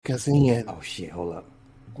us in. Oh shit! Hold up.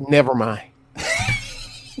 Never mind.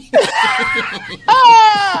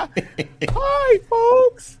 Hi,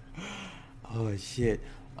 folks. Oh shit.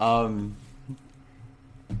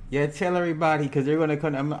 Yeah, tell everybody because they're gonna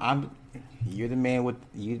come. You're the man with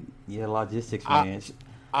you. You're logistics man. The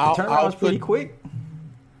turnaround was pretty quick.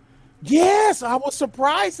 Yes, I was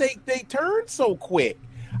surprised they turned so quick.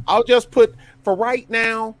 I'll just put for right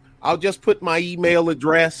now. I'll just put my email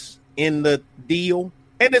address in the deal,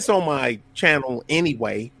 and it's on my channel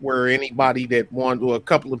anyway. Where anybody that wants, a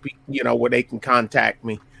couple of people, where they can contact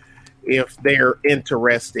me if they're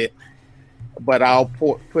interested. But I'll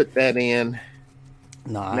put that in.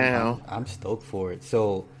 No, now I'm stoked for it.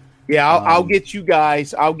 So yeah, I'll get you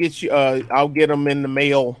guys. I'll get you. I'll get them in the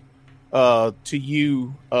mail to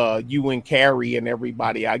you, you and Carrie and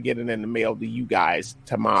everybody. I get it in the mail to you guys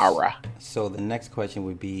tomorrow. So the next question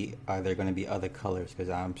would be: are there going to be other colors? Because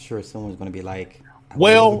I'm sure someone's going to be like,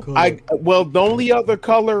 the only other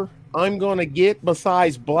color I'm going to get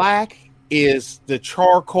besides black is the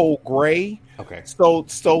charcoal gray. Okay.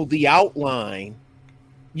 So the outline,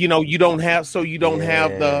 you don't have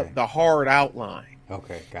the hard outline.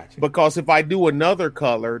 Okay, gotcha. Because if I do another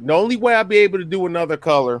color, the only way I'll be able to do another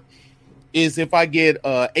color is if I get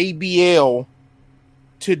ABL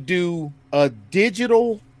to do a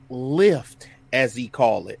digital lift, as he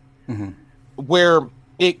call it, where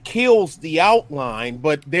it kills the outline,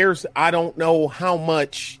 but I don't know how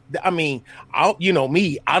much. I mean, I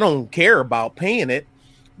don't care about paying it,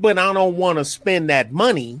 but I don't want to spend that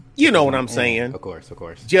money. You know what I'm saying? Of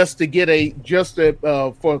course. Just to get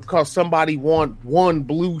because somebody want one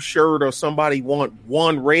blue shirt or somebody want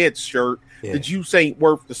one red shirt. Yeah. The juice ain't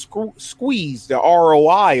worth the squeeze. The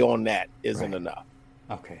ROI on that isn't enough.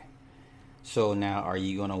 Okay. So now, are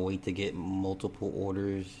you gonna wait to get multiple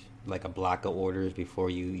orders, like a block of orders, before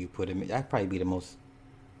you put them in? That'd probably be the most.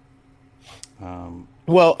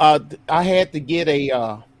 Well, I had to get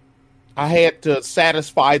I had to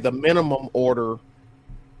satisfy the minimum order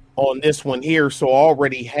on this one here, so I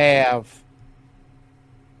already have.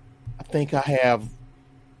 I think I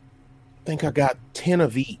got 10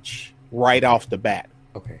 of each right off the bat.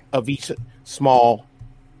 Okay. Of each small,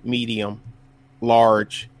 medium,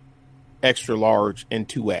 large, extra large, and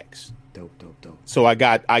 2X. Dope. So I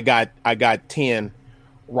got 10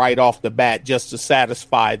 right off the bat just to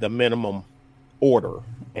satisfy the minimum order,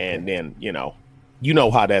 and then you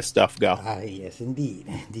know how that stuff go. Yes,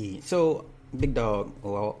 indeed. So, Big Dog,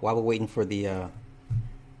 while we're waiting for that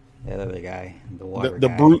other guy, the water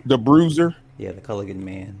guy, the bruiser. Yeah, the Culligan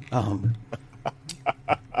man.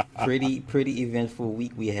 Pretty eventful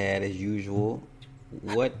week we had as usual.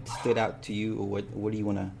 What stood out to you, or what do you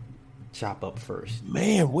want to chop up first?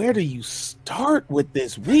 Man, where do you start with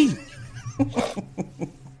this week?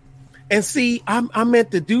 And see, I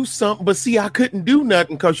meant to do something, but see, I couldn't do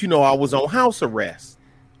nothing because I was on house arrest.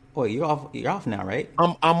 Oh, you're off now, right?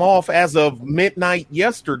 I'm off as of midnight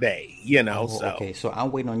yesterday. Okay, so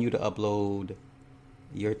I'm waiting on you to upload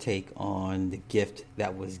your take on the gift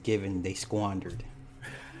that was given, they squandered.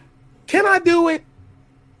 Can I do it?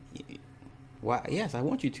 Why? Yes, I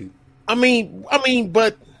want you to. I mean,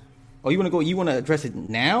 but. Oh, you want to go? You want to address it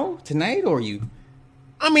now, tonight, or you?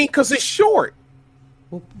 I mean, because it's short.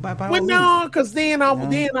 Well, no, because then I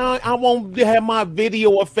won't have my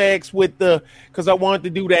video effects with because I wanted to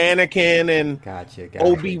do the Anakin and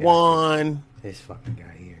Obi-Wan. This fucking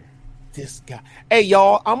guy here. This guy. Hey,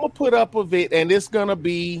 y'all, I'm gonna put up a vid, and it's gonna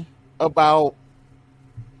be about.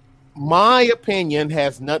 My opinion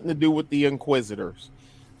has nothing to do with the Inquisitors,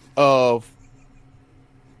 of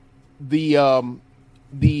the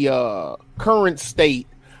current state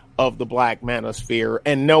of the Black Manosphere.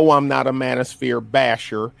 And no, I'm not a Manosphere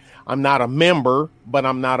basher. I'm not a member, but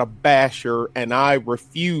I'm not a basher, and I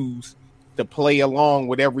refuse to play along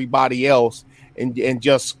with everybody else and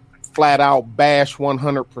just flat out bash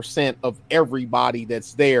 100% of everybody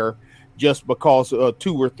that's there just because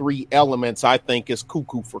 2 or 3 elements I think is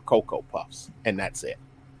cuckoo for Cocoa Puffs, and that's it.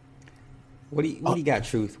 What do you got,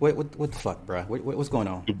 Truth? What the fuck, bro? What's going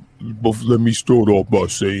on? Let me start off by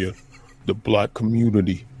saying the Black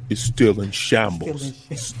community is still in shambles,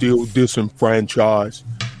 still disenfranchised,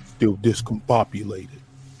 still discombobulated.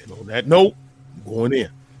 And on that note, I'm going in.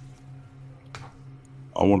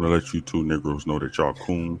 I want to let you two Negroes know that y'all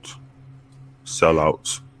coons,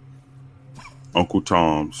 sellouts, Uncle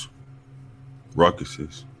Toms,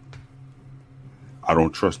 ruckuses. I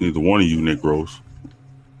don't trust neither one of you Negroes.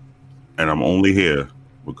 And I'm only here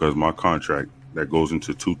because my contract that goes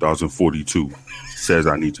into 2042 says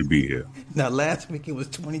I need to be here. Now, last week it was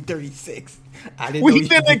 2036. I didn't.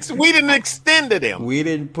 We didn't extend it him. We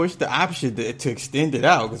didn't push the option to extend it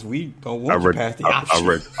out because we don't want to pass the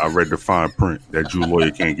option. I read the fine print. That Jew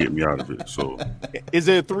lawyer can't get me out of it. So, is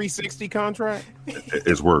it a 360 contract?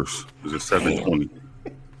 It's worse. It's a 720.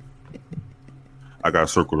 I got to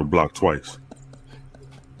circle the block twice.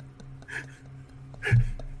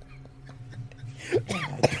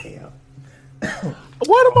 God damn.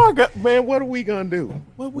 What are we gonna do?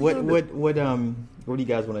 What do you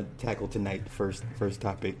guys want to tackle tonight? First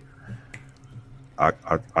topic. I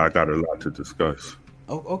got a lot to discuss.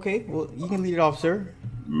 Oh, okay. Well, you can lead it off, sir.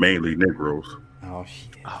 Mainly Negroes. Oh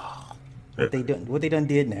shit. What they done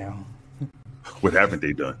did now? What haven't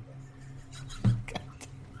they done?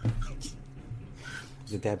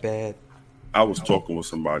 Is it that bad? I was talking with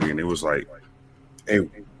somebody and it was like, "Hey,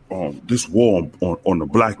 this war on the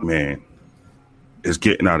black man is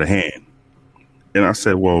getting out of hand." And I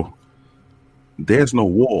said, "Well, there's no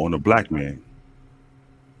war on the black man."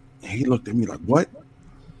 And he looked at me like, "What?"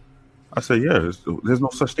 I said, "Yeah, there's no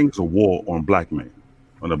such thing as a war on black man,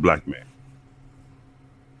 on a black man."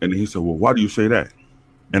 And he said, "Well, why do you say that?"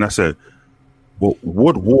 And I said, "Well,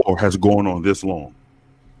 what war has gone on this long?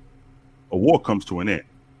 A war comes to an end.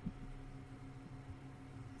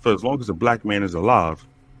 For as long as a black man is alive,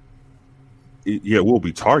 we'll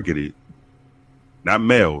be targeted. Not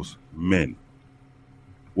males, men.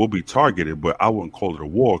 We'll be targeted, but I wouldn't call it a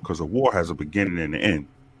war because a war has a beginning and an end.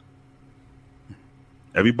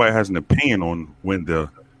 Everybody has an opinion on when the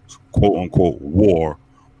quote-unquote war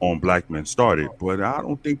on black men started, but I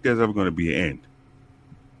don't think there's ever going to be an end.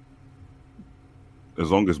 As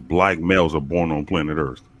long as black males are born on planet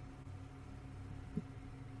Earth.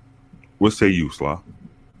 What say you, Sly?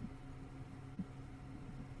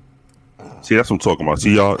 See, that's what I'm talking about.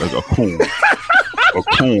 See, y'all, a coon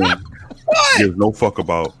gives no fuck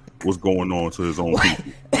about what's going on to his own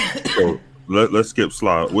people. So let's skip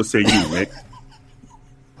Sly. What say you, Nick?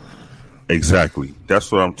 Exactly.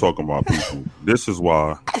 That's what I'm talking about, people. This is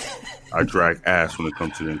why I drag ass when it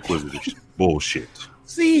comes to the Inquisitive bullshit.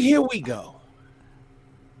 See, here we go.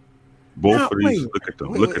 Both of these, look at them.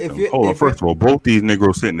 Look at them. Hold on. First of all, both these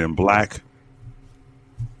Negroes sitting in black,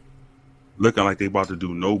 looking like they about to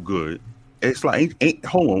do no good. It's like,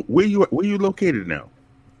 hold on. Where you located now?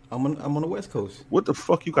 I'm on the West Coast. What the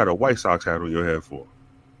fuck you got a White Sox hat on your head for?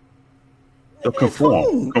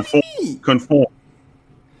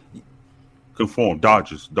 Conform.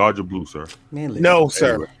 Dodger blue, sir. Man, listen. No,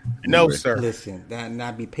 sir. No, sir. Listen,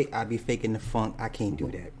 I be faking the funk. I can't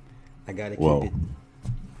do that. I gotta keep it.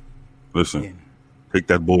 Listen, take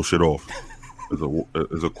that bullshit off. As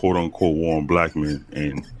a quote unquote war on black men,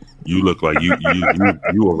 and you look like you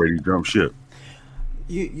already jumped ship.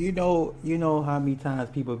 You know how many times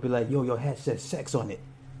people be like, "Yo, your hat says sex on it."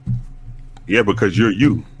 Yeah, because you're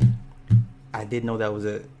you. I didn't know that was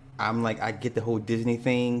I'm like, I get the whole Disney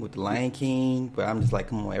thing with the Lion King, but I'm just like,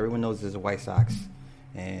 come on, everyone knows there's a White Sox,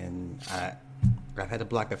 and I've had to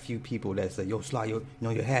block a few people that say, "Yo, Sly, your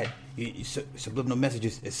hat, you subliminal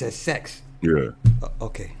messages, it says sex." Yeah.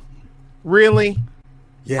 Okay. Really?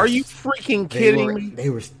 Yes. Are you freaking kidding me?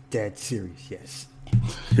 They were dead serious. Yes.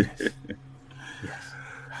 Yes.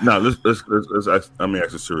 Now let's ask, let me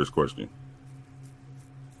ask a serious question.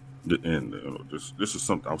 And this is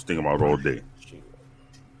something I was thinking about all day.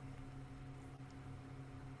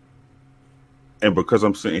 And because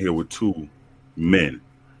I'm sitting here with two men,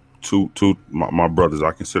 my brothers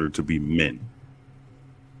I consider to be men.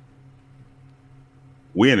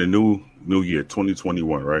 We're in a new year,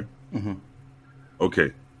 2021, right? Mm-hmm.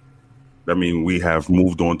 Okay. That means we have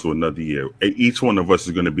moved on to another year. Each one of us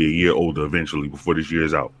is going to be a year older eventually before this year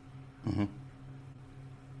is out. Mm-hmm.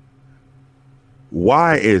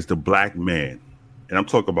 Why is the black man, and I'm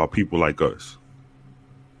talking about people like us,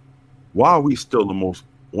 why are we still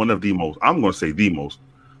one of the most, I'm going to say the most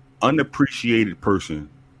unappreciated person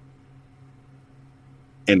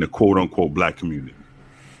in the quote unquote black community?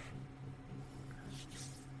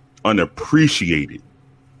 Unappreciated.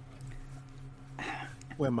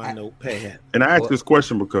 Where my notepad? And I ask this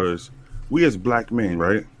question because we as black men,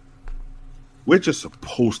 right? We're just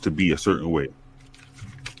supposed to be a certain way.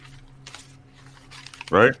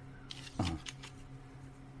 Right? Uh-huh.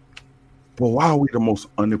 But why are we the most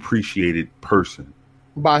unappreciated person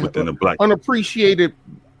within the black? Unappreciated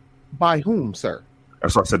by whom, sir?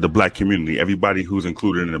 That's why I said the black community. Everybody who's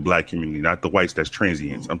included in the black community, not the whites that's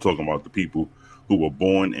transients. I'm talking about the people who were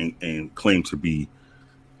born and claim to be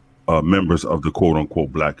members of the quote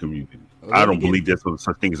unquote black community. Well, I don't believe there's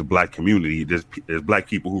such thing as a black community. There's black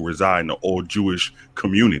people who reside in the all Jewish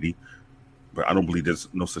community. but I don't believe there's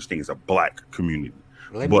no such thing as a black community.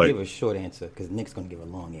 Let me give a short answer because Nick's going to give a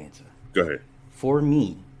long answer. Go ahead. For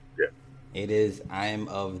me, yeah, it is. I am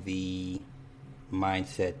of the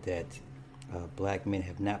mindset that black men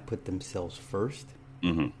have not put themselves first,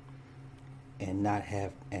 mm-hmm. and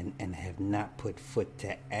have not put foot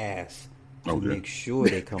to ass to Okay. make sure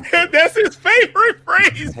they come first. That's his favorite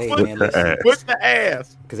phrase. Hey, Put man, listen. Put the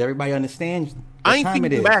ass. Because everybody understands what I ain't time it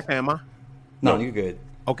thinking is. back, am I? No, you're good.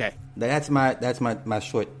 Okay. That's my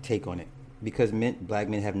short take on it. Because black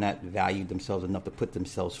men have not valued themselves enough to put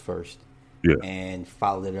themselves first, Yeah. and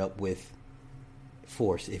followed it up with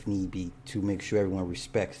force, if need be, to make sure everyone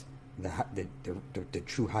respects the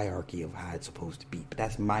true hierarchy of how it's supposed to be. But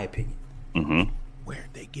that's my opinion. Mm-hmm.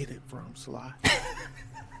 Where'd they get it from, Sly?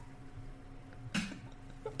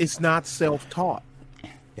 It's not self-taught.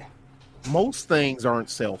 Yeah. Most things aren't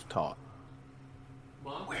self-taught.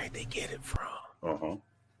 Where'd they get it from? Uh-huh.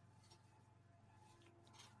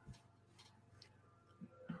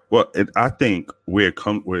 Well, I think where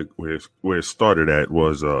it started at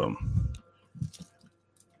was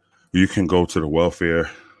you can go to the welfare,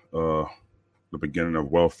 the beginning of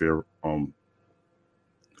welfare,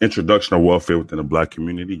 introduction of welfare within the black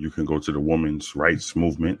community. You can go to the women's rights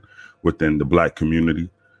movement within the black community.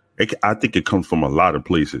 I think it comes from a lot of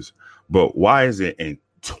places. But why is it in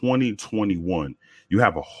 2021 you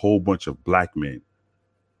have a whole bunch of black men?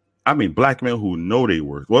 I mean, black men who know they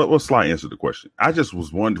worth. Well, Sly answer the question. I just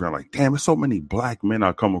was wondering, like, damn, there's so many black men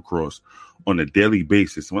I come across on a daily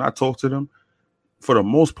basis. When I talk to them, for the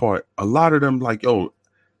most part, a lot of them, like, yo,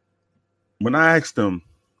 when I asked them,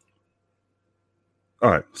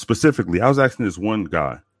 all right, specifically, I was asking this one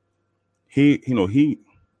guy. He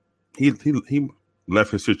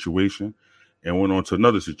left his situation and went on to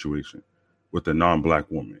another situation with a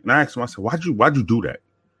non-black woman. And I asked him, I said, why'd you do that?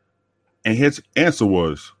 And his answer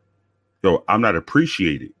was, yo, I'm not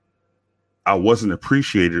appreciated. I wasn't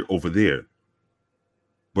appreciated over there.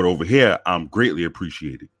 But over here, I'm greatly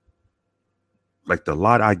appreciated. Like the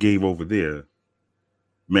lot I gave over there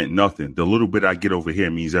meant nothing. The little bit I get over here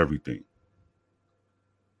means everything.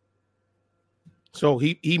 So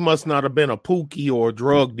he must not have been a pookie or a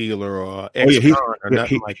drug dealer or ex-con or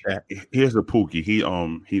nothing like that. Here's a pookie.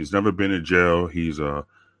 He's never been in jail. He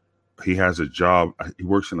has a job. He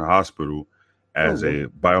works in the hospital as a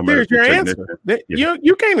biomedical technician. Yeah.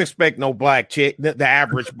 You can't expect no black chick, the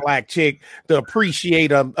average black chick, to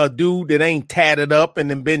appreciate a dude that ain't tatted up and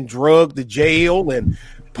then been drugged to jail and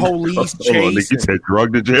police chase. You said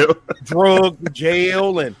drugged to jail? Drugged to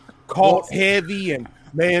jail and caught heavy and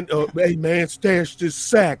man, hey man, stash this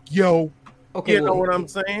sack, yo. Okay, you know what I'm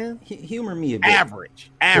saying? Humor me a bit.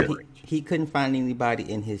 Average. He couldn't find anybody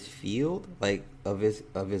in his field, like of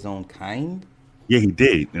his own kind. Yeah, he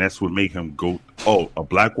did, and that's what made him go. Oh, a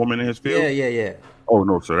black woman in his field. Yeah. Oh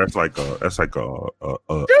no, so that's like a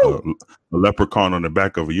leprechaun on the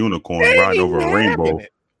back of a unicorn riding over a rainbow,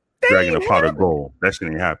 dragging a pot of gold. That shit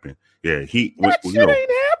ain't happen. Yeah, ain't happening.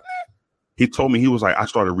 He told me, he was like, I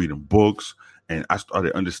started reading books and I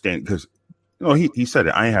started understanding, because he said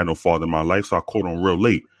it. I ain't had no father in my life, so I caught on real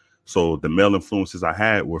late. So the male influences I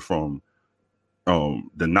had were from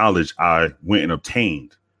the knowledge I went and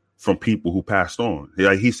obtained from people who passed on.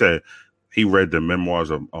 He said he read the memoirs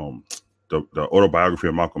of the autobiography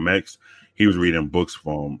of Malcolm X. He was reading books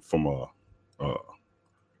from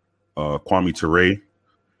Kwame Ture.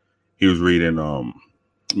 He was reading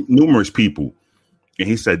numerous people, and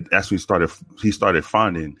he said that's when he started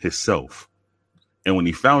finding himself. And when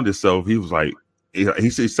he found himself, he was like,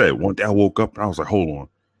 he said one day I woke up and I was like, hold on,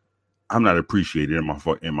 I'm not appreciated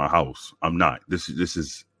in my house. I'm not. This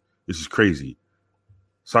is crazy.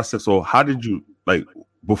 So I said, so how did you, like,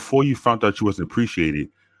 before you found out you wasn't appreciated,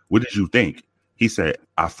 what did you think? He said,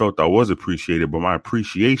 I felt I was appreciated, but my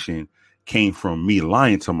appreciation came from me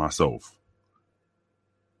lying to myself.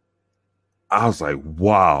 I was like,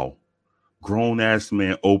 wow. Grown ass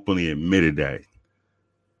man openly admitted that.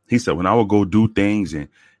 He said, when I would go do things and,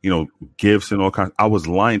 gifts and all kinds, I was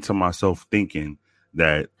lying to myself thinking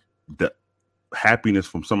that the happiness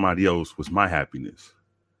from somebody else was my happiness.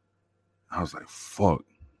 I was like, fuck.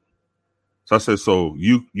 So I said, so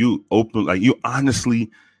you open, like, you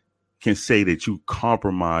honestly can say that you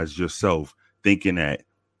compromised yourself thinking that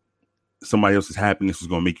somebody else's happiness was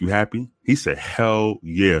going to make you happy? He said, hell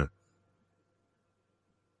yeah.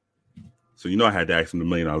 So I had to ask him the $1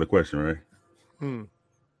 million question, right?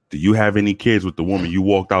 Do you have any kids with the woman you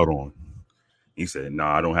walked out on? He said,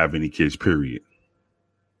 nah, I don't have any kids, period.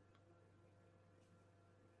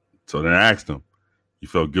 So then I asked him, you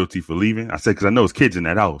felt guilty for leaving? I said, because I know it's kids in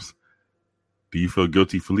that house. Do you feel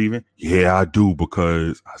guilty for leaving? Yeah, I do,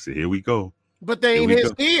 because I said, here we go. But they Here ain't we his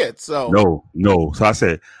go. kids, so No. So I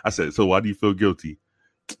said, so why do you feel guilty?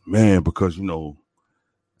 Man, because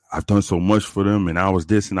I've done so much for them, and I was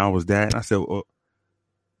this and I was that. And I said, well,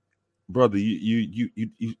 brother,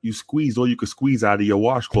 you squeezed all you could squeeze out of your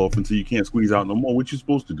washcloth until you can't squeeze out no more. What you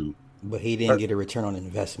supposed to do? But he didn't get a return on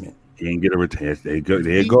investment. He didn't get a return. There you go.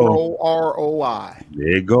 zero ROI. There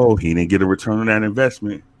you go. He didn't get a return on that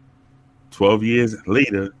investment. 12 years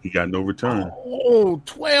later, he got no return. Oh,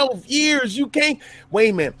 12 years. You can't. Wait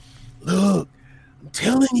a minute. Look, I'm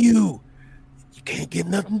telling you, you can't get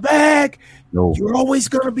nothing back. No. You're always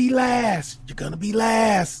going to be last. You're going to be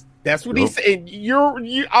last. That's what he Nope.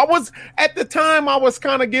 said. I was, at the time, I was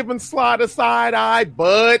kind of giving Slide a side eye,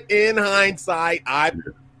 but in hindsight,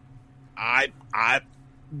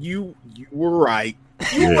 you were right.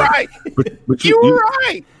 You were Yeah. right. But You were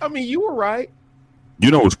right. I mean, you were right. You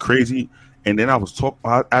know what's crazy? And then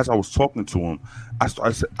as I was talking to him, I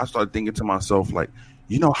started thinking to myself, like,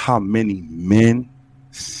 you know how many men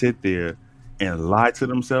sit there and lie to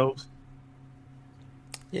themselves?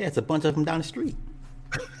 Yeah, it's a bunch of them down the street.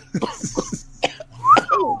 Was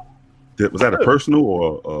that a personal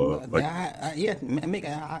or like? I say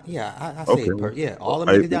Okay. it. All the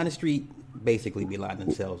niggas down the street basically be lying to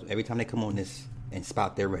themselves every time they come on this and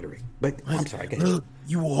spout their rhetoric. But I'm sorry, go ahead. Look,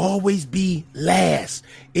 you will always be last.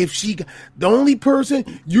 If the only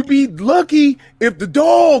person, you be lucky if the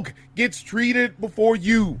dog gets treated before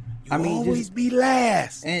you. You always be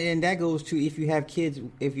last. And that goes to if you have kids,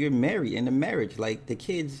 if you're married in a marriage, like the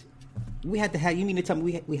kids, we have to have. You mean to tell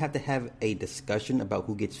me we have to have a discussion about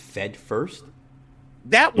who gets fed first?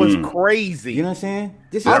 That was crazy. You know what I'm saying?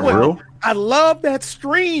 This That is real? I love that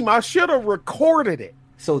stream. I should have recorded it.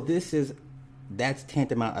 So that's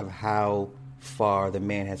tantamount of how far the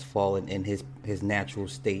man has fallen in his natural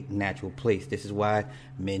state, natural place. This is why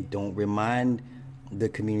men don't remind the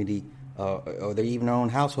community or they're even their own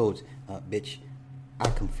households, bitch, I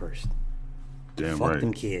come first. Damn Fuck right.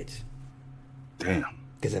 them kids. Damn.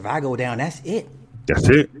 Because if I go down, that's it. That's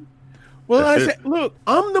it. Well, I That's said, look,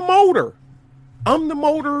 I'm the motor. I'm the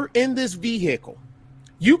motor in this vehicle.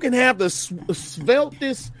 You can have the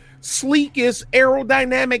sveltest, sleekest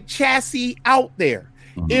aerodynamic chassis out there.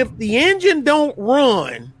 If the engine don't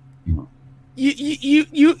run,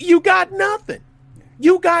 you got nothing.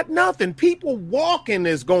 You got nothing. People walking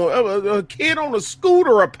is going. A kid on a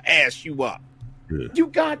scooter will pass you up. Yeah. You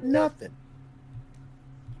got nothing.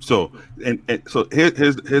 So and so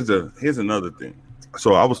here's another thing.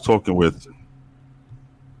 So I was talking with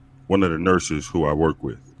one of the nurses who I work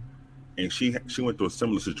with, and she went through a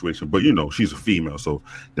similar situation, but she's a female, so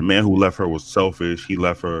the man who left her was selfish. He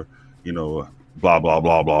left her, blah blah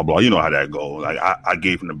blah blah blah. You know how that goes. Like I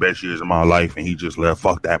gave him the best years of my life, and he just left.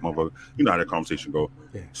 Fuck that motherfucker. You know how that conversation go.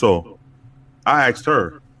 Yeah. So I asked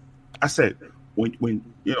her. I said, when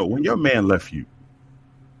your man left you,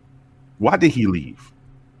 why did he leave?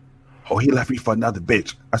 Oh, he left me for another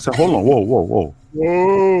bitch. I said, hold on, whoa.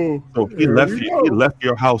 So he left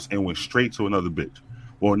your house and went straight to another bitch.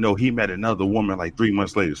 Well, no, he met another woman like 3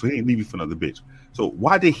 months later, so he didn't leave you for another bitch. So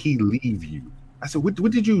why did he leave you? I said, what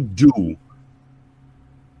did you do?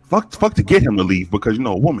 Fuck to get him to leave, because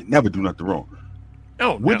a woman never do nothing wrong.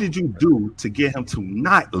 Oh, What did you do to get him to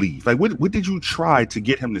not leave? Like, what did you try to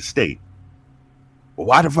get him to stay? Well,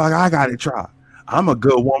 why the fuck I gotta try? I'm a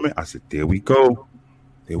good woman. I said, there we go.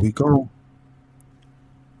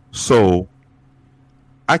 So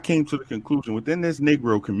I came to the conclusion, within this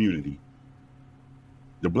Negro community,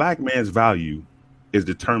 the black man's value is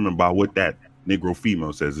determined by what that Negro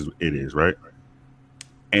female says it is, right?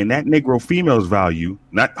 And that Negro female's value,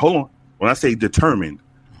 when I say determined,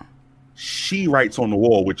 she writes on the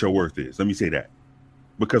wall what your worth is. Let me say that.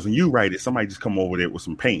 Because when you write it, somebody just come over there with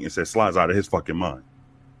some paint and says Sly's out of his fucking mind.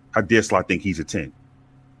 How dare Sly think he's a 10?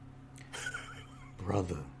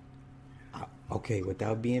 Brother. Okay,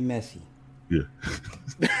 without being messy. Yeah.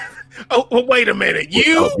 Oh, wait a minute.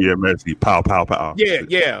 You? Yeah, messy. Pow, pow, pow.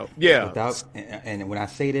 Yeah. Without, and when I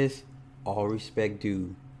say this, all respect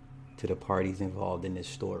due to the parties involved in this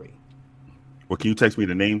story. Well, can you text me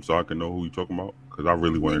the name so I can know who you're talking about? Because I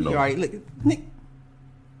really want to know. All right, look, Nick.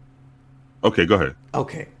 Okay, go ahead.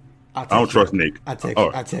 Okay. I don't trust Nick.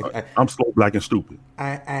 I'm slow, black, and stupid.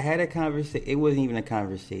 I had a conversation. It wasn't even a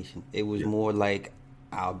conversation. It was more like,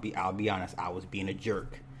 I'll be honest, I was being a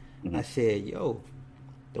jerk. Mm-hmm. I said, yo,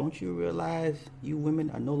 don't you realize you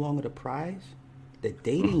women are no longer the prize? The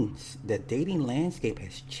dating landscape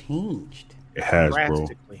has changed. It has, bro.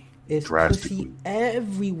 It's pussy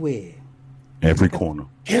everywhere. Every corner.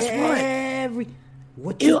 Guess what?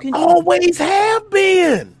 What you can always have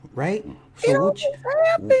been. Right? So what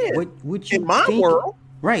you in my world.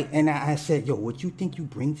 Right. And I said, yo, what you think you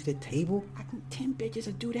bring to the table? I can 10 bitches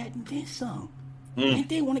will do that and then some. And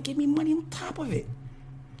they want to give me money on top of it.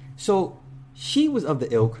 So she was of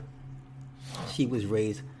the ilk. She was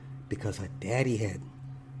raised because her daddy had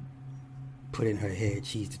put in her head,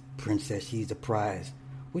 she's the princess, she's the prize.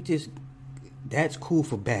 Which is, that's cool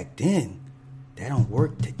for back then. That don't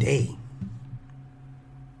work today.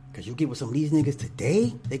 Cause you get with some of these niggas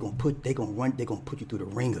today, they gonna put you through the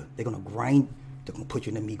ringer. They're gonna put you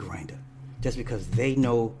in the meat grinder. Just because they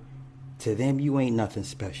know, to them you ain't nothing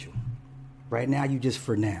special. Right now you just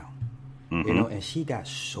for now. You know, and she got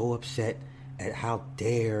so upset at how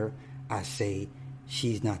dare I say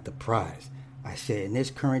she's not the prize. I said, in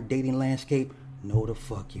this current dating landscape, no the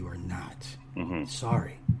fuck you are not.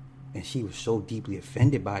 Sorry. And she was so deeply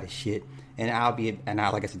offended by the shit. And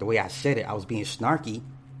like I said, the way I said it, I was being snarky.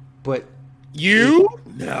 But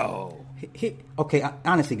no. Okay,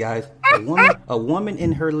 honestly, guys, a woman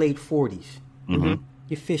in her late 40s,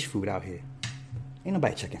 you're fish food out here. Ain't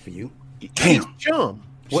nobody checking for you. She's chum.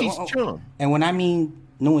 She's chum. And when I mean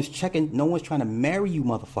no one's checking, no one's trying to marry you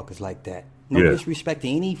motherfuckers like that. No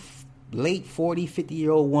disrespecting any late 40,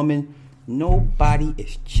 50-year-old woman. Nobody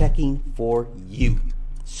is checking for you.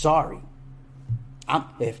 Sorry.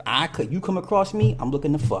 You come across me, I'm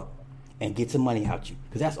looking to fuck and get some money out you.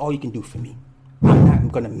 Because that's all you can do for me. I'm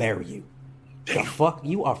not going to marry you. The fuck?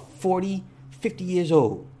 You are 40, 50 years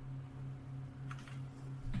old.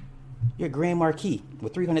 You're a Grand Marquis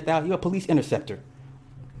with 300,000. You're a police interceptor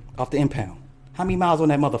off the impound. How many miles on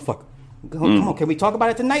that motherfucker? Come on, can we talk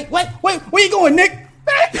about it tonight? What? Wait, where you going, Nick?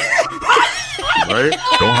 Right?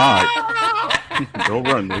 Don't hide. Don't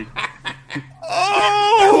run, Nick.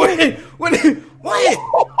 Oh, what?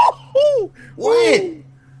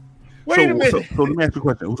 Wait a minute. So let me ask you a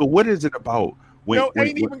question. So what is it about when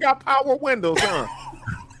even got power windows, huh?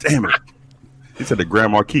 Damn it. He said the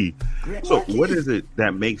Grand Marquis. What is it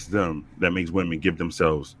that makes women give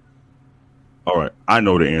themselves, all right, I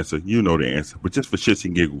know the answer, you know the answer, but just for shits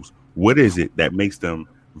and giggles, what is it that makes them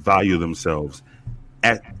value themselves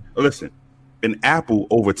listen, an apple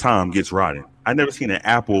over time gets rotten. I never seen an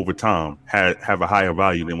apple over time have a higher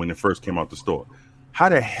value than when it first came out the store. How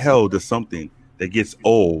the hell does something that gets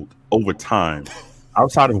old over time,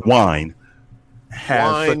 outside of wine,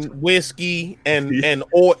 whiskey, and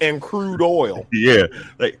oil and crude oil? Yeah,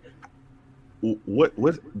 like what?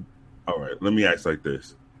 All right, let me ask like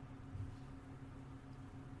this: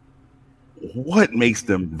 what makes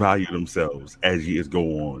them value themselves as years go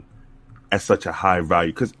on at such a high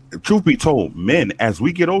value? Because truth be told, men, as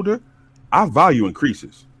we get older, our value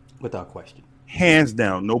increases without question, hands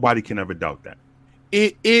down. Nobody can ever doubt that.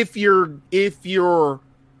 If you're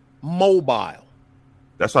mobile,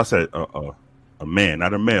 that's why I said a man,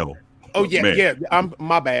 not a male. Oh yeah. I'm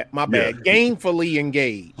my bad. Yeah. Gainfully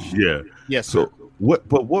engaged. Yeah. Yes. So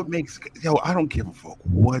what makes I don't give a fuck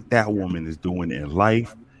what that woman is doing in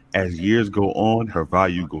life. As years go on, her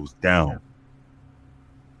value goes down.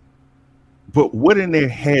 But what in their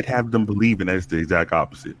head have them believing that it's the exact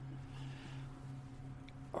opposite?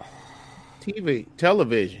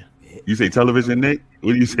 Television. You say television, Nick?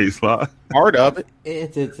 What do you say, Sly? Part of it.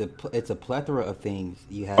 It's a plethora of things.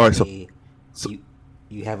 You have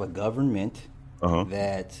you have a government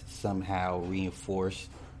that somehow reinforced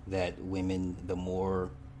that women, the more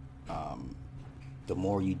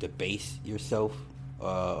you debase yourself,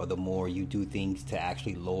 or the more you do things to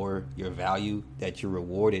actually lower your value, that you're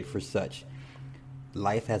rewarded for such.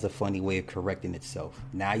 Life has a funny way of correcting itself.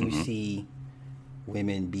 Now you see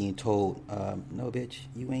women being told, no, bitch,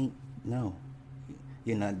 you ain't, no.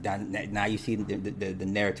 You're not. Now you see the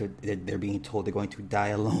narrative that they're being told they're going to die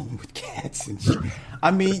alone with cats and shit. I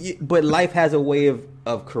mean, but life has a way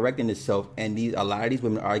of correcting itself, and a lot of these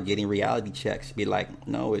women are getting reality checks. Be like,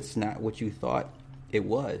 no, it's not what you thought it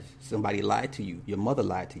was. Somebody lied to you. Your mother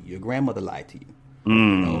lied to you. Your grandmother lied to you. You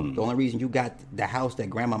know, the only reason you got the house that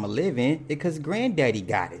grandmama live in is because granddaddy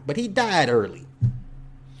got it, but he died early.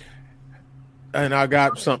 And I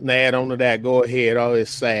got something to add on to that. Go ahead. Oh, it's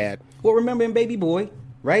sad. Well, remember in Baby Boy,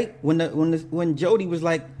 right? When Jody was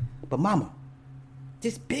like, "But Mama,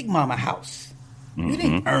 this Big Mama house, you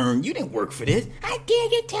didn't work for this. I dare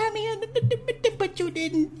you tell me, but you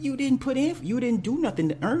didn't put in, you didn't do nothing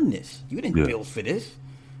to earn this. You didn't build for this,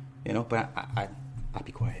 you know." But I'll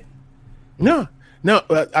be quiet. No,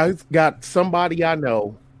 I've got somebody I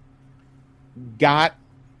know got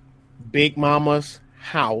Big Mama's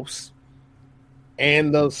house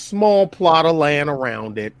and the small plot of land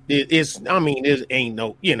around it. It ain't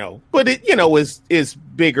no, but it, is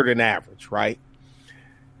bigger than average, right?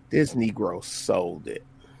 This Negro sold it.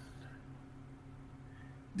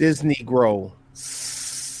 This Negro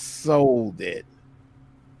sold it.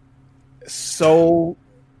 Sold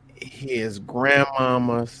his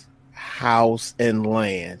grandmama's house and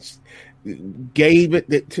land. Gave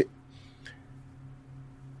it to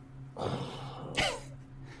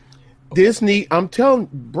Disney. I'm telling,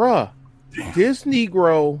 bruh, this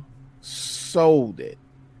Negro sold it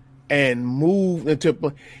and moved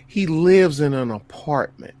into. He lives in an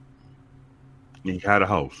apartment. He had a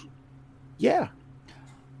house. Yeah,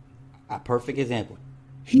 A perfect example.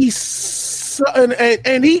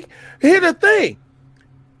 And he. Here's the thing.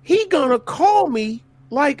 He gonna call me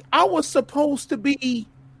like I was supposed to be.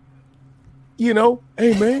 You know,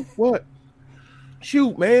 hey man, what?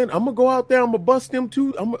 Shoot, man, I'm gonna go out there. I'm gonna bust them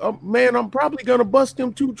two. I'm probably gonna bust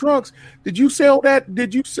them two trucks. Did you sell that?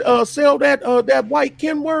 Did you sell that white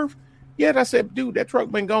Kenworth? Yeah, I said, dude, that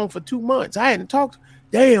truck been gone for 2 months. I hadn't talked.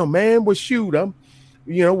 Damn, man, well, shoot,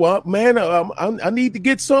 you know what, man? I need to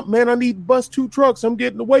get something, man. I need to bust 2 trucks. I'm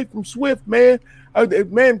getting away from Swift, man.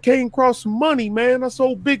 Man, came across some money, man. I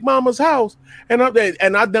sold Big Mama's house, and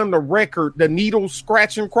I done the record, the needle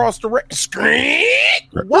scratching across the record.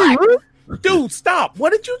 What? Dude, stop.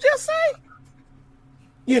 What did you just say?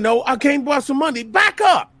 You know, I came by some money. Back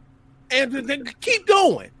up and keep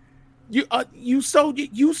going. You sold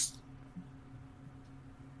it.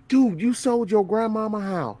 Dude, you sold your grandmama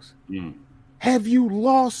house. Have you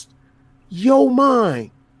lost your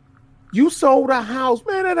mind? You sold a house.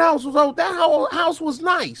 Man, that house was old. That house was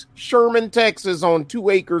nice. Sherman, Texas, on 2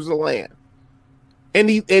 acres of land. And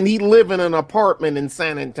he live in an apartment in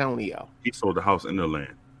San Antonio. He sold the house and the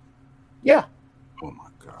land. Yeah. Oh my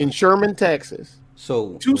God. In Sherman, Texas.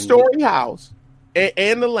 So 2-story house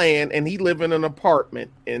and the land, and he live in an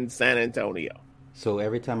apartment in San Antonio. So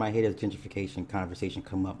every time I hear this gentrification conversation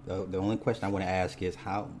come up, the only question I want to ask is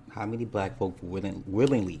how many black folk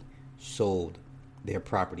willingly sold their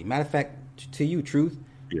property? Matter of fact, to you, Truth.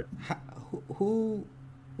 Yeah. Who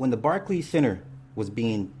when the Barclays Center was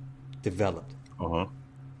being developed,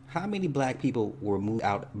 how many black people were moved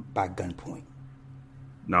out by gunpoint?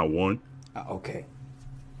 Not one. Okay.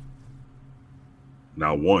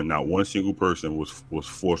 Not one single person was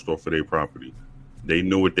forced off of their property. They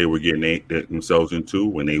knew what they were getting themselves into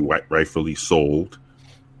when they rightfully sold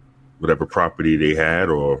whatever property they had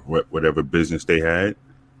or whatever business they had.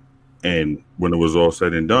 And when it was all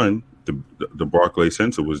said and done, the Barclays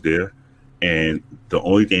Center was there, and the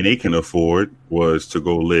only thing they can afford was to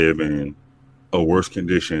go live in a worse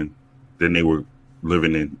condition than they were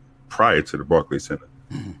living in prior to the Barclays Center.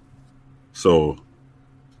 Mm-hmm. So,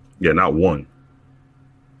 yeah, not one.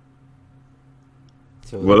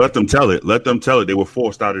 So, well, let them tell it. Let them tell it. They were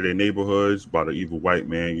forced out of their neighborhoods by the evil white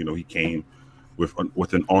man. You know, he came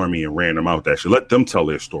with an army and ran them out. That shit. Let them tell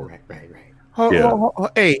their story. Right.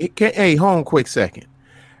 Hey, hold on, quick second.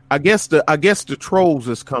 I guess the trolls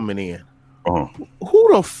is coming in.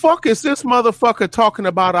 Who the fuck is this motherfucker talking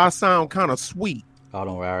about? I sound kind of sweet. Oh,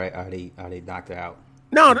 don't worry. Are they knocked out?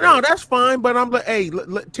 No, that's fine. But I'm like, hey,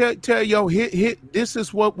 tell yo, hit. This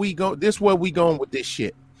is what we go. This is where we going with this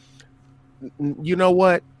shit. You know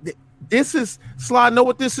what? This is Sly. Know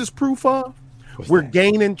what this is proof of? We're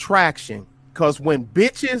gaining traction because when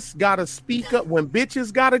bitches gotta speak up, when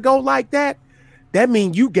bitches gotta go like that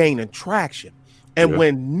means you gaining traction. And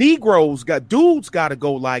when Negroes dudes gotta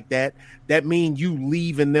go like that means you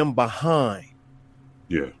leaving them behind.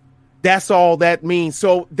 Yeah. That's all that means.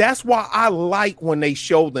 So that's why I like when they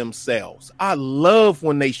show themselves. I love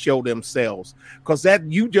when they show themselves because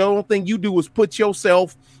that you don't think you do is put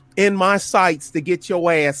yourself in my sights to get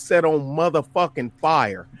your ass set on motherfucking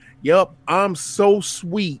fire. Yup, I'm so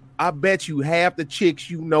sweet. I bet you half the chicks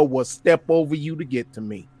you know will step over you to get to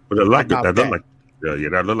me. But that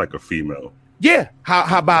look like a female. Yeah,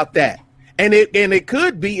 how about that? And it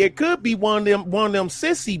could be one of them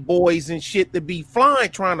sissy boys and shit to be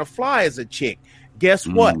trying to fly as a chick. Guess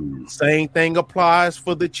what? Same thing applies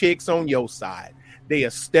for the chicks on your side.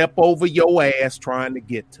 They'll step over your ass trying to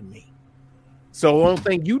get to me. So the only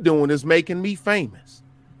thing you doing is making me famous.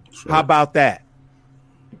 Right. How about that?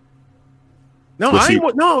 No,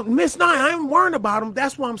 Miss Nine, I ain't worrying about them.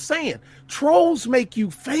 That's what I'm saying. Trolls make you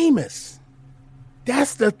famous.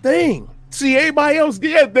 That's the thing. See, everybody else,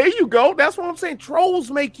 yeah, there you go. That's what I'm saying. Trolls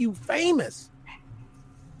make you famous.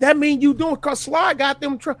 That means you doing, because Sly got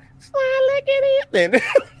them. Sly, look at it.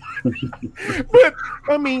 But,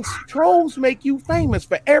 I mean, trolls make you famous.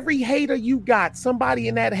 For every hater you got, somebody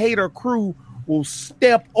in that hater crew will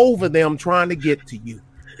step over them trying to get to you.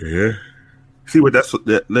 Yeah. See what that's look.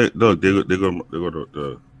 They go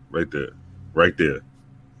to right there.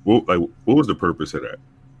 What was the purpose of that?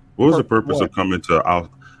 What was the purpose of coming to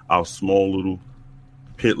our small little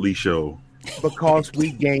piddly show Because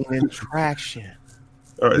we gaining traction.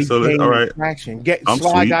 All right, We so gaining all right, traction. I'm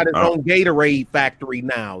Sly sweet. got his own Gatorade factory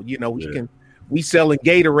now. You know, Yeah. we selling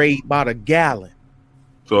Gatorade by the gallon.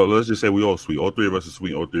 So let's just say we all sweet. All three of us are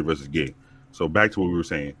sweet. All three of us is gay. So back to what we were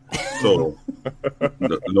saying. So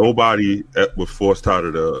nobody was forced out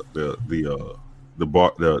of the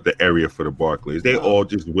area for the Barclays. They all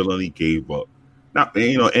just willingly gave up. Now,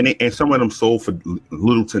 you know, and some of them sold for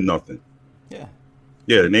little to nothing. Yeah.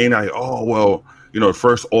 Yeah, and they ain't like, oh well, you know, the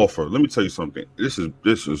first offer. Let me tell you something. This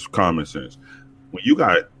is common sense. When you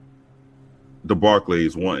got the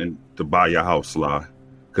Barclays wanting to buy your house, Sly,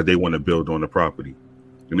 because they want to build on the property,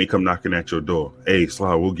 and they come knocking at your door. Hey,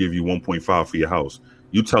 Sly, we'll give you 1.5 for your house.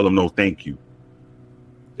 You tell them no, thank you.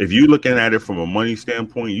 If you're looking at it from a money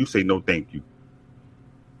standpoint, you say no, thank you.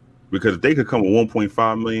 Because if they could come with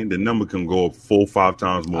 1.5 million, the number can go up 4-5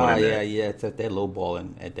 times more. Oh than yeah, that. yeah. It's at that low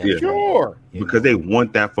balling at that. Yeah. point. Sure. You Because know? they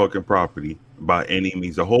want that fucking property by any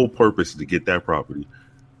means. The whole purpose is to get that property.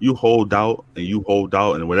 You hold out,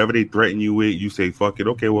 and whatever they threaten you with, you say, fuck it.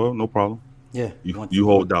 Okay, well, no problem. Yeah. You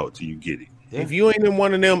hold out till you get it. Yeah. If you ain't in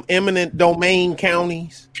one of them eminent domain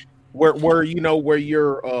counties where you know where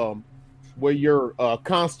your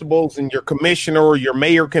constables and your commissioner or your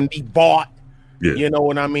mayor can be bought, Yeah. you know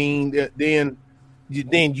what I mean, then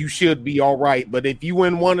you should be all right. But if you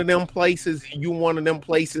in one of them places,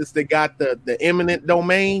 that got the eminent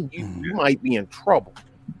domain, you might be in trouble.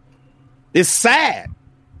 It's sad,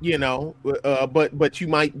 you know, but you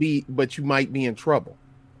might be in trouble.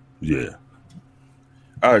 Yeah.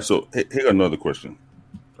 All right, so here another question.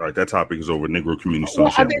 All right, that topic is over. Negro community.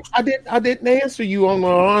 Well, I didn't answer you on the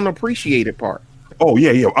unappreciated part. Oh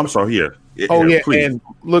yeah. I'm sorry. Yeah. Please. And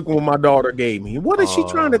look what my daughter gave me. What is she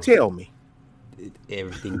trying to tell me?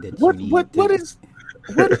 Everything that What you need. what is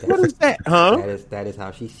that? Huh? That is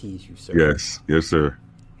how she sees you, sir. Yes, sir.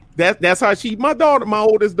 That's how my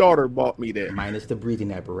oldest daughter bought me that. Minus the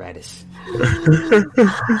breathing apparatus.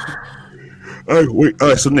 All right, wait. All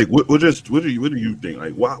right, so Nick, what do you think?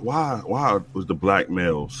 Like, why was the black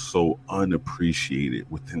male so unappreciated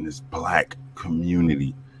within this black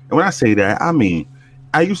community? And when I say that, I mean,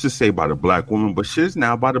 I used to say by the black woman, but shit's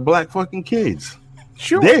now by the black fucking kids.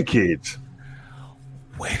 Sure. Their kids.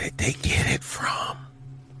 Where did they get it from?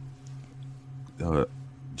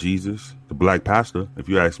 Jesus, the black pastor. If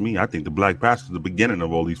you ask me, I think the black pastor is the beginning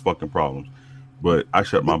of all these fucking problems. But I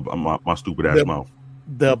shut my stupid ass mouth.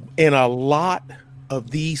 In a lot of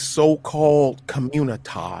these so-called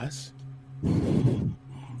communities,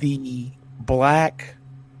 the black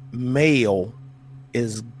male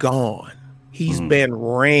is gone. He's been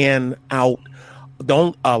ran out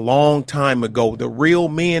a long time ago. The real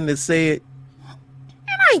men that said,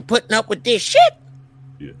 "Man, I ain't putting up with this shit."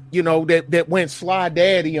 Yeah. You know, that went Sly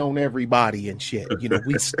Daddy on everybody and shit. You know,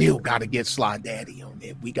 we still got to get Sly Daddy on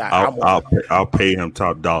it. We got. I'll pay him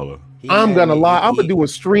top dollar. I'm gonna lie. I'm gonna do a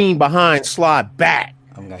stream behind Sly back.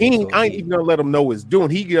 I ain't even gonna let him know what he's doing.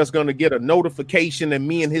 He just gonna get a notification, and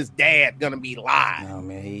me and his dad gonna be live. No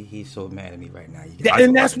man, he's so mad at me right now.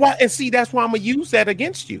 That's why. And see, that's why I'm gonna use that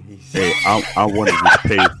against you. Hey, I want to just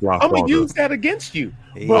pay Sly I'm Father. gonna use that against you.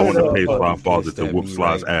 I want to pay Sly he Father pissed to at whoop me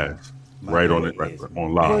Sly's right now. ass right on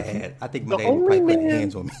live. I think The my dad would only probably put man-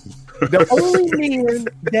 hands on me. The only men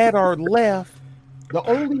that are left,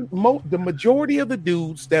 the majority of the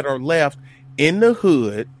dudes that are left in the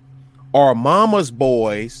hood are mama's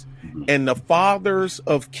boys and the fathers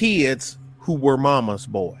of kids who were mama's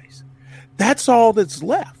boys. That's all that's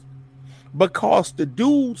left, because the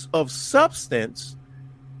dudes of substance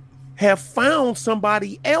have found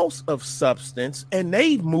somebody else of substance and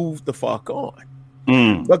they've moved the fuck on.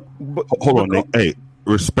 But Hold on, Nick. Hey,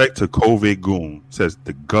 respect to COVID Goon says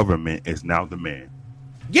the government is now the man.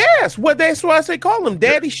 Yes, that's why I say call him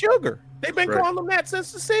Daddy Sugar. They've been Right. calling him that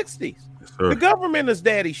since the 60s. Yes, sir. The government is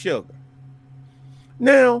Daddy Sugar.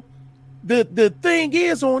 Now, the thing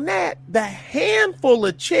is on that, the handful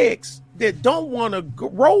of chicks that don't want to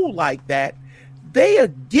roll like that, they'll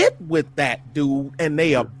get with that dude and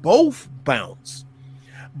they are both bounce.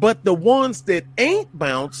 But the ones that ain't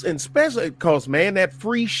bounce, and especially because, man, that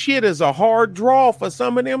free shit is a hard draw for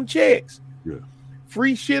some of them chicks. Yeah.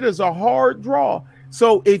 Free shit is a hard draw.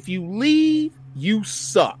 So if you leave, you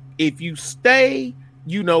suck. If you stay,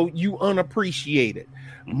 you know, you unappreciated.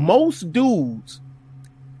 Most dudes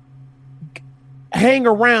hang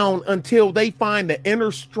around until they find the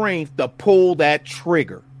inner strength to pull that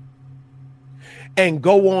trigger and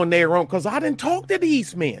go on their own. Because I didn't talk to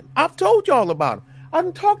these men. I've told y'all about them. I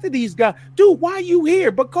didn't talk to these guys. Dude, why are you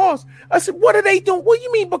here? Because I said, what are they doing? What do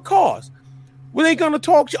you mean because? Were they gonna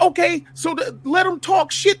talk? Okay, so let them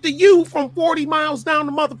talk shit to you from 40 miles down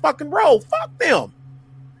the motherfucking road. Fuck them.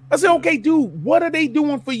 I said, okay, dude, what are they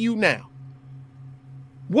doing for you now?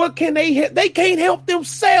 What can they can't help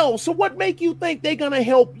themselves. So what make you think they're gonna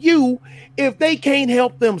help you if they can't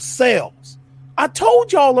help themselves? I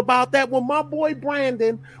told y'all about that when my boy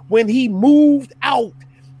Brandon, when he moved out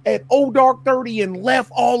at Old Dark 30 and left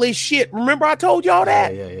all his shit. Remember I told y'all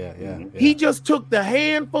that? Yeah. He just took the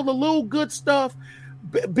handful of little good stuff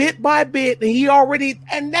bit by bit,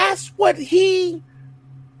 and that's what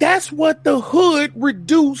the hood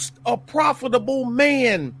reduced a profitable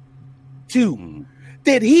man to.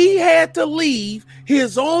 That he had to leave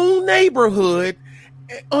his own neighborhood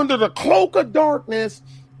under the cloak of darkness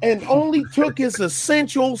and only took his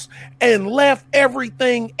essentials and left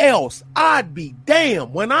everything else. I'd be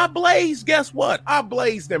damned. When I blazed, guess what? I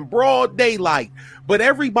blazed in broad daylight. But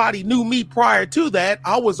everybody knew me prior to that.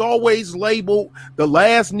 I was always labeled the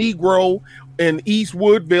last Negro in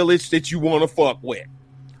Eastwood Village that you want to fuck with.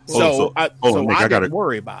 So I didn't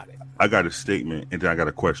worry about it. I got a statement and then I got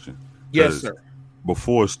a question. Yes, sir.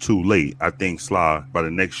 Before it's too late, I think Sly, by the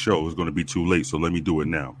next show, is going to be too late. So let me do it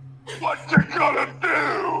now. What you gonna do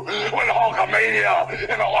when Hulkamania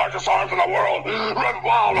and the largest arms in the world run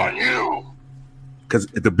wild on you? Because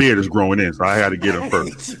the beard is growing in, so I had to get him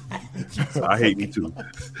first. I hate me too.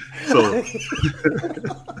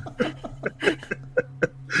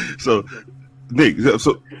 So Nick,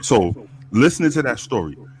 so listening to that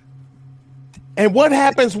story. And what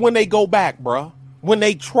happens when they go back, bro? When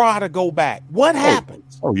they try to go back, what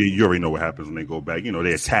happens? Oh, yeah, you already know what happens when they go back. You know,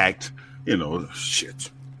 they attacked. You know,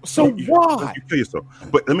 shit. So why? You kill yourself.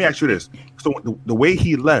 But let me ask you this: so the way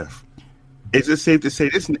he left, is it safe to say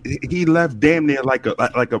this? He left damn near like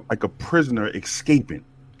a prisoner escaping,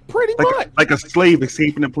 pretty much, like a slave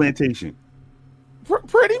escaping a plantation.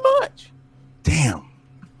 Pretty much. Damn.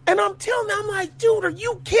 And I'm like, dude, are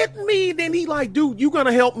you kidding me? Then he like, dude, you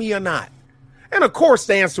gonna help me or not? And of course,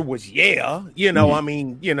 the answer was yeah. You know, I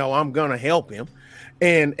mean, you know, I'm gonna help him,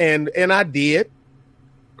 and I did.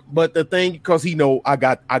 But the thing, because I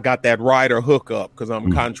got that Ryder hookup because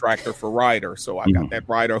I'm a contractor for Ryder, so I got that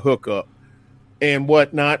Ryder hookup and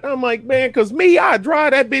whatnot. I'm like, man, because I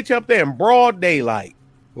drive that bitch up there in broad daylight.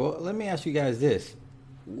 Well, let me ask you guys this: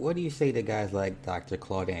 what do you say to guys like Dr.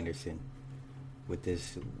 Claude Anderson with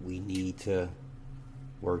this? We need to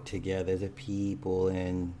work together as a people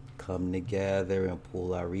and come together and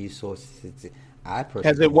pool our resources.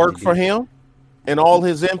 Has it worked for him in all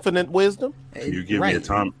his infinite wisdom? Can you give me a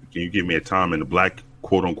time? Can you give me a time in the black,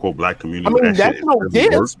 quote unquote, black community? I mean, that's no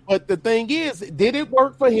diss, but the thing is, did it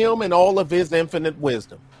work for him in all of his infinite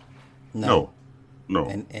wisdom? No.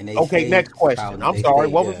 And okay, next question. I'm sorry.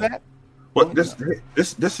 What was that? Well, this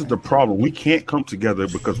is the problem. We can't come together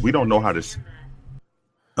because we don't know how to.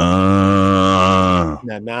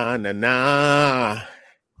 Nah.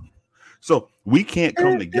 So we can't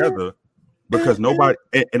come together because nobody,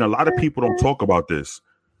 and a lot of people don't talk about this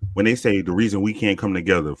when they say the reason we can't come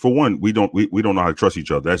together. For one, we don't know how to trust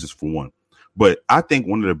each other. That's just for one. But I think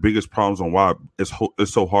one of the biggest problems on why it's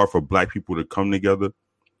so hard for black people to come together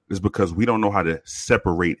is because we don't know how to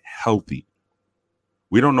separate healthy.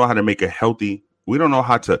 We don't know how to make a healthy. We don't know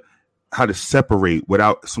how to separate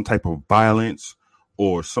without some type of violence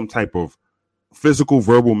or some type of physical,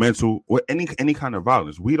 verbal, mental, or any kind of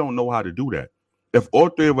violence. We don't know how to do that. If all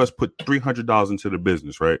three of us put $300 into the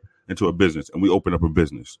business, right, into a business, and we open up a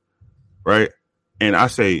business, right, and I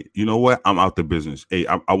say, you know what, I'm out the business. Hey,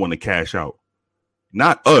 I want to cash out.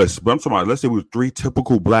 Not us, but I'm talking about, let's say we were three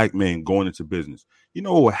typical black men going into business. You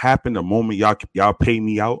know what would happen the moment y'all pay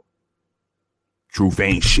me out? Truth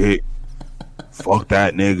ain't shit. Fuck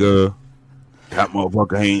that nigga. That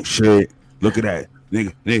motherfucker ain't shit. Look at that.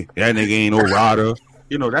 Nigga, that nigga ain't no rider.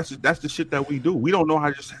 You know, that's the shit that we do. We don't know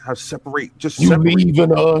how to separate. You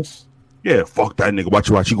leaving us? Yeah, fuck that nigga. Watch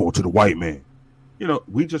you going to the white man. You know,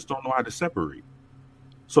 we just don't know how to separate.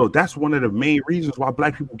 So that's one of the main reasons why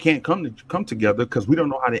black people can't come together, because we don't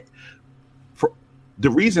know how to. The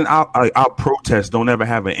reason our protests don't ever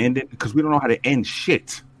have an ending because we don't know how to end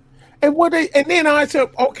shit. And then I said,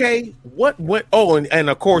 okay, what? Oh, and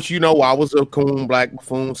of course, you know, I was a coon, black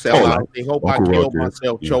buffoon, sellout. They hope I killed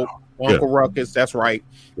myself, choke. Uncle Ruckus, that's right.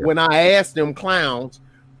 Yeah. When I asked them clowns,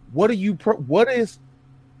 what is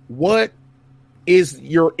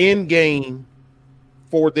your end game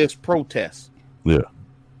for this protest? Yeah.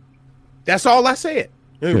 That's all I said.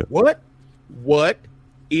 Yeah. What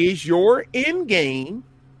is your end game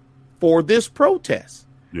for this protest?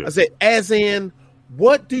 Yeah. I said, as in,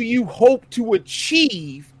 what do you hope to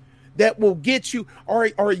achieve that will get you?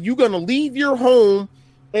 Are you going to leave your home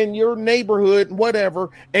in your neighborhood, whatever,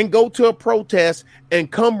 and go to a protest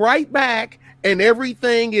and come right back and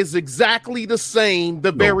everything is exactly the same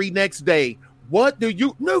the very next day. What do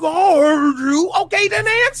you, nigga, I heard you. Okay, then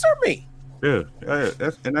answer me. Yeah,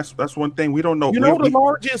 that's one thing we don't know. You know, the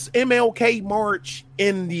largest MLK march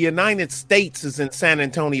in the United States is in San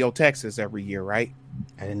Antonio, Texas every year, right?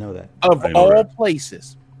 I didn't know that. Of all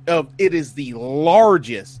places, it is the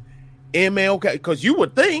largest MLK, because you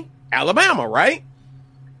would think Alabama, right?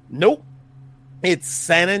 Nope. It's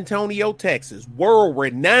San Antonio, Texas. World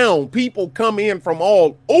renowned. People come in from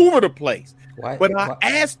all over the place. But I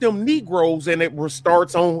asked them Negroes, and it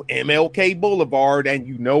starts on MLK Boulevard, and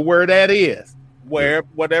you know where that is.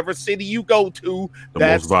 Whatever city you go to,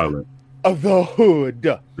 that's most violent of the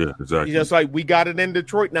hood. Yeah, exactly. Just like we got it in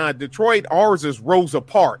Detroit. Now, Detroit, ours is Rosa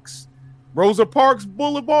Parks. Rosa Parks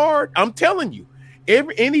Boulevard. I'm telling you,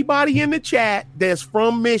 anybody in the chat that's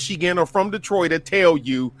from Michigan or from Detroit will tell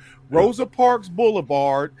you Rosa Parks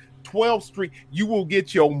Boulevard, 12th Street, you will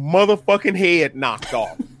get your motherfucking head knocked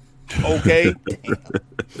off. Okay?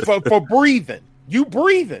 for breathing. You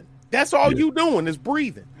breathing. That's all you doing is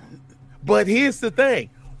breathing. But here's the thing.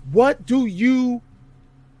 What do you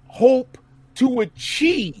hope to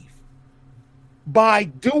achieve by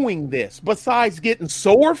doing this besides getting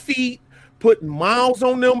sore feet, putting miles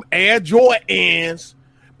on them Air Jordans?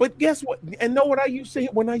 But guess what? And know what I used to say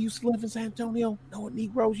when I used to live in San Antonio? Know what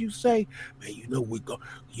Negroes used to say? Man, you know we're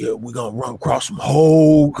gonna run across some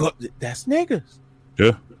hoes. That's niggas.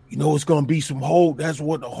 Yeah. You know it's gonna be some hoes. That's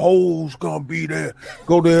what the hoes gonna be there.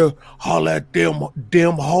 Go there, holler at them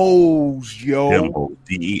hoes, yo. Dem hoes,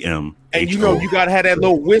 DEM. And you know you gotta have that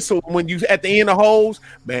little whistle when you at the end of hoes.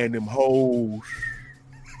 Man, them hoes.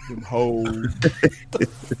 Them hoes.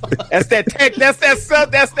 That's that Texas.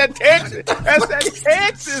 That's that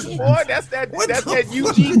Texas, boy. That's that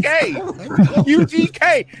UGK.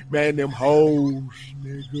 UGK. Man, them hoes,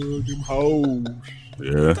 nigga, them hoes.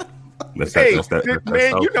 Yeah. That's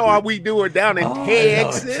man, you know how we do it down in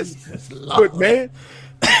Texas. But man,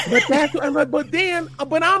 but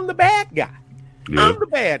I'm the bad guy. Yeah. I'm the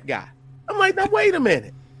bad guy. I'm like, now wait a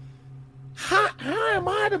minute. How am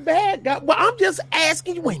I the bad guy? Well, I'm just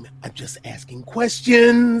asking you. Wait a minute. I'm just asking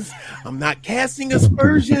questions. I'm not casting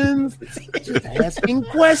aspersions. I'm just asking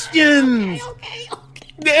questions. Okay.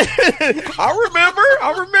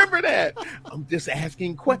 I remember that. I'm just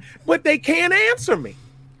asking questions, but they can't answer me.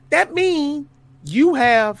 That means you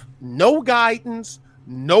have no guidance,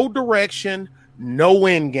 no direction, no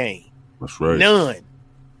end game. That's right. None.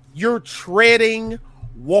 You're treading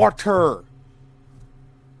water.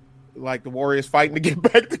 Like the Warriors fighting to get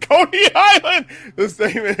back to Coney Island. The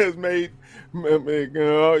statement has made man.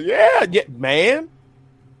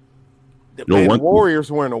 The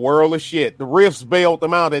Warriors were in a world of shit. The Riffs bailed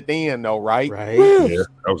them out at the end, though, right? Right. Yeah,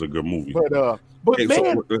 that was a good movie. But hey,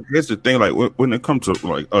 man, so here's the thing: like when it comes to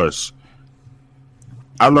like us,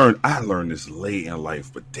 I learned this late in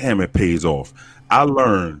life, but damn, it pays off. I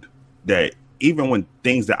learned that even when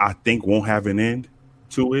things that I think won't have an end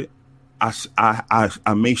to it, I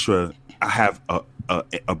make sure I have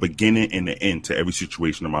a beginning and an end to every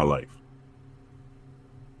situation in my life.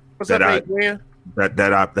 What's that I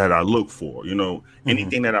look for. You know,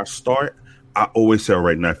 anything that I start, I always say, all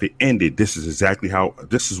right, now if it ended, this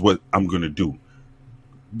is what I'm gonna do.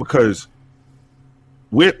 Because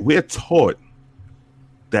we're taught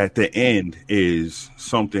that the end is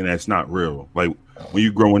something that's not real. Like when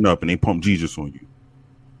you're growing up and they pump Jesus on you,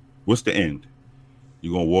 what's the end?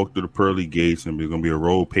 You're gonna walk through the pearly gates and there's gonna be a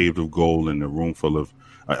road paved with gold and a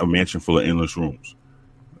mansion full of endless rooms.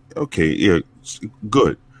 Okay, yeah,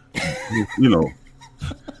 good. You know,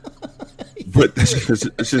 but it's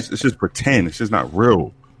just pretend. It's just not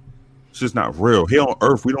real. It's just not real. Here on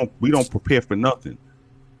earth, we don't prepare for nothing.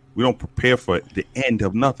 We don't prepare for the end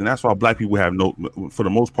of nothing. That's why black people have for the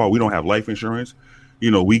most part, we don't have life insurance.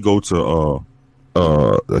 You know, we go to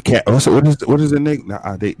what is the name?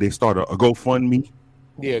 They start a GoFundMe.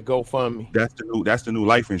 Yeah, GoFundMe. That's the new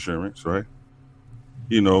life insurance, right?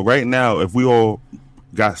 You know, right now, if we all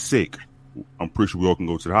got sick, I'm pretty sure we all can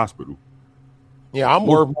go to the hospital. Yeah, I'm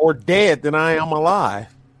more dead than I am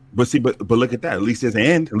alive. But see, but look at that. At least there's an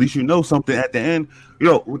end. At least you know something at the end. You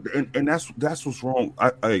know, and that's what's wrong.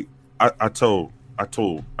 I tell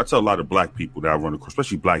a lot of black people that I run across,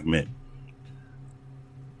 especially black men.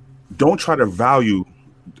 Don't try to value.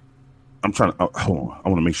 I'm trying to hold on. I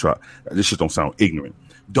want to make sure this shit don't sound ignorant.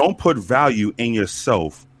 Don't put value in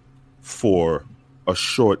yourself for a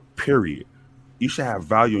short period. You should have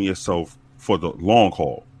value in yourself for the long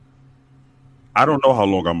haul. I don't know how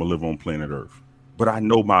long I'm gonna live on planet Earth, but I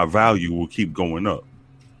know my value will keep going up.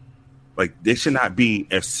 Like there should not be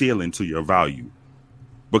a ceiling to your value,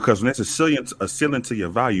 because when there's a ceiling to your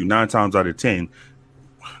value, 9 times out of 10,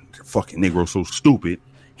 the fucking Negro so stupid.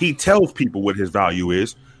 He tells people what his value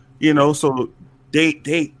is, So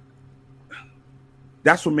they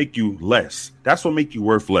that's what make you less. That's what make you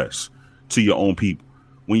worth less to your own people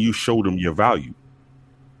when you show them your value.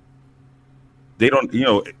 They don't,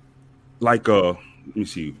 like let me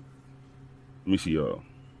see.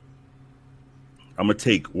 I'm gonna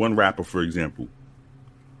take one rapper for example.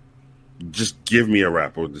 Just give me a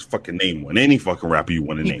rapper. Just fucking name one. Any fucking rapper you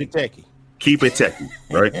want to name. Keep it techie,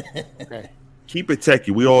 right? Okay. Keep it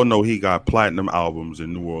techie. We all know he got platinum albums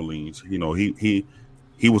in New Orleans.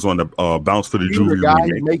 He was on the Bounce for the Juvie guy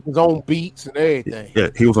remix. He make his own beats and everything. Yeah,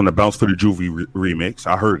 he was on the Bounce for the Juvie remix.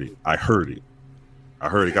 I heard it.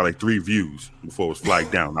 It got like 3 views before it was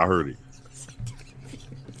flagged down. I heard it.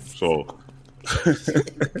 So,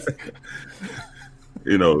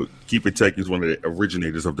 Keep It Tech is one of the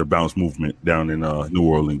originators of the bounce movement down in New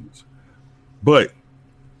Orleans. But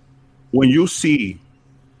when you see,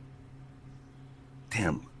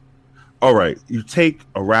 all right, you take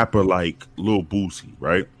a rapper like Lil Boosie,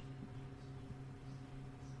 right?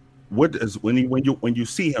 What does when you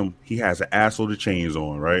see him, he has an asshole to chains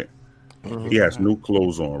on, right? Mm-hmm. He has new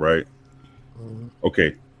clothes on, right? Mm-hmm.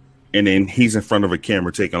 Okay, and then he's in front of a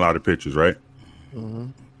camera taking a lot of pictures, right? Mm-hmm.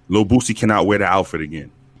 Lil Boosie cannot wear the outfit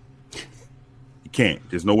again. He can't.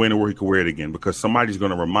 There's no way in the world he can wear it again because somebody's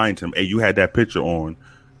going to remind him, hey, you had that picture on.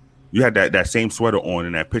 You had that same sweater on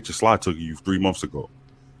in that picture Sly took you 3 months ago.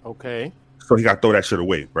 Okay. So he got to throw that shit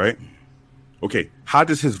away, right? Okay. How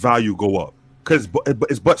does his value go up? Because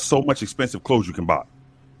it's but so much expensive clothes you can buy.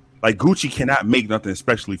 Like Gucci cannot make nothing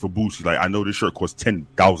especially for Boosie. Like I know this shirt costs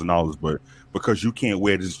 $10,000, but because you can't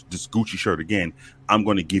wear this Gucci shirt again, I'm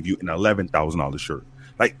going to give you an $11,000 shirt.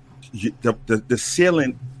 Like the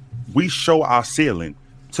ceiling, we show our ceiling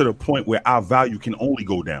to the point where our value can only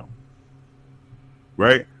go down,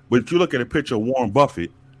 right? But if you look at a picture of Warren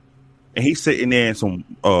Buffett, and he's sitting there in some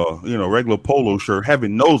regular polo shirt,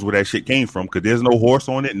 heaven knows where that shit came from because there's no horse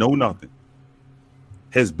on it, no nothing.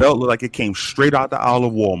 His belt looked like it came straight out the aisle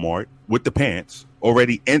of Walmart with the pants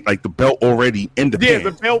already in, like the belt already in the pants. Yeah,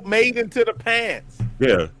 the belt made into the pants.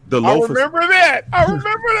 Yeah, I remember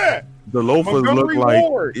that. The loafers look like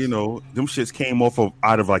them shits came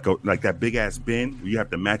out of like that big ass bin where you have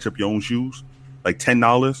to match up your own shoes, like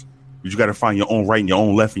 $10. You got to find your own right and your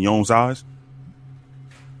own left and your own size.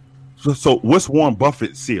 So what's Warren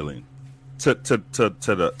Buffett's ceiling to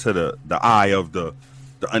the eye of the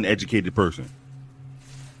uneducated person?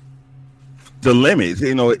 The limit,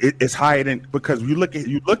 it's higher than because you look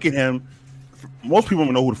at him. Most people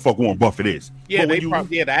don't know who the fuck Warren Buffett is. Yeah,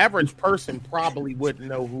 the average person probably wouldn't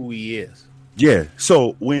know who he is. Yeah,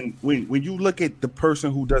 so when you look at the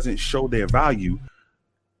person who doesn't show their value,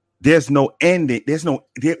 there's no ending.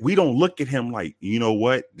 We don't look at him like, you know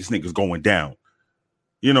what, this nigga's going down.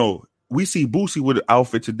 We see Boosie with an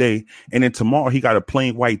outfit today, and then tomorrow he got a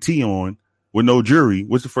plain white tee on with no jewelry.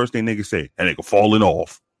 What's the first thing niggas say? That nigga falling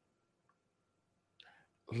off.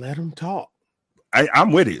 Let him talk.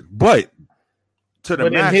 I'm with it, but the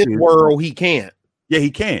masses, in his world, he can't. Yeah,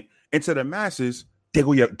 he can't. And to the masses, they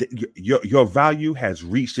go, your value has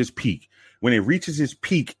reached its peak. When it reaches its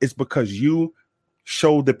peak, it's because you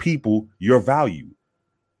show the people your value.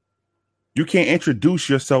 You can't introduce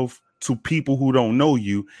yourself to people who don't know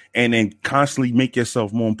you and then constantly make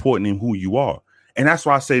yourself more important than who you are. And that's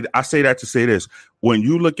why I say that to say this. When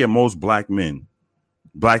you look at most black men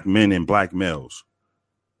and black males,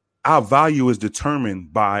 our value is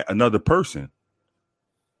determined by another person.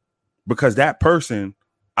 Because that person,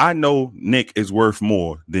 I know Nick is worth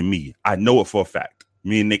more than me. I know it for a fact.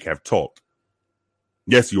 Me and Nick have talked.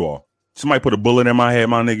 Yes, you are. Somebody put a bullet in my head,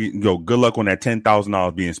 my nigga. Yo, good luck on that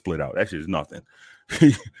 $10,000 being split out. That shit is nothing.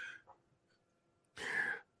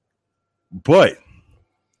 But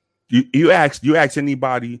you ask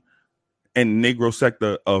anybody in the Negro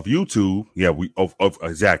sector of YouTube,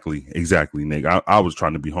 exactly, nigga. I was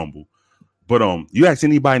trying to be humble, but you ask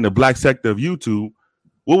anybody in the black sector of YouTube,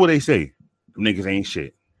 what would they say? Them niggas ain't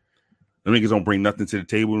shit. Them niggas don't bring nothing to the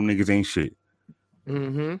table. Them niggas ain't shit.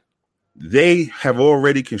 Mm-hmm. They have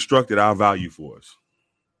already constructed our value for us.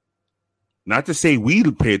 Not to say we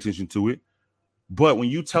pay attention to it, but when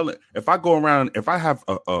you tell it, if I go around, if I have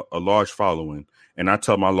a large following and I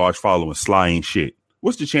tell my large following Sly ain't shit,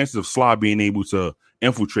 what's the chances of Sly being able to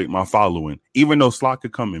infiltrate my following? Even though Sly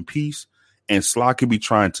could come in peace and Sly could be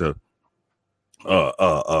trying to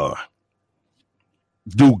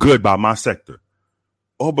do good by my sector.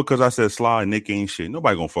 Oh, because I said Sly and Nick ain't shit.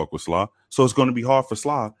 Nobody gonna fuck with Sly. So it's gonna be hard for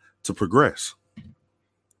Sly to progress.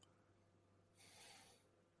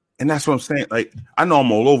 And that's what I'm saying. Like, I know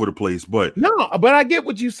I'm all over the place, but no, but I get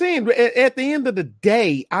what you're saying. At the end of the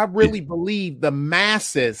day, I really believe the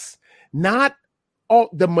masses, not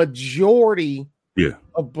all, the majority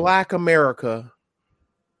of Black America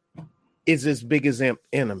is as big as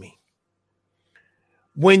enemy.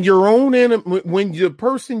 When your own enemy, when the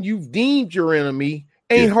person you've deemed your enemy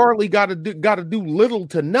ain't hardly got to do little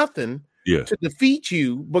to nothing to defeat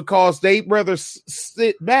you, because they'd rather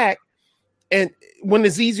sit back. And when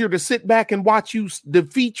it's easier to sit back and watch you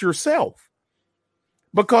defeat yourself,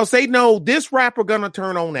 because they know this rapper gonna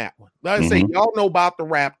turn on that one. Let's say y'all know about the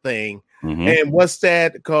rap thing, and what's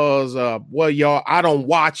that? Because well, y'all, I don't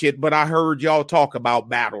watch it, but I heard y'all talk about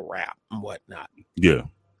battle rap and whatnot. Yeah,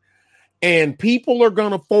 and people are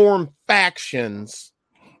gonna form factions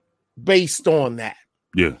based on that.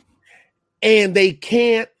 Yeah, and they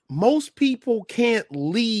can't. Most people can't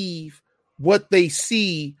leave what they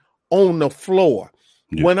see on the floor.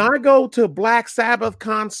 Yeah. When I go to Black Sabbath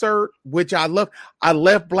concert, which I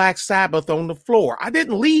left Black Sabbath on the floor. I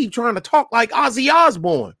didn't leave trying to talk like Ozzy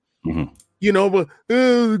Osbourne. You know, but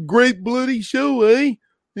great bloody show, eh?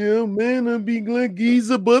 Yeah, man, I'd be glad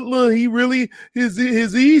Geezer Butler, he really, his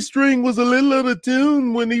E string was a little out of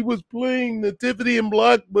tune when he was playing Nativity in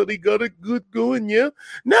Black, but he got it good going, yeah?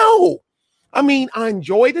 No! I mean, I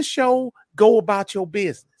enjoy the show, go about your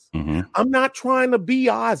business. I'm not trying to be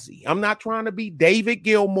Ozzy. I'm not trying to be David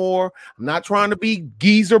Gilmour. I'm not trying to be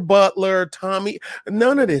Geezer Butler, Tommy,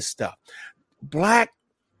 none of this stuff. Black,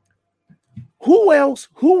 who else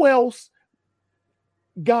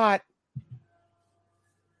got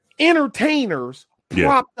entertainers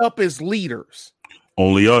propped up as leaders?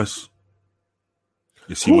 Only us.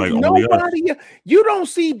 It seems like only us. You don't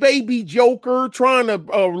see Baby Joker trying to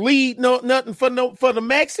lead nothing for the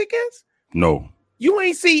Mexicans. No. You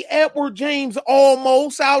ain't see Edward James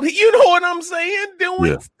almost out here. You know what I'm saying?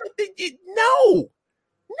 Doing no.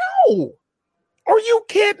 Are you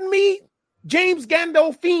kidding me? James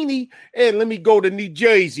Gandolfini, and let me go to New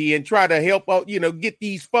Jersey and try to help out, get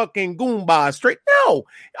these fucking Goombas straight. No,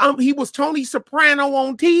 he was Tony Soprano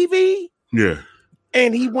on TV. Yeah.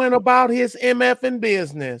 And he went about his MFing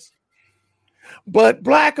business. But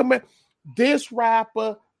Black America, this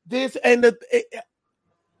rapper, this and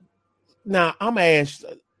now I'm gonna ask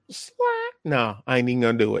Sly. No, I ain't even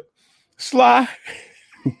gonna do it. Sly,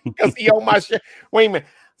 because he on my shit. Wait a minute,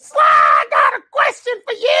 Sly, I got a question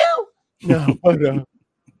for you. No, but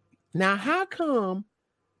now how come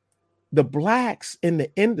the blacks in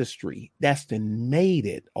the industry that's been made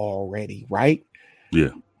it already, right?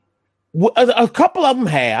 Yeah, a couple of them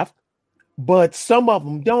have, but some of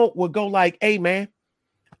them don't. Will go like, "Hey, man,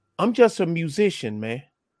 I'm just a musician, man.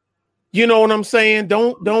 You know what I'm saying?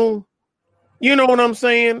 Don't." You know what I'm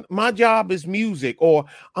saying? My job is music, or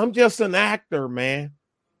I'm just an actor, man,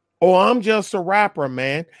 or I'm just a rapper,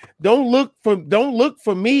 man. Don't look for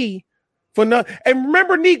me for nothing. And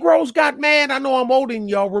remember, Negroes got mad. I know I'm older than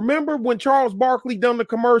y'all. Remember when Charles Barkley done the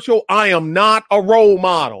commercial? I am not a role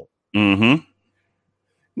model. Negroes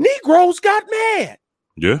got mad.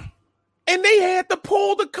 Yeah. And they had to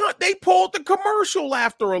pulled the commercial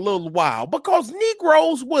after a little while because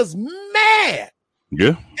Negroes was mad.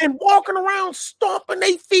 Yeah. And walking around stomping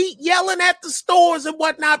their feet, yelling at the stores and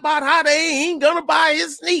whatnot about how they ain't gonna buy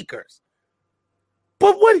his sneakers.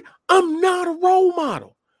 But I'm not a role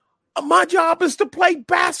model. My job is to play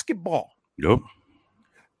basketball. Yep.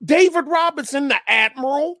 David Robinson, the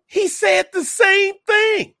Admiral, he said the same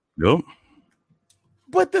thing. Yep.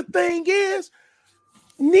 But the thing is,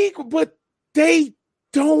 but they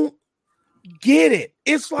don't get it.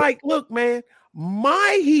 It's like, look, man,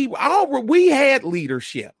 we had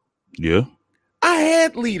leadership. Yeah. I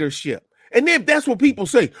had leadership. And then that's what people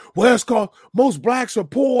say. Well, it's called most blacks are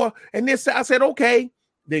poor. And this, I said, okay,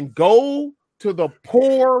 then go to the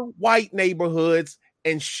poor white neighborhoods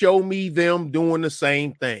and show me them doing the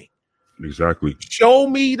same thing. Exactly. Show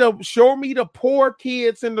me the poor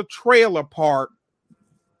kids in the trailer park.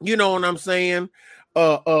 You know what I'm saying?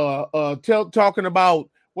 Talking about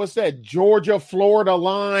what's that, Georgia, Florida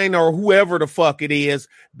line or whoever the fuck it is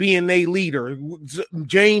being a leader.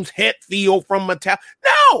 James Hetfield from Metallica.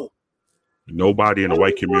 No. Nobody in the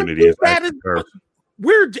white community is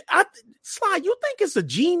Sly, you think it's a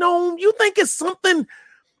genome? You think it's something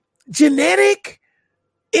genetic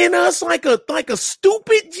in us, like a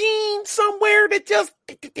stupid gene somewhere that just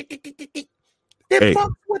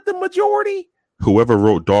fucks with the majority? Whoever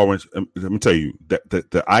wrote Darwin's, let me tell you, that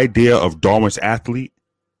the idea of Darwin's athlete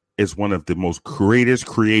is one of the most greatest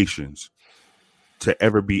creations to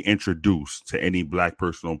ever be introduced to any black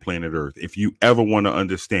person on planet Earth. If you ever want to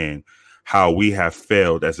understand how we have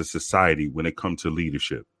failed as a society when it comes to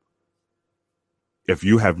leadership, If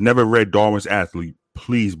you have never read Darwin's Athlete,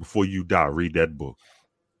 please, before you die, read that book.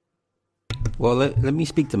 Well, let me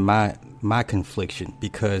speak to my confliction,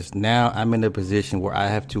 because now I'm in a position where I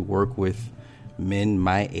have to work with men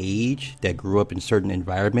my age that grew up in certain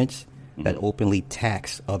environments that openly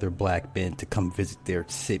tax other black men to come visit their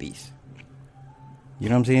cities. You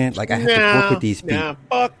know what I'm saying? Like, I have to work with these people. Nah,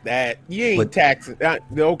 fuck that. You ain't taxing.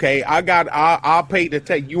 Okay, I'll pay the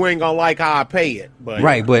tax. You ain't gonna like how I pay it, but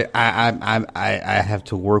right. But I have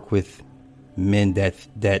to work with men that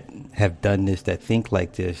have done this, that think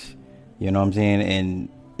like this. You know what I'm saying? And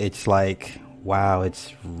it's like, wow,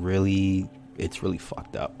 it's really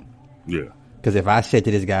fucked up. Yeah. Because if I said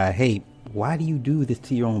to this guy, hey, why do you do this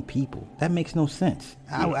to your own people? That makes no sense.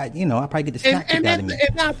 I probably get the snap kicked out of me.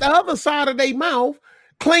 And out the other side of their mouth,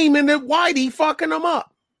 claiming that Whitey fucking them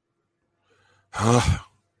up. That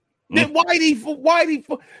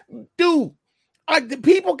Whitey, dude.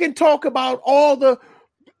 People can talk about all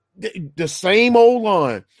the same old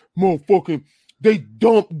line, motherfucking. They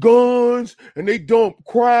dump guns and they dump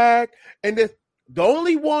crack, and the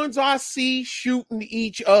only ones I see shooting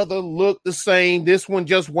each other look the same. This one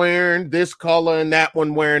just wearing this color and that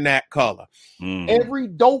one wearing that color. Every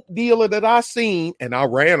dope dealer that I seen, and I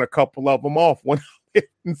ran a couple of them off when I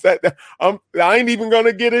said that. I ain't even going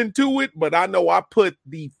to get into it, but I know I put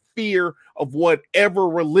the fear of whatever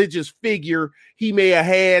religious figure he may have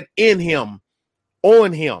had in him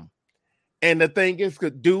on him. And the thing is,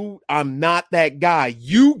 dude, I'm not that guy.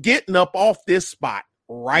 You getting up off this spot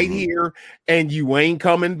right here, and you ain't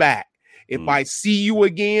coming back. If I see you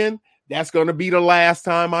again, that's going to be the last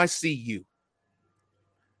time I see you.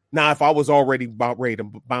 Now, if I was already about ready to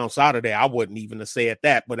bounce out of there, I wouldn't even have said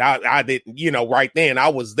that. But I didn't, right then I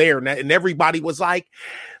was there, and everybody was like,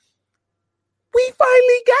 we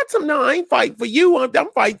finally got some. No, I ain't fighting for you. I'm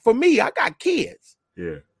fighting for me. I got kids.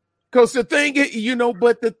 Yeah. Because the thing is,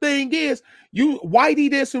 but the thing is, you Whitey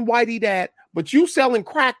this and Whitey that, but you selling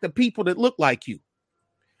crack to people that look like you.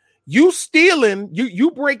 You stealing,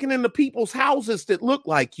 you breaking into people's houses that look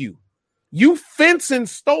like you. You fencing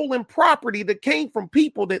stolen property that came from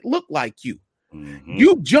people that look like you. Mm-hmm.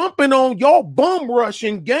 You jumping on your bum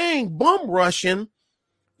rushing, you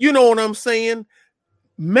know what I'm saying?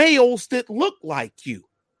 Males that look like you.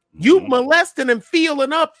 You molesting and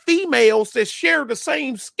feeling up females that share the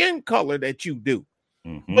same skin color that you do.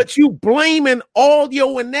 But you blaming all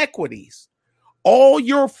your inequities, all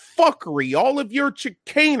your fuckery, all of your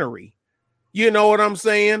chicanery, you know what I'm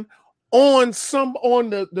saying, on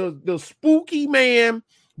the spooky man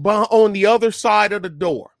on the other side of the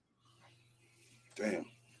door. Damn.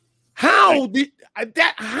 How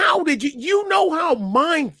did you know how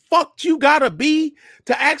mind fucked you gotta be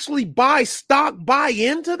to actually buy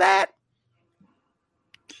into that?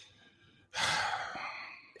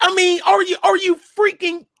 I mean, are you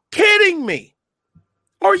freaking kidding me?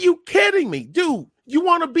 Are you kidding me? Dude, you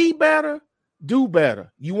want to be better? Do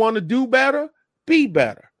better. You want to do better? Be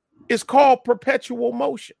better. It's called perpetual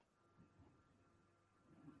motion.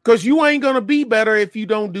 Because you ain't going to be better if you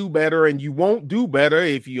don't do better, and you won't do better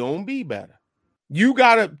if you don't be better. You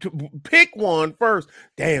got to pick one first.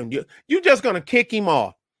 Damn, you just going to kick him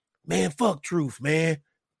off. Man, fuck truth, man.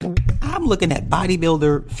 I'm looking at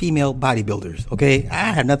female bodybuilders, okay?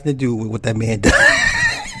 I had nothing to do with what that man does.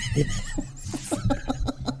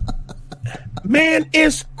 Man,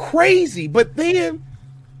 it's crazy. But then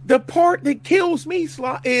the part that kills me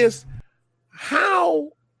is how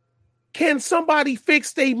can somebody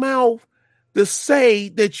fix their mouth to say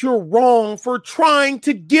that you're wrong for trying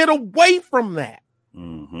to get away from that?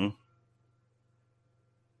 Mm-hmm.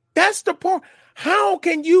 That's the part. How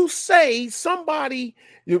can you say somebody,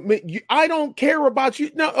 I don't care about you?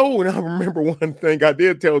 No. Oh, and I remember one thing I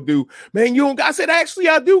did tell dude, man, I said, actually,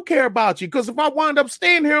 I do care about you, because if I wind up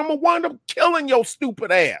staying here, I'm going to wind up killing your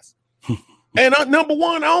stupid ass. And number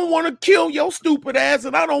one, I don't want to kill your stupid ass,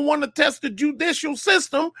 and I don't want to test the judicial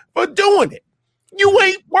system for doing it. You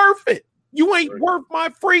ain't worth it. You ain't worth my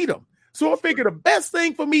freedom. So I figure the best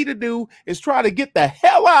thing for me to do is try to get the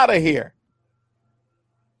hell out of here.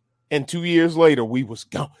 And 2 years later, we was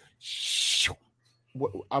gone.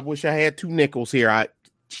 I wish I had 2 nickels here. I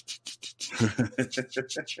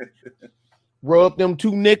rubbed them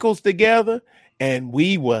 2 nickels together, and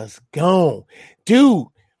we was gone. Dude,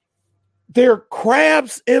 they're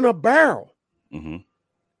crabs in a barrel. Mm-hmm.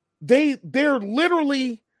 They're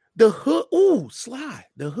literally the hood. Ooh, Sly.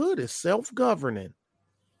 The hood is self-governing.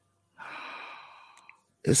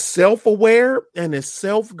 It's self-aware and it's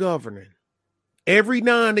self-governing. Every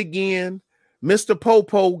now and again, Mr.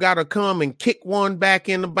 Popo got to come and kick one back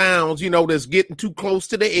in the bounds, that's getting too close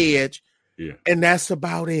to the edge. Yeah. And that's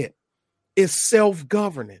about it. is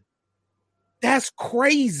self-governing. That's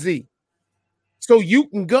crazy. So you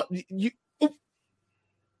can go, you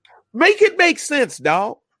make it make sense,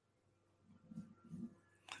 dog.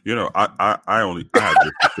 You know, I have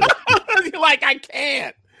this like I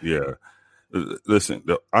can't. Yeah. Listen,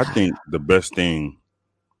 I think the best thing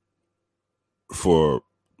for,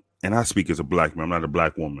 and I speak as a black man, I'm not a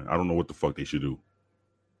black woman. I don't know what the fuck they should do.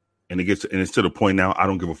 And it's to the point now, I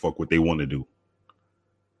don't give a fuck what they want to do.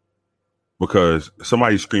 Because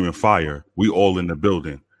somebody's screaming fire, we all in the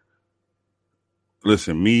building.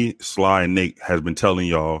 Listen, me, Sly, and Nate has been telling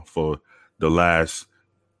y'all for the last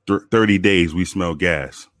 30 days we smell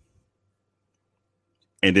gas.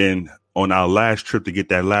 And then on our last trip to get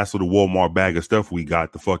that last little Walmart bag of stuff we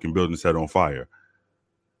got, the fucking building set on fire.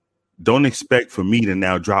 Don't expect for me to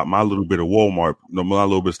now drop my little bit of Walmart, my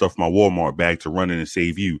little bit of stuff in my Walmart bag to run in and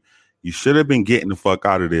save you. You should have been getting the fuck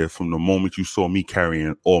out of there from the moment you saw me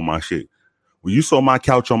carrying all my shit. When you saw my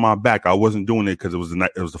couch on my back, I wasn't doing it because it was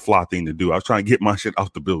the fly thing to do. I was trying to get my shit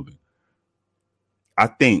out the building. I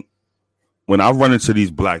think when I run into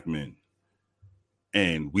these black men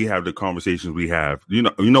and we have the conversations we have, you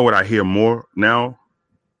know what I hear more now?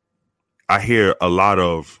 I hear a lot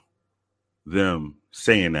of them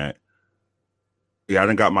saying that, yeah, I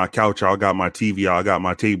done got my couch out, I got my TV out, I got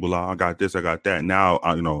my table out, I got this, I got that. Now,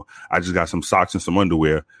 I just got some socks and some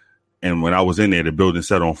underwear. And when I was in there, the building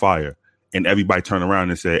set on fire. And everybody turned around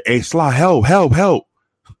and said, hey, Sly, help.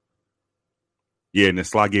 Yeah, and then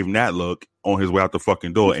Sly gave him that look on his way out the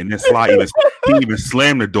fucking door. And then Sly even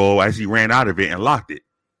slammed the door as he ran out of it and locked it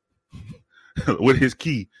with his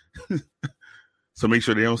key. So make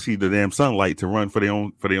sure they don't see the damn sunlight to run for their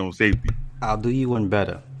own safety. I'll do you one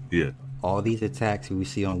better. Yeah. All these attacks we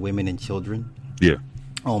see on women and children. Yeah.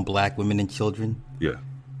 On black women and children. Yeah.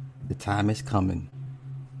 The time is coming.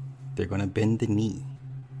 They're going to bend the knee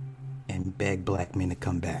and beg black men to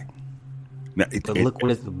come back. Now, look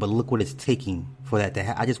what it's taking for that to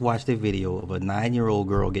happen. I just watched a video of a 9-year-old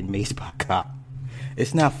girl getting maced by a cop.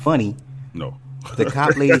 It's not funny. No. The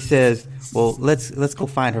cop lady says, well, let's go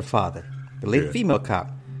find her father. The female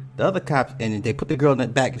cop. The other cop, and they put the girl in the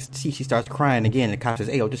back. She starts crying again. And the cop says,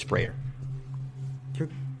 hey, just spray her.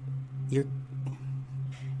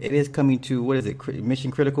 It is coming to, what is it,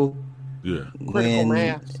 Mission Critical? Yeah. Critical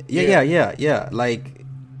mass. Yeah. Like,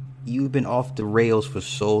 you've been off the rails for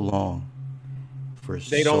so long.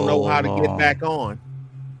 They don't know how to get back on.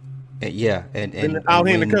 And out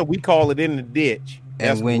here in the country, we call it in the ditch.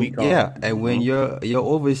 That's and when what we call it. And when your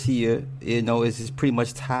overseer, is pretty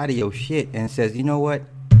much tired of your shit and says, you know what,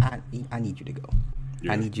 I need you to go.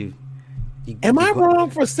 Yeah. I need you. Am I wrong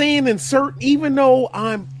for saying even though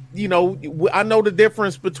I'm, I know the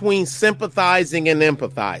difference between sympathizing and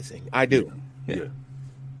empathizing. I do. Yeah.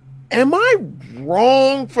 Am I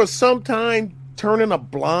wrong for sometimes turning a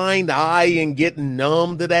blind eye and getting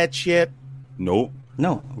numb to that shit? Nope.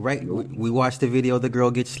 No, right. We watched the video of the girl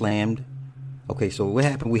get slammed. Okay, so what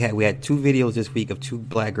happened? We had 2 videos this week of 2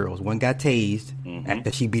 black girls. One got tased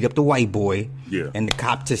after she beat up the white boy. Yeah. And the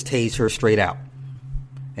cop just tased her straight out.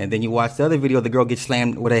 And then you watch the other video of the girl get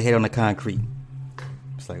slammed with her head on the concrete.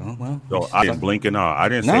 It's like, oh, well. No, I didn't blink an eye. I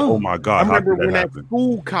didn't say, oh, my God. I remember when that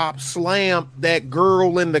school cop slammed that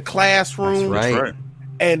girl in the classroom. That's right.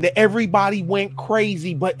 And everybody went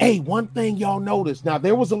crazy. But, hey, one thing y'all noticed. Now,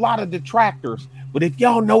 there was a lot of detractors. But if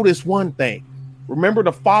y'all notice one thing, remember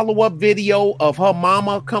the follow-up video of her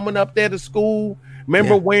mama coming up there to school?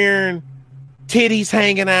 Remember wearing titties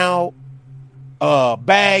hanging out, a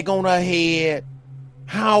bag on her head,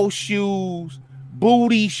 house shoes,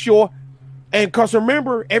 booty short. And because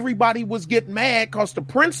remember, everybody was getting mad because the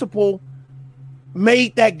principal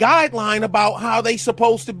made that guideline about how they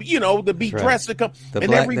supposed to be, to be dressed to come. The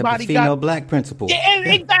female black principal. Yeah,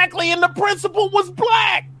 exactly. And the principal was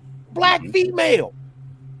black female.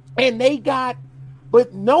 And they got,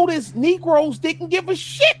 but notice Negroes didn't give a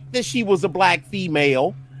shit that she was a black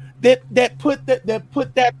female that put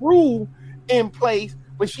that rule in place.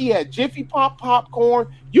 But she had Jiffy Pop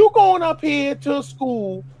popcorn. You going up here to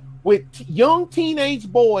school with young teenage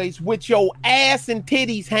boys with your ass and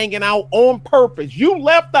titties hanging out on purpose. You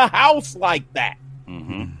left the house like that.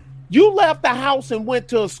 Mm-hmm. You left the house and went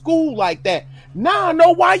to a school like that. Now I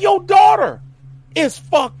know why your daughter is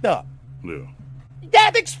fucked up. Yeah.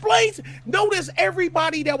 That explains. Notice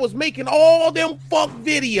everybody that was making all them fuck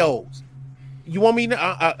videos. You want me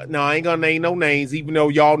to? No, I ain't gonna name no names, even though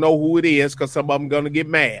y'all know who it is, because some of them gonna get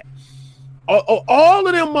mad. All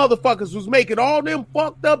of them motherfuckers was making all them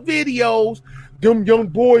fucked up videos. Them young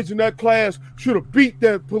boys in that class should have beat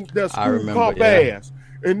that school cop ass.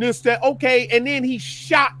 and this, that. Okay, and then he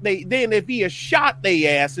shot then if he had shot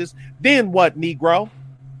they asses, then what, Negro?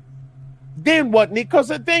 Then what, because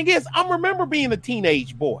the thing is, I remember being a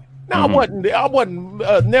teenage boy. Now I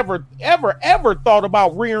wasn't never ever thought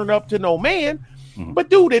about rearing up to no man. But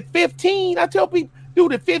dude, at 15, I tell people,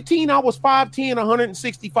 dude, at 15, I was 5'10",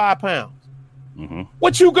 165 pounds.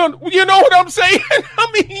 What you know what I'm saying?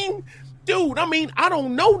 I mean, dude, I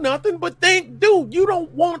don't know nothing, but dude, you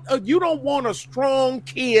don't want a strong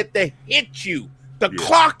kid to hit you, to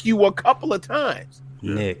clock you a couple of times.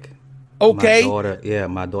 Nick. Okay.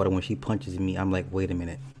 My daughter, when she punches me, I'm like, wait a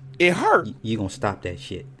minute. It hurt. You gonna stop that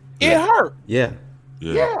shit. It hurt. Yeah.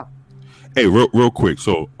 Hey, real quick.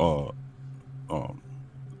 So,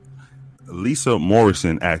 Lisa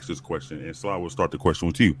Morrison asked this question, and so I will start the question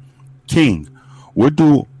with you. King, what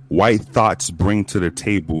do white thoughts bring to the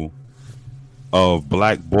table of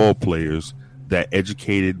black ball players that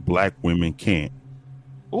educated black women can't?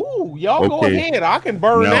 Ooh, y'all go ahead. I can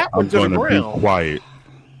burn that one to the ground. Be quiet.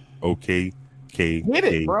 Okay. Hit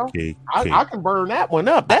it, bro. I can burn that one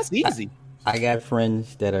up. That's easy. I got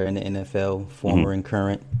friends that are in the NFL, former and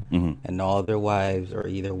current, and all their wives are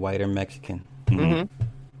either white or Mexican.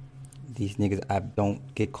 These niggas, I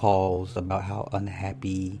don't get calls about how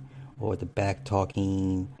unhappy or the back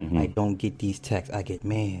talking. I don't get these texts. I get,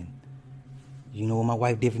 man, you know what my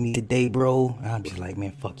wife did for me today, bro? And I'm just like,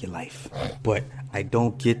 man, fuck your life. But I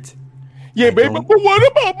don't get... Yeah, baby, but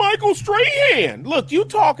what about Michael Strahan? Look, you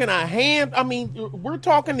talking a hand... I mean, we're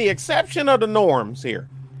talking the exception of the norms here.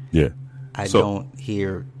 Yeah. I don't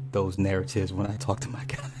hear those narratives when I talk to my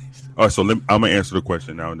guys. All right, so I'm going to answer the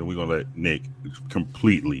question now, and then we're going to let Nick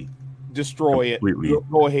completely... destroy it.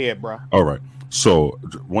 Go ahead, bro. All right. So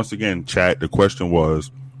once again, chat, the question was,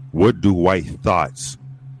 what do white thoughts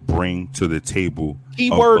bring to the table?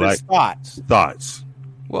 Keyword is thoughts. Thoughts.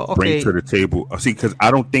 Well, okay. Bring to the table. See, because I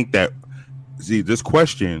don't think that. See, this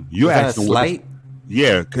question you asking. Slight?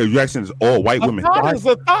 Yeah, because you asking is all white women. Thought is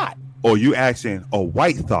a thought. Or you asking a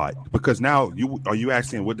white thought? Because now you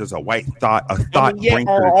asking what does a white thought bring to the table?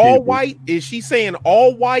 Are all white? Is she saying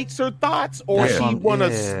all whites are thoughts, or she want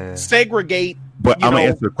to segregate? But I'm gonna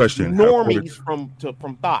answer the question. Normies from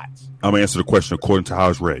thoughts. I'm gonna answer the question according to how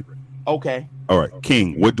it's read. Okay. All right,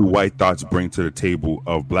 King. What do white thoughts bring to the table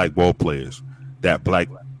of black ball players that black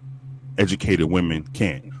educated women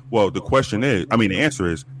can't? Well, the question is, the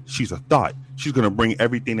answer is, she's a thought. She's gonna bring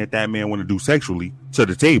everything that man want to do sexually to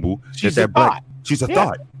the table. She's a thought. She's a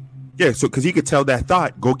thought. Yeah. So, because he could tell that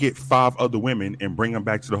thought, go get 5 other women and bring them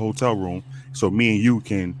back to the hotel room, so me and you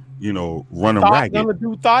can, run them ragged. Gonna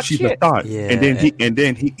do thought she's shit. a thought. Yeah. And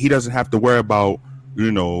then he doesn't have to worry about,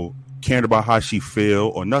 caring about how she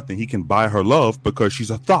feel or nothing. He can buy her love because she's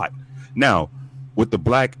a thought. Now, with the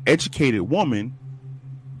black educated woman,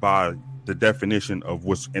 by the definition of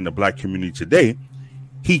what's in the black community today,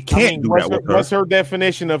 he can't do that with her. What's her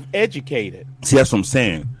definition of educated? See, that's what I'm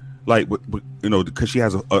saying. Like, because she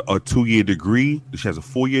has a 2-year degree, she has a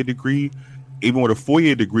 4-year degree. Even with a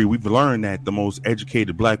 4-year degree, we've learned that the most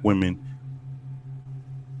educated black women.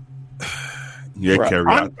 Carrie.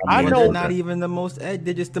 I know they're not even the most they're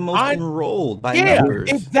just the most enrolled by numbers.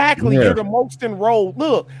 Exactly. Yeah. You're the most enrolled.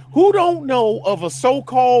 Look, who don't know of a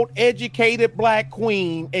so-called educated black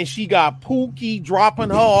queen, and she got Pookie dropping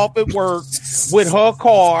her off at work with her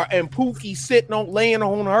car, and Pookie laying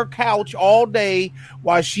on her couch all day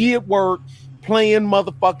while she at work playing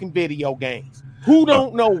motherfucking video games. Who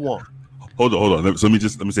don't know one? Hold on. So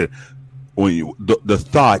let me say it. When the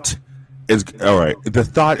thought is all right. The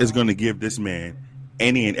thought is going to give this man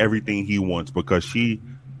any and everything he wants, because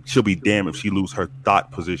she'll be damned if she lose her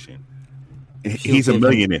thought position. He's a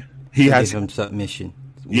millionaire. He has give him submission.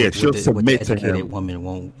 She'll submit to him. Educated woman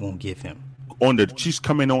won't give him. She's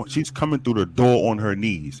coming through the door on her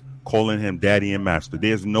knees, calling him daddy and master.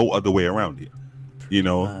 There's no other way around it.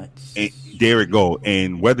 And there it go.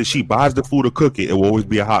 And whether she buys the food or cook it, it will always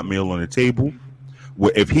be a hot meal on the table.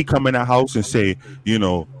 If he come in the house and say,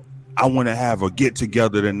 I want to have a get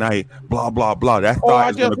together tonight, blah blah blah. That thought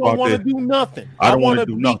I just don't want to do nothing. I want to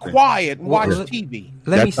be quiet and watch TV.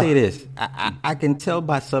 Let me say this: I can tell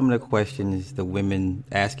by some of the questions, the women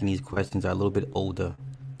asking these questions are a little bit older,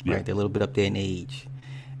 right? They're a little bit up there in age,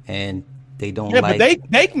 and they don't. But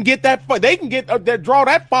they can get that. They can get draw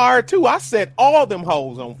that fire too. I set all them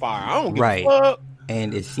hoes on fire. I don't give a fuck.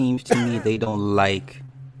 And it seems to me they don't like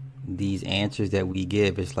these answers that we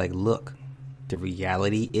give. It's like, look. The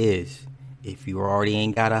reality is, if you already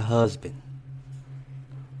ain't got a husband,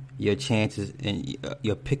 your chances and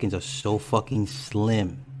your pickings are so fucking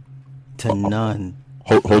slim to none.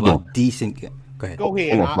 Hold on. Decent. Go ahead. Go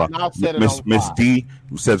ahead. Hold on, I'll set it on Miss fire. D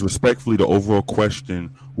says respectfully, the overall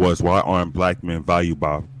question was why aren't black men valued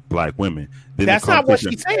by black women? Then That's the not what she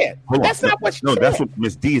conversation- said. Hold on. That's not what she No, said. that's what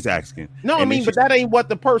Miss D is asking. No, I And then mean, but she- that ain't what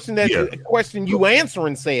the person that Yeah. the question you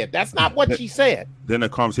answering said. That's not what she said. Then the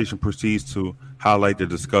conversation proceeds to highlight the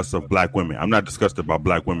disgust of black women. I'm not disgusted about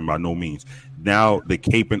black women by no means. Now the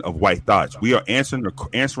caping of white thoughts. We are answering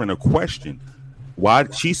a question. Why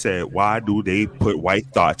she said, why do they put white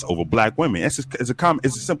thoughts over black women? It's a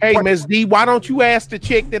simple Hey, question. Miss D, why don't you ask the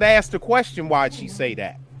chick that asked the question why'd she say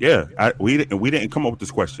that? Yeah, we didn't come up with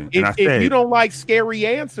this question. And I If said, you don't like scary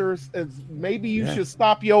answers, maybe you Yeah. should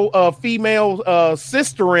stop your female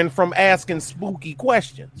sistering from asking spooky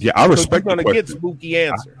questions. yeah, I respect You're the gonna get question. spooky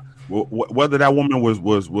answers. Whether that woman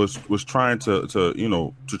was trying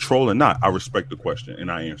to troll or not, I respect the question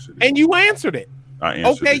and I answered it. And you answered it. I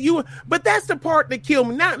answered Okay, it. but that's the part that killed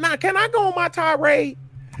me. Now, can I go on my tirade?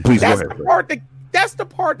 Please That's go the ahead. part that's the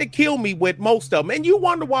part that killed me with most of them. And you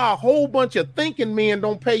wonder why a whole bunch of thinking men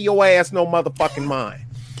don't pay your ass no motherfucking mind.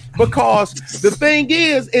 Because the thing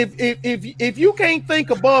is, if you can't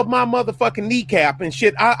think above my motherfucking kneecap and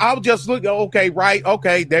shit, I'll just look. Okay, right?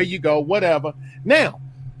 Okay, there you go. Whatever. Now,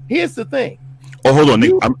 here's the thing. Oh, hold on,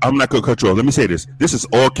 Nick. I'm not gonna cut you off. Let me say this. This is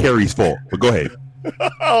all Carrie's fault. But go ahead.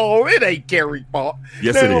 Oh, it ain't Gary's fault.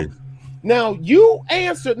 Yes, Now, it is. Now you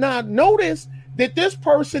answered. Now notice that this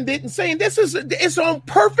person didn't say, and it's on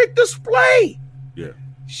perfect display. Yeah.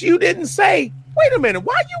 You didn't say, wait a minute,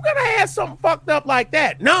 why you gonna ask something fucked up like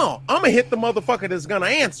that? No, I'm gonna hit the motherfucker that's gonna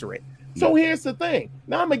answer it. So here's the thing.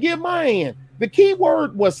 Now I'm gonna give my end. The key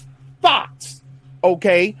word was thoughts.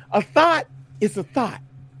 Okay, a thought is a thought.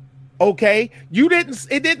 Okay,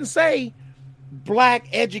 it didn't say black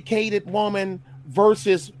educated woman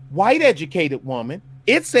versus white educated woman.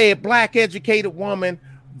 It said black educated woman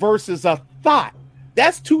versus a thought.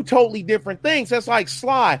 That's two totally different things. That's like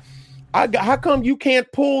Sly. How come you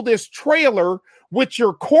can't pull this trailer with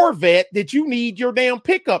your Corvette that you need your damn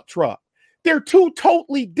pickup truck? They're two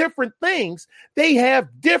totally different things. They have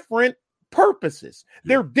different purposes.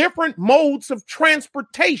 They're different modes of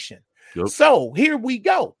transportation. Yep. So here we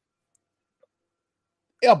go.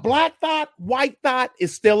 A black thought, white thought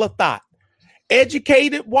is still a thought.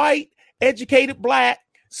 Educated white, educated black,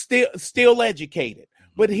 still educated.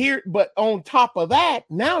 But on top of that,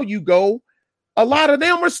 now you go, a lot of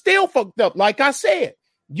them are still fucked up. Like I said,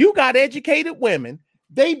 you got educated women.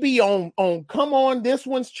 They be on come on this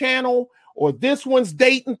one's channel or this one's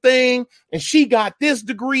dating thing, and she got this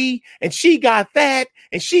degree and she got that,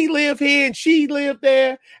 and she live here and she live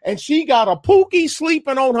there, and she got a Pookie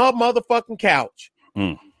sleeping on her motherfucking couch.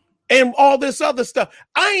 And all this other stuff.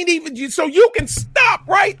 I ain't even, so you can stop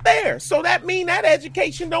right there. So that mean that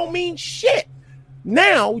education don't mean shit.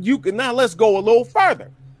 Now let's go a little further.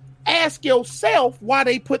 Ask yourself why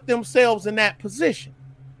they put themselves in that position.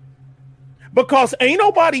 Because ain't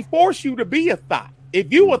nobody forced you to be a thought.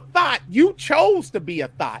 If you a thought, you chose to be a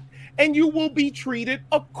thought, and you will be treated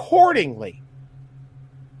accordingly.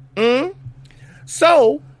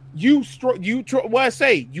 So what I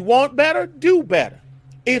say, you want better, do better.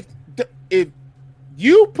 If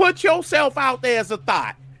you put yourself out there as a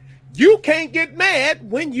thought, you can't get mad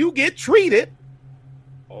when you get treated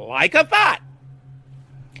like a thought.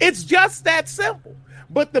 It's just that simple.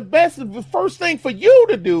 But the first thing for you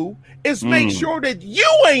to do is make sure that you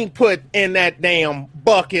ain't put in that damn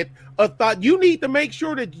bucket of thought. You need to make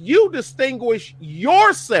sure that you distinguish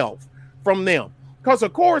yourself from them. Because,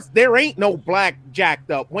 of course, there ain't no black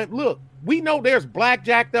jacked up women. Look, we know there's black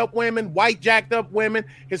jacked up women, white jacked up women,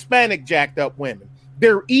 Hispanic jacked up women.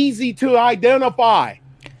 They're easy to identify.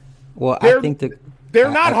 Well, I think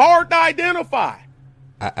they're not hard to identify.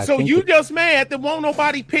 So you just mad that won't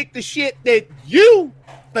nobody pick the shit that you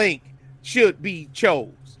think should be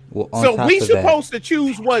chose. Well, so we supposed to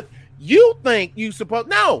choose what you think you supposed.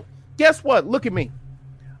 No, guess what? Look at me.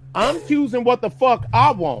 I'm choosing what the fuck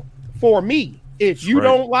I want for me. If you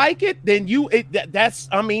don't like it, then that's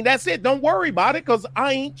it. Don't worry about it because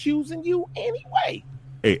I ain't choosing you anyway.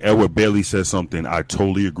 Hey, Edward Bailey says something I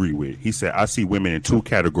totally agree with. He said, I see women in two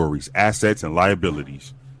categories, assets and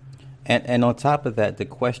liabilities. And on top of that, the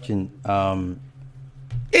question...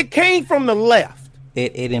 it came from the left.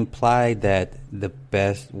 It implied that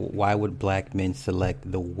why would black men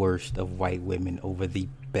select the worst of white women over the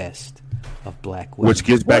best of black women? Which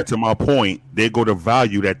gets back to my point. They go to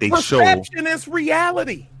value that they show. Perception is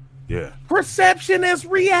reality. Yeah. Perception is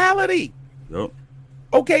reality. Yep.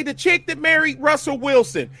 Okay, the chick that married Russell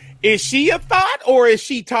Wilson, is she a thought or is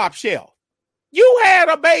she top shelf? You had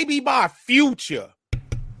a baby by Future.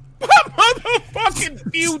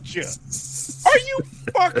 Motherfucking Future. Are you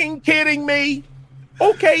fucking kidding me?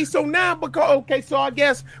 Okay, so now so I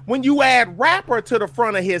guess when you add rapper to the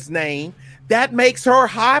front of his name, that makes her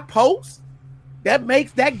high post.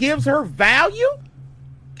 That gives her value.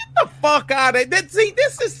 Get the fuck out of it. See,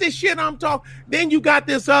 this is the shit I'm talking. Then you got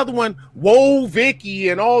this other one, Whoa Vicky,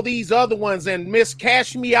 and all these other ones, and Miss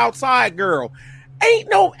Cash Me Outside Girl. Ain't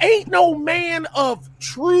no man of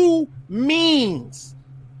true means.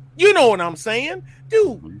 You know what I'm saying?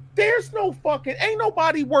 Dude, there's no fucking, ain't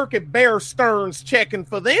nobody working Bear Stearns checking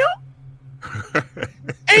for them.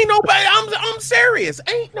 Ain't nobody, I'm serious.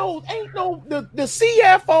 Ain't no the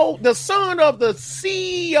CFO, the son of the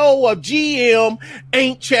CEO of GM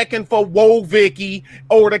ain't checking for Whoa Vicky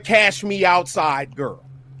or the Cash Me Outside Girl.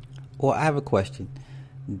 Well, I have a question.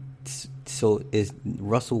 So is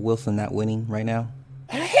Russell Wilson not winning right now?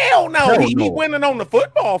 Hell no. He be winning on the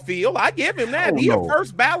football field. I give him that. He a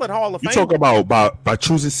first ballot Hall of Fame. You talk about by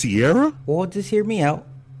choosing Sierra? Well, just hear me out.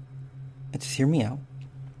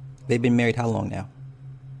 They've been married how long now?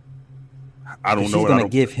 I don't know. She's going to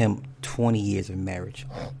give him 20 years of marriage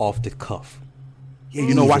off the cuff. Yeah,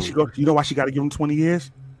 you know why she got to give him 20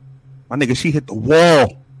 years? My nigga, she hit the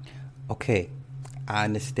wall. Okay, I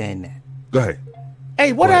understand that. Go ahead.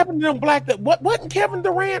 Hey, what happened to them black? Wasn't Kevin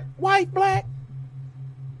Durant white black?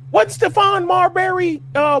 Wasn't Stephon Marbury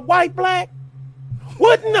white black?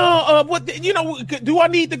 Wasn't do I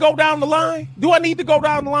need to go down the line? Do I need to go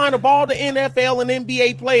down the line of all the NFL and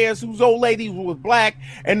NBA players whose old lady was black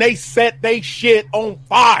and they set they shit on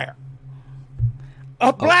fire?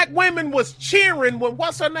 Black women was cheering when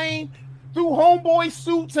what's her name threw homeboy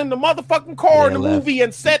suits in the motherfucking car in the movie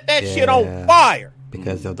and set that shit on fire.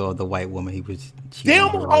 Because of the white woman them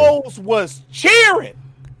hoes was cheering.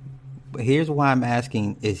 But here's why I'm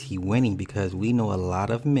asking, is he winning? Because we know a lot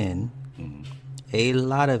of men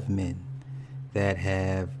that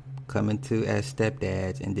have come into as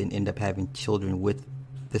stepdads and then end up having children with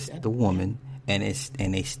the woman and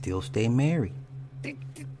they still stay married.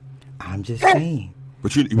 I'm just saying.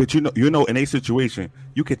 But you know, in a situation,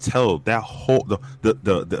 you could tell that whole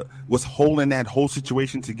the what's holding that whole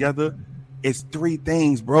situation together is three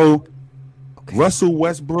things, bro. Okay. Russell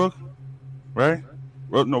Westbrook, right?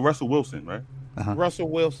 No, Russell Wilson, right? Uh-huh. Russell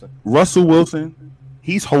Wilson,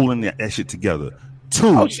 he's holding that shit together.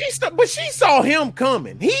 Two. But she saw him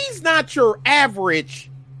coming. He's not your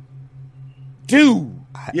average dude.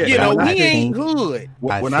 He ain't good.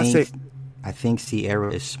 I think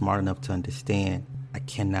Sierra is smart enough to understand I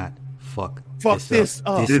cannot fuck this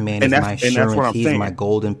up. This man is my insurance. He's my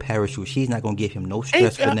golden parachute. She's not going to give him no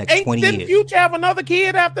stress for the next 20 years. Didn't Future have another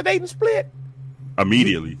kid after they split?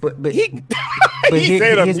 Immediately. But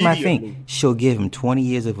here's my thing. She'll give him 20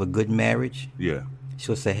 years of a good marriage. Yeah.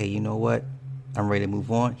 She'll say, hey, you know what? I'm ready to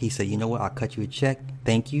move on. He said, you know what? I'll cut you a check.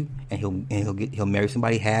 Thank you. And he'll marry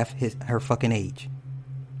somebody half her fucking age.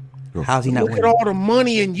 How's he not winning? Look at all the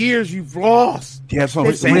money and years you've lost. Yeah, what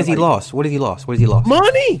has he lost? What has he lost?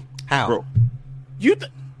 Money. How? Bro.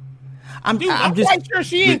 I'm just quite sure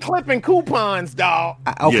she ain't clipping coupons, dog.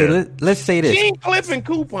 Let's say this. She ain't clipping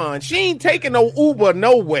coupons. She ain't taking no Uber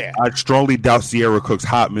nowhere. I strongly doubt Sierra cooks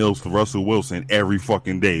hot meals for Russell Wilson every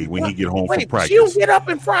fucking day when he get home from practice. She'll get up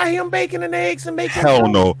and fry him bacon and eggs and make Hell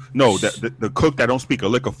no. No, the cook that don't speak a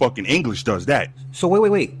lick of fucking English does that. So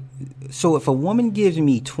wait. So if a woman gives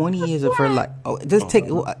me 20 years of her life,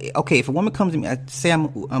 if a woman comes to me, say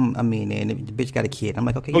I'm in there and the bitch got a kid, I'm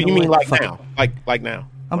like, okay. You mean like now? Like now?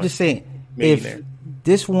 I'm just saying, if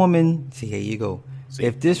this woman, here you go.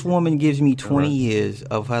 If this woman gives me 20 years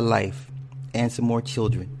of her life and some more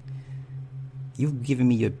children, you've given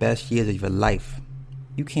me your best years of your life.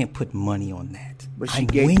 You can't put money on that. But you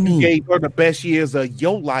gave her the best years of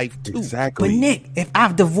your life too. Exactly. But Nick, if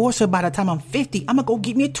I've divorced her by the time I'm 50, I'm gonna go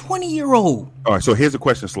get me a 20-year-old. All right. So here's the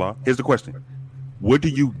question, Slaw. Here's the question: what do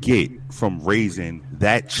you get from raising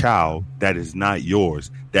that child that is not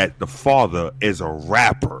yours? That the father is a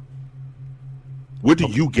rapper. What do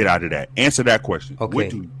you get out of that? Answer that question. Okay. What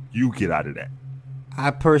do you get out of that?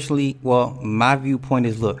 I personally, my viewpoint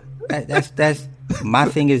is, look, that's my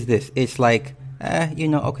thing is this. It's like,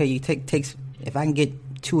 you takes. If I can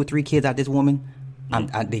get 2 or 3 kids out of this woman,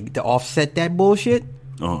 to offset that bullshit,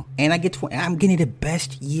 and I get I'm getting the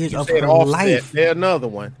best years of her life. There's another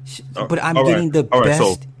one, but I'm getting the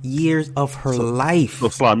best years of her life. So,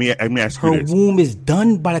 Slaw, let me ask you this: her womb is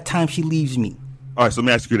done by the time she leaves me. All right, so let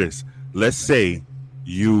me ask you this: let's say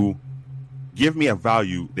you give me a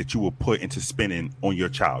value that you will put into spending on your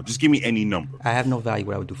child. Just give me any number. I have no value.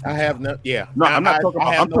 What I would do for my child. No, I'm not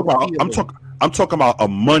talking about. I'm talking about a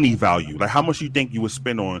money value. Like how much you think you would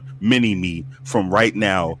spend on Mini Me from right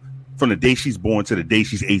now, from the day she's born to the day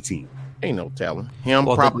she's 18. Ain't no telling. Him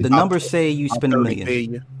Well, probably the numbers say you spend $1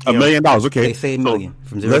 million. $1 million. Okay, They say $1 million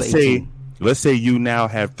from 0 let's to 18. let's say you now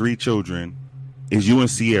have 3 children. Is you and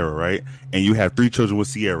Sierra, right? And you have 3 children with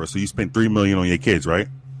Sierra, so you spend $3 million on your kids, right?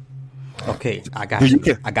 Okay, I got you.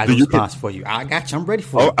 I got a response for you. I got you. I'm ready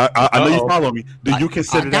for Oh, it. I know you follow me. Do you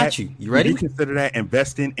consider I that? got you. You ready? Do you consider that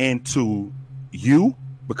investing into you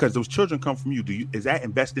because those children come from you? Is that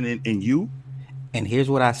investing in you? And here's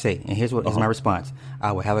what I say. And here's my response.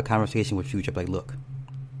 I will have a conversation with Future. Like, look,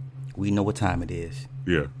 we know what time it is.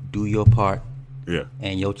 Yeah. Do your part. Yeah.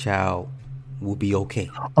 And your child will be okay.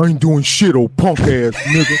 I ain't doing shit, old punk ass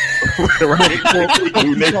nigga.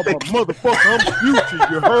 Motherfucker, I'm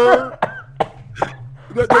Future, you heard?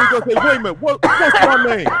 They gonna say, wait a minute, what's my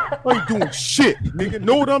name? I ain't doing shit, nigga.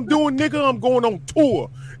 Know what I'm doing, nigga? I'm going on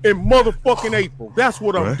tour in motherfucking April. That's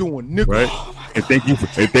what I'm doing, nigga. Right. And thank you for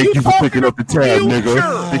picking up the tab,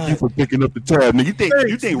 nigga. Thank you for picking up the tab, nigga.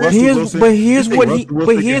 You think Russell Wilson? But here's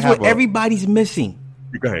what everybody's missing.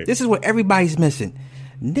 Go ahead. This is what everybody's missing.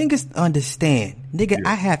 Niggas understand, nigga.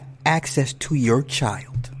 Yeah. I have access to your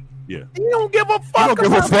child. Yeah. You don't give a fuck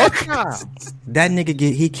about that child. That nigga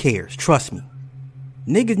he cares. Trust me.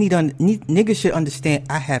 Niggas should understand.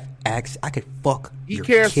 I have access. I could fuck. He your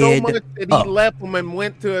cares so kid much that he up. left him and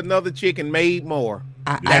went to another chick and made more.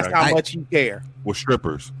 That's how much he care. With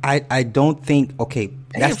strippers. I don't think. Okay,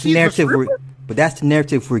 Damn, that's the narrative. That's the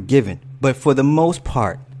narrative we're given. But for the most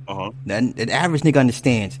part, the average nigga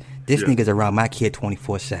understands. This nigga's around my kid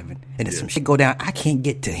 24/7, and if some shit go down, I can't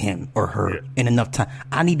get to him or her in enough time.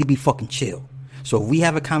 I need to be fucking chill. So if we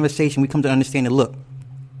have a conversation, we come to understand that. Look,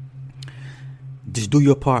 just do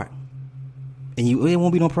your part, and it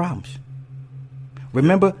won't be no problems.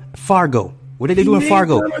 Remember Fargo? What did they do in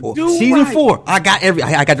Fargo? Season 4. I got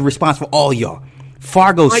the response for all y'all.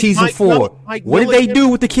 Fargo season 4. What did they do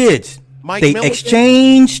with the kids? They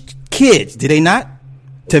exchanged kids, did they not?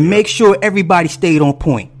 To make sure everybody stayed on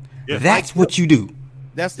point. Yeah. That's what you do.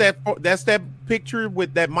 That's that picture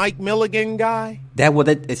with that Mike Milligan guy.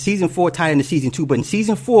 That season 4 tied into season 2, but in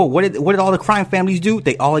season 4, what did all the crime families do?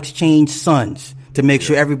 They all exchanged sons to make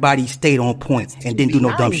sure everybody stayed on point and didn't do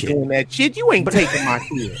no dumb shit. Doing that shit, you ain't taking my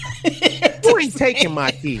kid. You ain't taking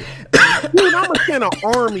my kid. Dude, I'm gonna send an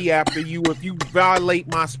army after you if you violate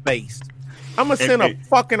my space. I'm gonna send a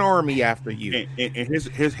fucking army after you. And here's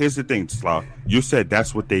the thing, Slav. You said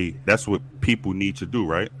that's what people need to do,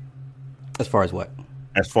 right? As far as what?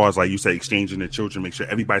 As far as like you said, exchanging the children, make sure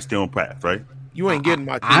everybody's still on path, right? You ain't getting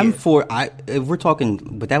my kid. I'm for. If we're talking,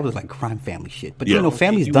 but that was like crime family shit. But you know,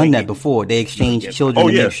 families done that before. They exchange children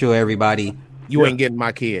to make sure everybody. You ain't getting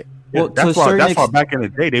my kid. Well, that's why back in the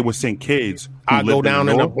day they would send kids. I go down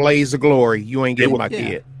in a blaze of glory. You ain't getting my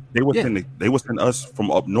kid. They would send us from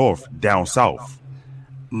up north down south.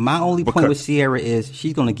 My only point with Sierra is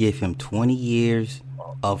she's gonna give him 20 years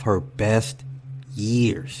of her best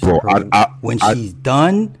years. Bro, when he's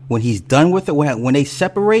done with it, when they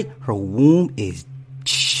separate, her womb is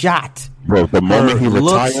shot. Bro, the moment he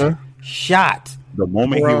retire, shot. The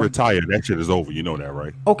moment he retired, that shit is over. You know that,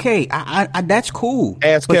 right? Okay, I that's cool.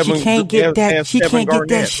 But she can't get that. She can't get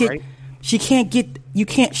that shit. Right? She can't get. You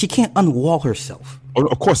can't. She can't unwall herself. Oh,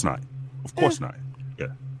 of course not. Of course not. Yeah,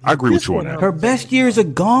 I agree with you on that. Her best years are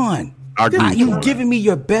gone. I agree with you. You've given me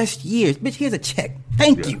your best years, bitch. Here's a check.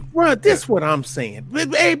 Thank you. Bro, this is what I'm saying.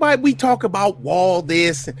 Everybody, we talk about wall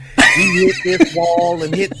this, and we hit this wall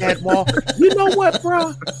and hit that wall. You know what,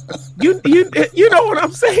 bro? You know what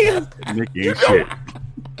I'm saying? Nicky ain't shit.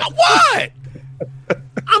 What?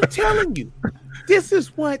 I'm telling you. This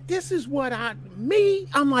is what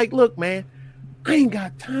I'm like, look, man, I ain't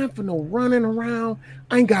got time for no running around.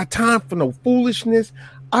 I ain't got time for no foolishness.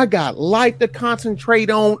 I got life to concentrate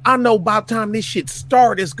on. I know by the time this shit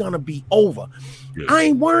start, it's gonna be over. Yeah. I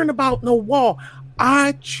ain't worrying about no wall.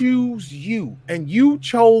 I choose you, and you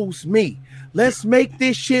chose me. Let's make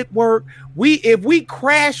this shit work. If we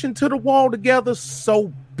crash into the wall together,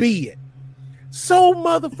 so be it. So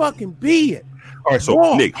motherfucking be it. All right,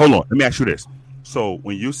 so Nick, hold on. Let me ask you this. So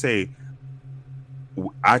when you say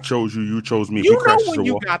I chose you, you chose me. You know when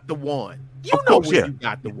you got the one. You know when you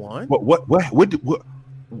got the one. What?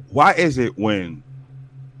 Why is it when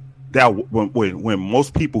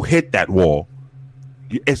most people hit that wall,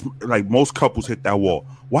 it's like most couples hit that wall?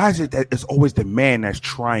 Why is it that it's always the man that's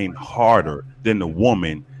trying harder than the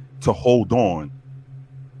woman to hold on?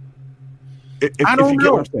 I don't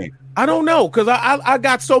know. I don't know, because I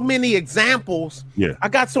got so many examples. Yeah, I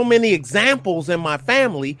got so many examples in my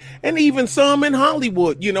family, and even some in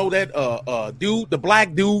Hollywood. You know that dude, the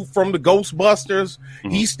black dude from the Ghostbusters. Mm-hmm.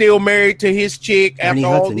 He's still married to his chick after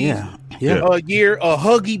all these. a year.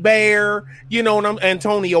 Huggy Bear, you know, and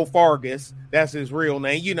Antonio Fargas. That's his real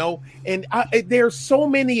name, you know. And there's so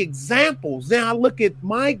many examples. Now I look at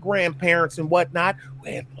my grandparents and whatnot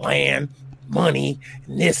with land, money,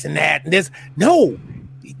 and this and that and this. No,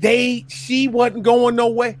 she wasn't going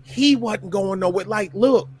nowhere. He wasn't going nowhere. Like,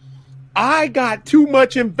 look, I got too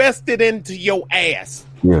much invested into your ass.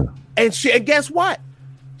 Yeah. And guess what?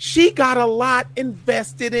 She got a lot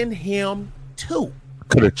invested in him too.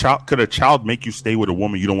 Could a child make you stay with a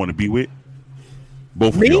woman you don't want to be with?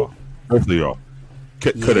 Both of y'all.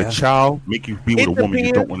 Could a child make you be with a woman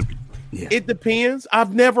you don't want to be? Yeah. It depends.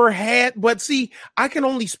 I've never had, but see, I can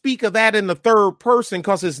only speak of that in the third person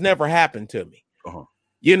because it's never happened to me. Uh-huh.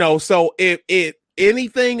 You know, so any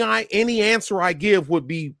answer I give would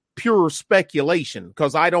be pure speculation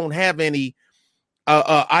because I don't have any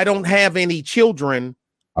children.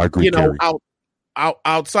 I agree. You know,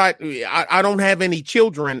 outside. I don't have any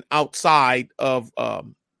children outside of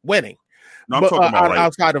wedding. No, I'm talking about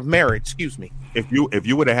outside of marriage. Excuse me. If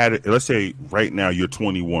you would have had it, let's say right now you're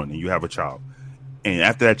 21 and you have a child, and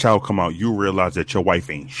after that child come out, you realize that your wife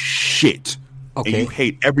ain't shit, and you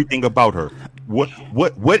hate everything about her.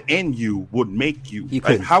 What in you would make you?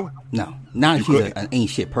 No, now she's an ain't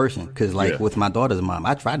shit person. Because with my daughter's mom,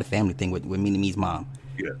 I tried the family thing with Minime's mom.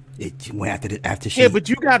 Yeah, it went after she. Yeah, but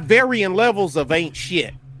you got varying levels of ain't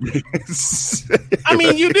shit. I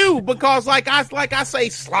mean, you do because, like I say,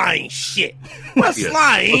 Sly ain't shit. But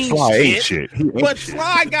Sly ain't shit. But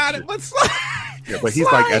Sly got it. But Sly. Yeah, but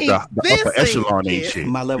he's like at the upper echelon ain't shit.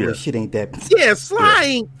 My level of shit ain't that. Yeah, Sly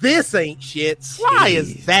ain't this ain't shit. Sly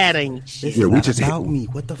is that ain't shit. Yeah, we just about me.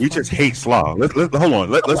 What the? We just hate Sly. Let's hold on.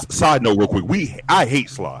 Let's side note real quick. I hate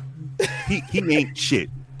Sly. He ain't shit.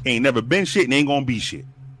 He ain't never been shit and ain't gonna be shit.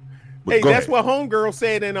 But hey, that's what Homegirl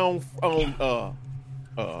said in on the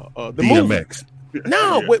DMX. Movie.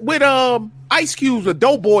 No, with Ice Cube's a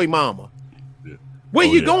Doughboy Mama. Yeah. Where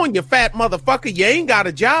you going, you fat motherfucker? You ain't got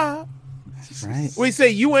a job. Right. We say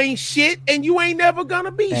you ain't shit and you ain't never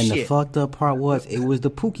gonna be and shit. And the fucked up part was it was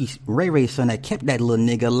the Pookie Ray Ray's son that kept that little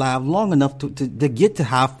nigga alive long enough to get to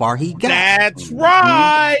how far he got. That's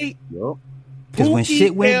right. Because when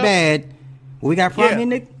shit went bad, we got a problem here,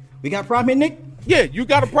 Nick? We got a problem here, Nick? Yeah, you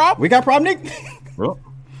got a problem? We got a problem, Nick? Well.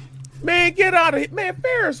 Man, get out of here. Man,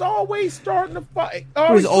 Ferris always starting to fight.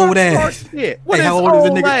 His old ass. What how old is the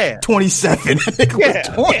nigga? 27.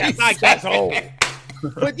 Yeah, like that's old.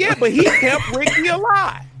 But he kept Ricky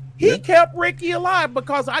alive. He kept Ricky alive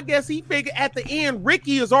because I guess he figured at the end,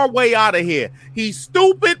 Ricky is our way out of here. He's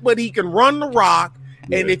stupid, but he can run the rock.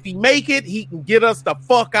 Yeah. And if he make it, he can get us the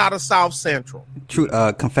fuck out of South Central. True.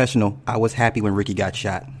 Confessional. I was happy when Ricky got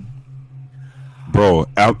shot. Bro,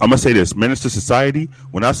 I'm going to say this. Menace to Society,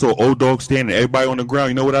 when I saw Old Dog standing, everybody on the ground,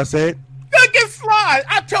 you know what I said? Look at Sly.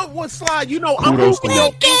 I told you what, Sly, you know, I'm moving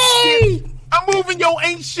your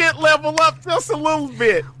ain't shit level up just a little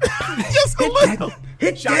bit. Just a little.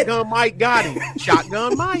 Shotgun Mike got him.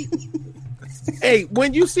 Shotgun Mike. Hey,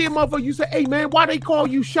 when you see a motherfucker, you say, hey, man, why they call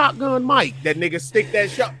you Shotgun Mike? That nigga stick that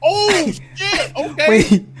shot. Oh, shit.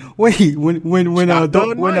 Okay. Wait. When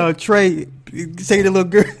Trey say the little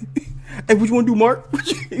girl, hey, what you want to do, Mark?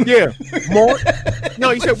 Yeah, Mark. No,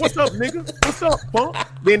 he said, what's up, nigga? What's up, punk?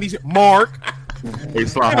 Then he said, Mark. Hey,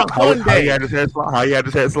 Sly, how you had his head, Sly? How you had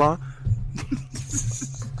his head, Sly?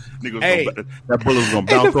 Nigga, that bullet was going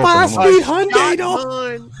to bounce off. A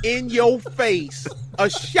shotgun in your face. A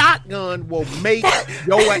shotgun will make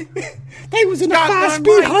your ass. They was in a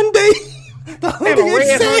 5-speed Hyundai. The red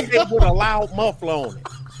Hyundai with a loud muffler on it.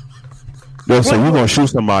 Listen, you're going to shoot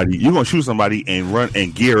somebody. You're going to shoot somebody and run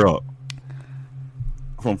and gear up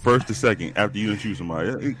from first to second after you shoot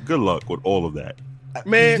somebody. Good luck with all of that.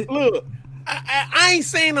 Man, look, I ain't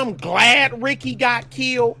saying I'm glad Ricky got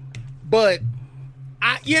killed, but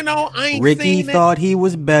I ain't Ricky thought he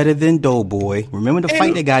was better than Doughboy. Remember the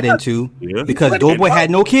fight they got into? Yeah. Because Doughboy had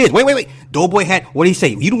no kids. Wait. Doughboy had, what did he say?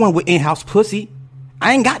 You the one with in-house pussy?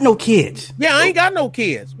 I ain't got no kids. Yeah, I ain't got no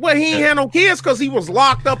kids. Well, he ain't had no kids because he was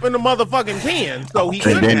locked up in the motherfucking pen. So he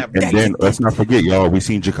couldn't have. And then let's not forget, y'all, we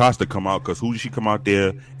seen Jocasta come out because who did she come out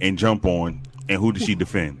there and jump on, and who did she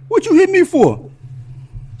defend? What you hit me for?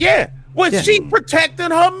 Yeah. Well, she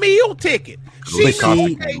protected her meal ticket.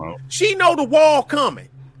 She know the wall coming.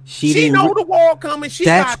 She know the wall coming. She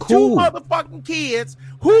got two motherfucking kids.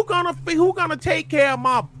 Who gonna take care of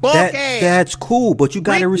my buck ass? That's cool, but you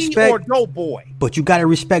gotta respect. Or Doughboy. But you gotta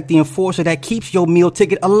respect the enforcer that keeps your meal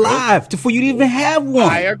ticket alive for you to even have one.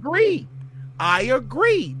 I agree.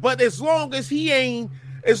 But as long as you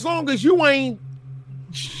ain't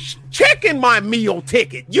checking my meal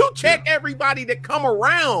ticket, you check everybody that come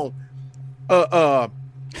around.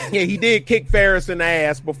 Yeah, he did kick Ferris in the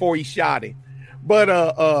ass before he shot him.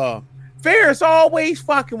 But Ferris always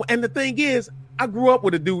fucking. And the thing is, I grew up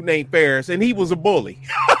with a dude named Ferris, and he was a bully.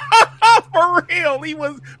 For real, he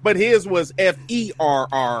was. But his was Ferris.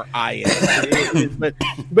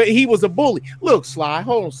 But he was a bully. Look, Sly,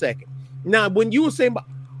 hold on a second. Now, when you were saying about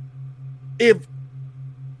if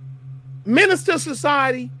Menace to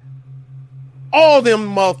Society, all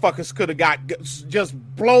them motherfuckers could have got just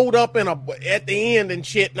blowed up at the end and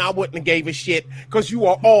shit, and I wouldn't have gave a shit because you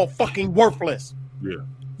are all fucking worthless. Yeah,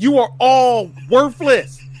 you are all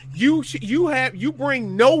worthless. You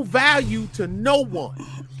bring no value to no one.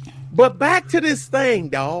 But back to this thing,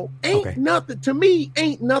 dog. Ain't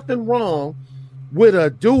nothing wrong with a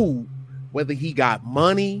dude, whether he got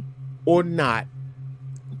money or not,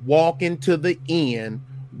 walking to the end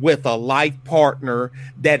with a life partner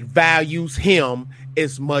that values him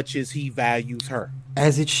as much as he values her.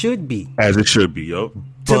 As it should be. As it should be, yo.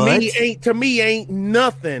 To me ain't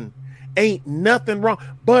nothing wrong.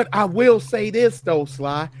 But I will say this though,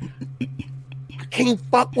 Sly. I can't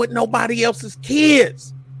fuck with nobody else's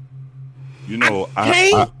kids. You know,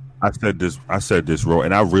 I said this, bro,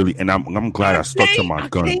 and I'm glad I stuck to my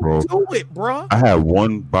gun, bro. Do it, bro. I had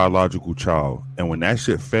one biological child, and when that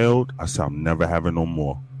shit failed, I said I'm never having no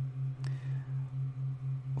more.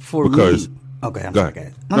 Okay, I'm sorry,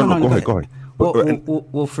 guys. No, go ahead.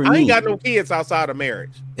 Well, for me, I ain't got no kids outside of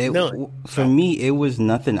marriage. None. For me, it was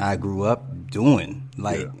nothing I grew up doing.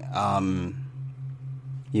 Like,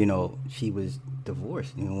 you know, she was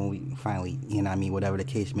divorced. You know, when we finally, you know, I mean, whatever the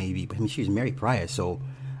case may be. But I mean, she was married prior, so.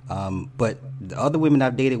 But the other women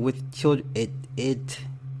I've dated with children, it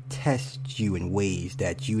tests you in ways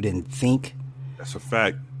that you didn't think. That's a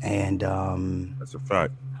fact. And that's a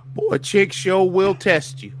fact. Boy, chick show will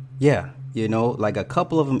test you. Yeah, you know, like a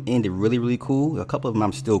couple of them ended really, really cool. A couple of them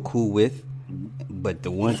I'm still cool with, but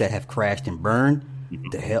the ones that have crashed and burned,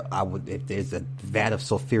 the hell, I would, if there's a vat of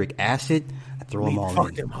sulfuric acid, I throw them all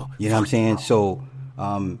in. You know what I'm saying? So,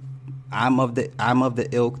 I'm of the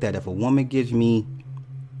ilk that if a woman gives me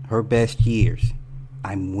her best years,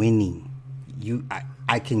 I'm winning.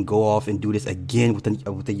 I can go off and do this again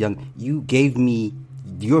with the young. You gave me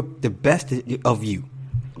the best of you.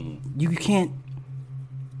 You can't.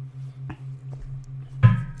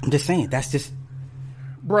 I'm just saying. That's just,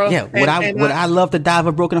 bro. Yeah. Would I love to die of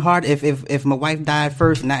a broken heart if my wife died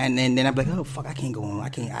first, and then I'm like, oh fuck, I can't go on. I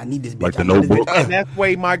need this bitch. Like the Notebook. And that's the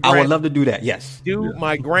way I would love to do that. Yes. Dude,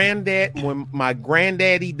 my granddad, when my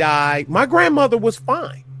granddaddy died, my grandmother was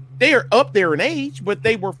fine. They are up there in age, but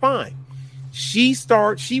they were fine. She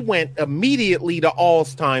went immediately to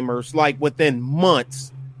Alzheimer's, like within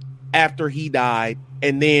months after he died,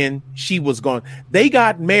 and then she was gone. They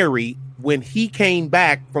got married when he came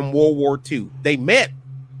back from World War II. They met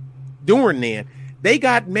during then. They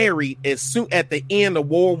got married as soon at the end of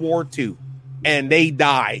World War II, and they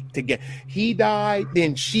died together. He died,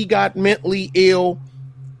 then she got mentally ill,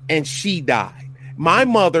 and she died. My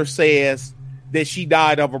mother says that she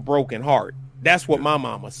died of a broken heart. That's what my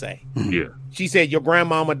mama say. Yeah. She said your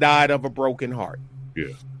grandmama died of a broken heart.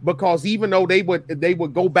 Yeah. Because even though they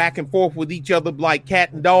would go back and forth with each other like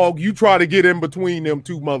cat and dog, you try to get in between them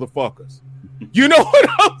two motherfuckers. You know what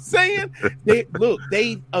I'm saying?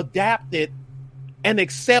 They adapted and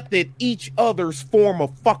accepted each other's form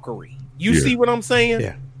of fuckery. You see what I'm saying?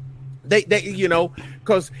 Yeah. They you know,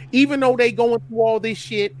 because even though they going through all this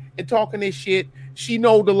shit and talking this shit, she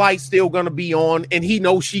know the light's still gonna be on, and he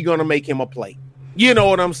knows she gonna make him a plate. You know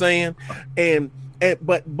what I'm saying?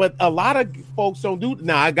 But a lot of folks don't do.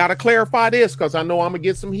 Now I gotta clarify this because I know I'm gonna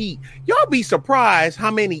get some heat. Y'all be surprised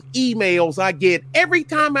how many emails I get every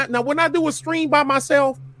time. Now when I do a stream by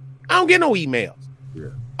myself, I don't get no emails. Yeah.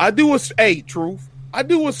 I do I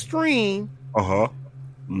do a stream.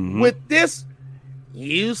 With this,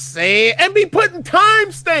 you say, and be putting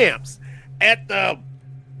timestamps at the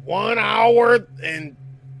 1 hour and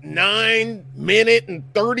 9 minute and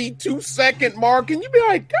 32 second mark, and you be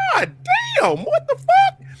like, God damn, what the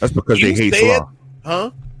fuck? That's because they hate Slaw.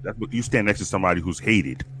 Huh? That's what you stand next to somebody who's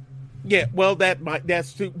hated. Yeah, well,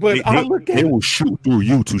 that's true. But they will shoot through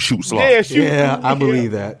you to shoot Slaw. Yeah, I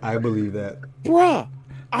believe that. Bruh,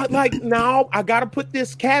 now I gotta put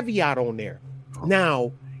this caveat on there.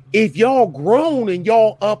 Now, if y'all grown and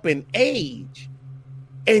y'all up in age,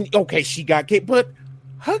 and okay, she got kids, but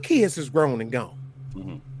her kids is grown and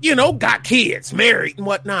gone. You know, got kids, married and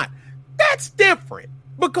whatnot. That's different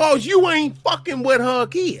because you ain't fucking with her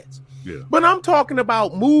kids. Yeah. But I'm talking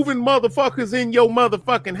about moving motherfuckers in your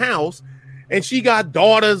motherfucking house, and she got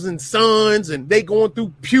daughters and sons, and they going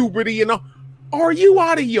through puberty and all. Are you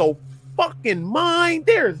out of your fucking mind?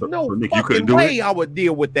 There's no so Nick, you fucking couldn't do way it? I would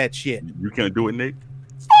deal with that shit. You can't do it, Nick.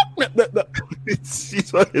 She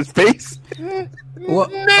saw his face. Well,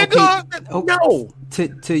 Nigga, no.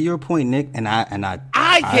 To your point, Nick, and I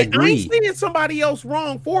I agree. ain't saying somebody else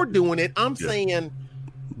wrong for doing it. I'm saying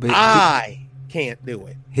But I can't do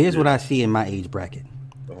it. here's what I see in my age bracket.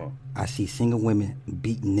 Uh-huh. I see single women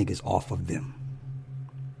beating niggas off of them.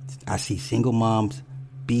 I see single moms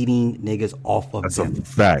beating niggas off of That's them. a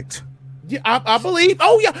fact. Yeah, I believe.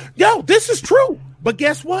 Oh yeah, yo, this is true. But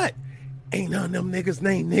guess what? Ain't none of them niggas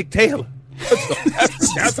named Nick Taylor.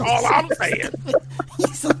 That's all I'm saying.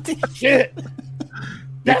 Shit.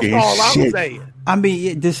 That's all I'm saying. I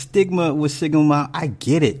mean, the stigma with single mom, I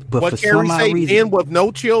get it, but What for Carrie some odd say, reason, men with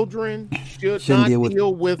no children should Shouldn't not deal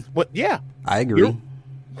deal with- with what? Yeah, I agree.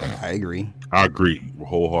 I agree. I agree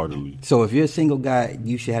wholeheartedly. So if you're a single guy,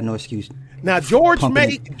 you should have no excuse. Now George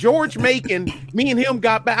Pumping Macon, me and him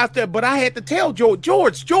got back out there, but I had to tell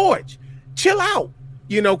George, chill out.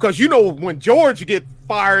 You know, because you know when George get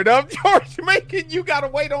fired up, George Macon, you gotta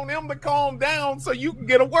wait on him to calm down so you can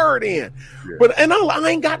get a word in. Yeah. But I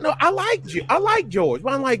ain't got no. I like George,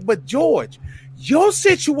 but I'm like, but George, your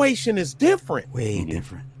situation is different Way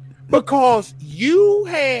different. because you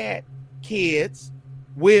had kids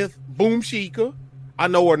with Boom Shika. I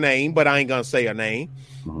know her name, but I ain't gonna say her name.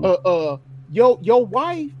 Your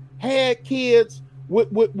wife had kids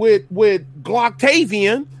with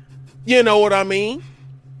Glocktavian, you know what I mean?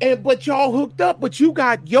 But y'all hooked up, but you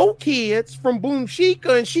got your kids from Boom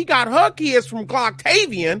Shika and she got her kids from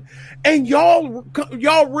Glocktavian, and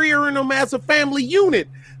y'all rearing them as a family unit.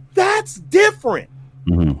 That's different.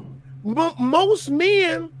 Most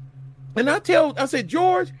men, and I said,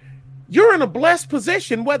 George, you're in a blessed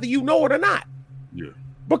position whether you know it or not. Yeah.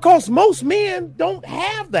 Because most men don't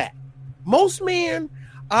have that. Most men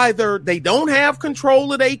either they don't have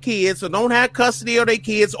control of their kids or don't have custody of their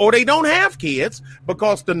kids, or they don't have kids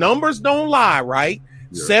because the numbers don't lie, right?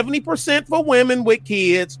 Yeah. 70% for women with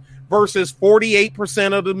kids versus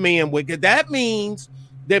 48% of the men with kids. That means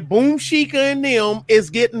that Boom Shika and them is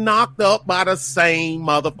getting knocked up by the same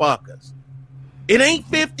motherfuckers. It ain't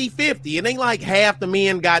 50-50. It ain't like half the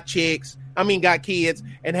men got kids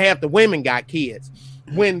and half the women got kids.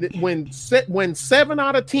 When 7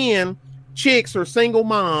 out of 10 chicks are single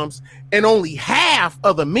moms and only half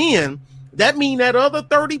of the men, that mean that other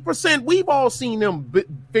 30%, we've all seen them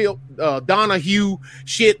Donahue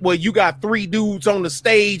shit where you got 3 dudes on the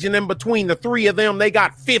stage and then between the 3 of them they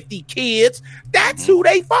got 50 kids. That's who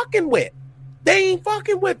they fucking with. They ain't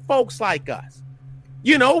fucking with folks like us.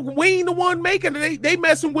 You know, we ain't the one making it. They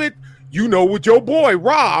messing with, you know, with your boy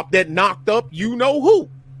Rob that knocked up you know who.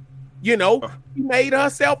 You know, he made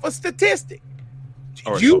herself a statistic.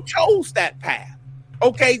 Right, you chose that path.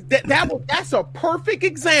 Okay, that's a perfect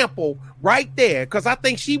example right there, because I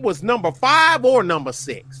think she was number 5 or number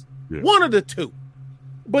 6. Yeah. One of the two.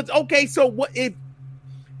 But okay, so what did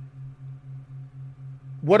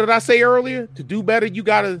I say earlier? To do better, you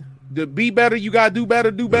gotta be better, you gotta do better,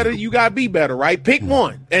 you gotta be better, right? Pick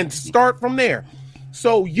one and start from there.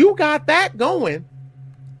 So you got that going.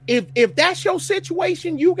 If that's your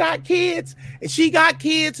situation, you got kids and she got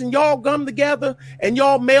kids and y'all come together and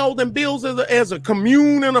y'all meld and bills as a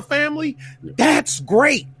commune and a family, that's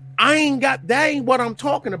great. That ain't what I'm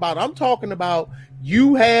talking about. I'm talking about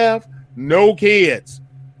you have no kids.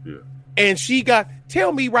 Yeah. And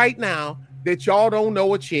tell me right now that y'all don't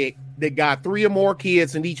know a chick that got 3 or more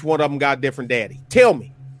kids and each one of them got different daddy. Tell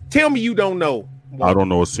me you don't know one. I don't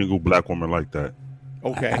know a single black woman like that.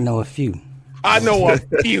 Okay. I know a few. I know a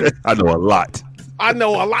few. I know a lot. I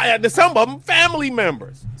know a lot. Some of them family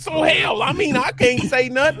members. So hell, I mean, I can't say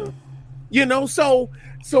nothing. You know, so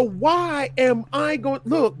why am I going?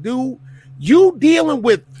 Look, dude, you dealing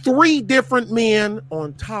with 3 different men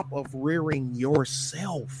on top of rearing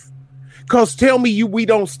yourself. Because tell me we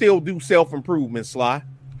don't still do self-improvement, Sly.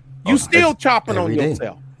 You still chopping on day.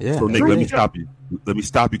 yourself. Yeah. So Nick, True. let me stop you. Let me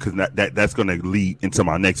stop you because that's going to lead into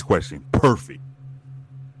my next question. Perfect.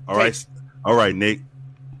 All right, Nick.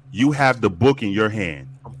 You have the book in your hand.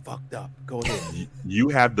 I'm fucked up. Go ahead. You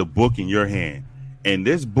have the book in your hand, and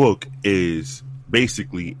this book is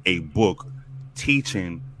basically a book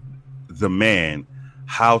teaching the man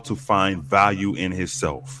how to find value in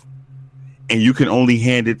himself. And you can only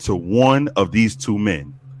hand it to one of these 2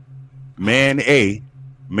 men. Man A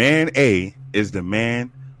is the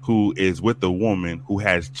man who is with the woman who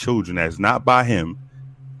has children that's not by him,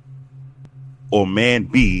 or man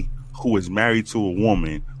B who is married to a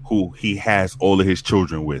woman who he has all of his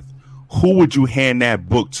children with. Who would you hand that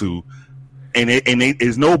book to? And it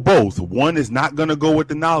is no both. One is not going to go with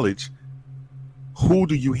the knowledge. who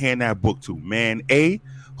do you hand that book to? Man A,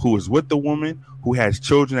 who is with the woman who has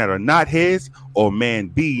children that are not his, or man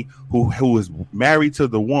B, who is married to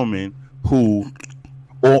the woman whom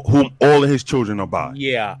all of his children are by?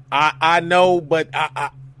 Yeah, I know, but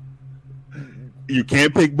you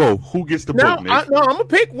can't pick both. Who gets the book, Nick? I'm gonna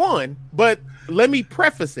pick one, but let me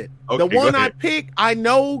preface it. Okay, the one I pick, I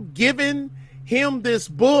know, giving him this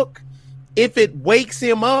book, if it wakes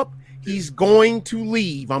him up, he's going to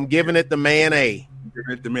leave. I'm giving it to man A.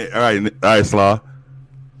 Giving it to man. All right, Slaw.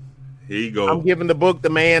 Here you go. I'm giving the book to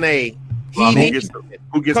man A. Who gets the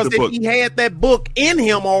book? Because if he had that book in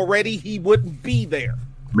him already, he wouldn't be there.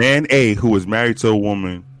 Man A, who is married to a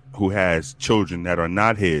woman who has children that are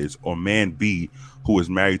not his, or man B, who is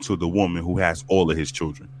married to the woman who has all of his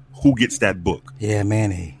children. Who gets that book? Yeah,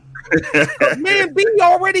 man A. Man B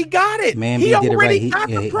already got it. Man he B already did it right.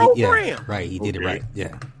 got the program. Yeah, right, he did it right.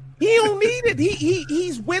 Yeah. He don't need it.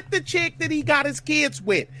 He's with the chick that he got his kids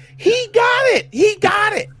with. He got it. He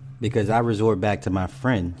got it. Because I resort back to my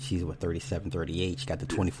friend. She's 37, 38. She got the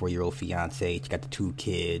 24-year-old fiance. She got the 2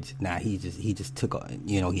 kids. Now he just took,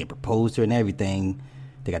 he had proposed to her and everything.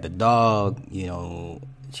 They got the dog.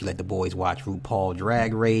 She let the boys watch RuPaul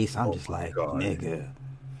Drag Race. I'm just like, nigga.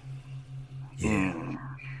 Yeah.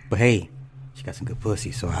 But hey, she got some good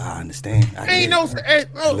pussy, so I understand.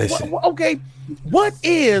 Listen. Okay, what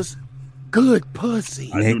is good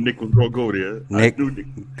pussy? I knew Nick was gonna go there. Nick,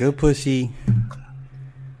 good pussy.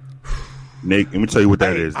 Nick, let me tell you what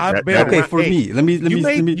that is. Me. Let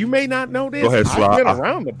me. You may not know this. Go ahead, Sly. I've been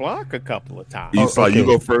around the block a couple of times. You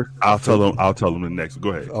go first. I'll tell them the next. Go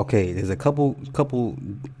ahead. Okay, there's a couple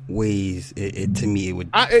ways. To me, it would.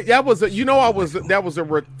 I was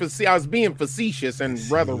being facetious and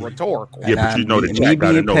rather rhetorical. Yeah, but the me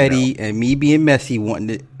being petty and me being messy,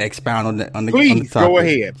 wanting to expound on the Please, topic. go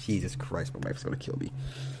ahead. Jesus Christ, my wife's gonna kill me.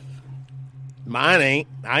 Mine ain't.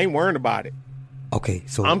 I ain't worrying about it. Okay,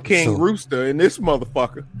 so I'm King Rooster in this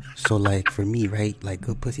motherfucker. So, like, for me, right, like,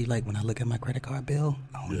 good pussy, like, when I look at my credit card bill,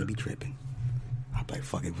 I don't even be tripping. I'm like,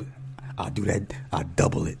 fuck it, I'll do that, I'll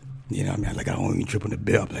double it. You know what I mean? Like, I don't even trip on the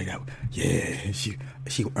bill. I'm like, yeah, she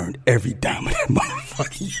earned every dime of that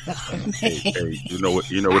motherfucking job. Hey, you know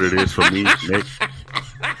what it is for me, Nick?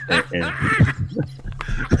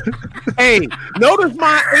 Hey, notice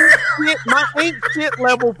my ain't shit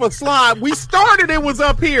level for Slide. We started, it was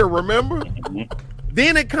up here, remember?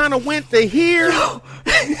 Then it kind of went to here.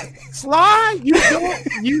 Sly, you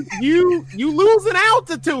losing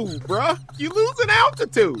altitude, bruh. You losing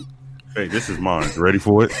altitude. Hey, this is mine. You ready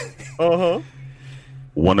for it?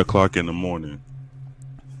 1:00 in the morning.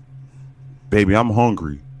 Baby, I'm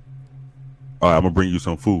hungry. All right, I'm gonna bring you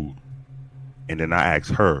some food. And then I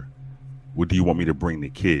ask her, what do you want me to bring the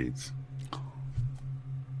kids?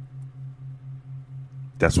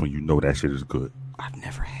 That's when you know that shit is good. I've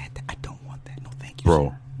never had that. I don't want that. No, thank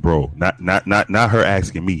you, bro. Not her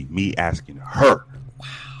asking me asking her. Wow.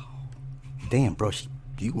 Damn, bro.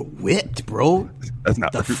 You were whipped, bro. That's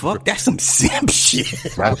not the fuck. That's some simp shit.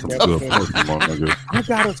 That's some good pussy, motherfucker. I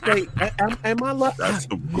gotta say, am I lucky? I've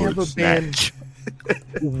never been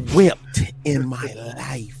whipped in my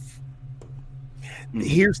life.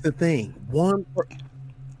 Here's the thing.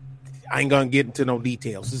 I ain't gonna get into no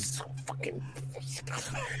details. This is fucking,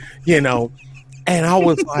 and I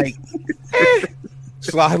was like,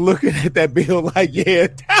 Sly looking at that bill like, yeah,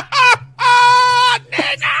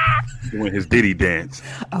 nigga. Doing his Diddy dance.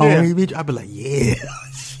 I'd be like, yeah.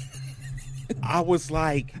 I was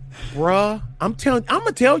like, bruh, I'm telling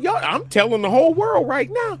the whole world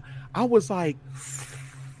right now. I was like,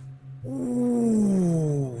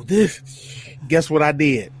 ooh, this. Guess what I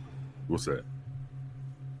did? What's that?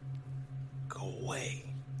 Go away.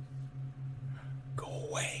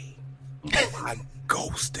 I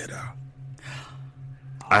ghosted her.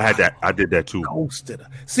 I did that too. Ghosted her.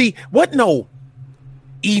 See, what? No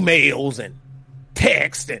emails and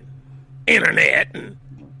text and internet and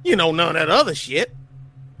none of that other shit.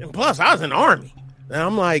 And plus, I was in the Army, and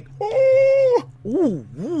I'm like,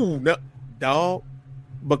 no, dog,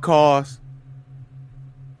 because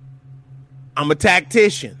I'm a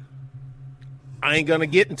tactician. I ain't gonna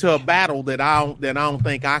get into a battle that I don't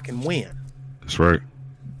think I can win. That's right.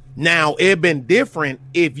 Now it'd been different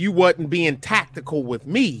if you wasn't being tactical with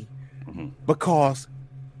me, because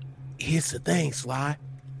here's the thing, Sly.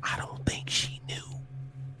 I don't think she knew.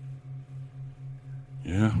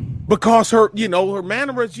 Yeah. Because her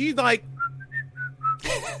mannerisms, she's like,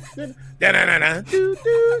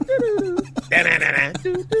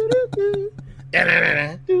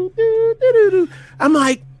 I'm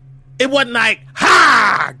like, it wasn't like,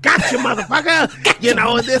 ha, gotcha, motherfucker,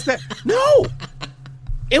 and this, that. No.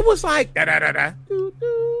 it was like da da da da do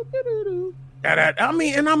do do do da da. I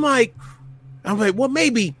mean, and I'm like, well,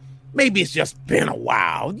 maybe it's just been a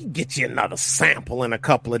while. You get you another sample in a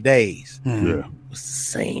couple of days. Yeah. It's the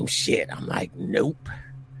same shit. I'm like, nope.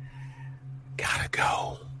 Gotta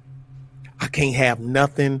go. I can't have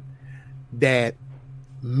nothing that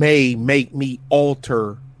may make me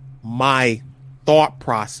alter my thought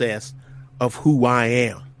process of who I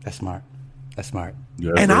am. That's smart.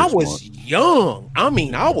 Yeah, And I very was smart. young. I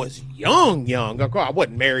mean, I was young. I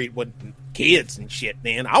wasn't married with kids and shit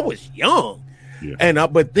then. I was young. Yeah. And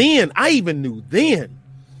but then I even knew then.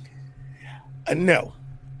 No.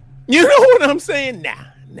 You know what I'm saying? Nah,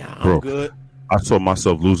 I'm Bro. good. I saw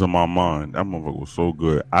myself losing my mind. That motherfucker was so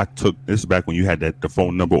good. I took this back when you had the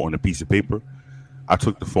phone number on a piece of paper. I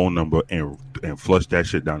took the phone number and flushed that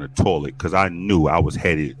shit down the toilet because I knew I was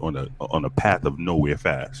headed on a path of nowhere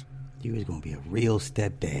fast. You was gonna be a real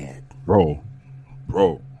stepdad. Bro.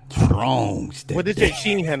 Strong stepdad. What did you,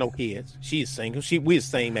 she ain't had no kids. She is single. We the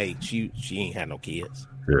same age. She ain't had no kids.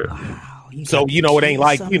 Yeah. Wow, So got it ain't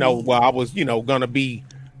like kids, well, I was gonna be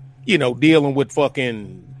dealing with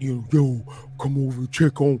fucking Yo, come over and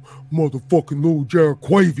check on motherfucking little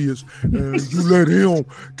Jaraquavius, and you let him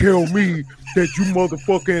tell me that you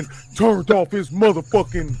motherfucking turned off his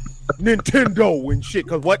motherfucking Nintendo and shit.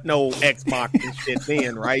 because what no Xbox and shit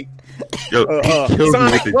then, right? Yo, he killed me with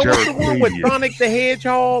Sonic, the what was the one with Jaraquavian. Sonic the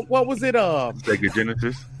Hedgehog? What was it? Sega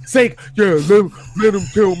Genesis. Say Yeah, let him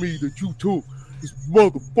tell me that you took his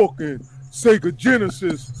motherfucking Sega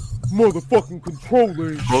Genesis motherfucking controller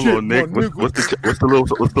and Hold shit, on, Nick. my What's nigga.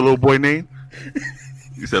 the little boy name?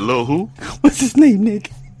 You said Lil who? What's his name, Nick?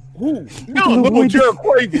 who? No, No, little wait.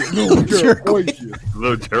 Jaraquavius. Little Jaraquavius.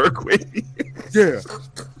 Lil Jaraquavian. Yeah.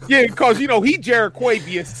 Yeah, because he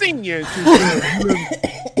Jaraquavius Senior.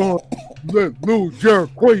 Let little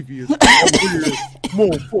Jaraquavius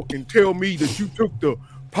motherfucking tell me that you took the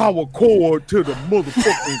power cord to the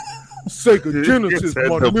motherfucking Sega Genesis, Said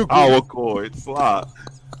my the nigga. power cord. Fly.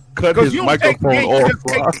 Cut Because his you don't take, microphone off.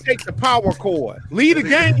 Fly. take the power cord. Leave the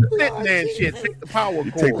game sitting there and shit. Take the power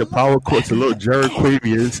You cord. take the power cord to little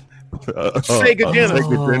Jaraquavius. Sega Genesis.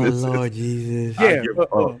 Oh, Genesis. Lord Jesus. I Yeah, give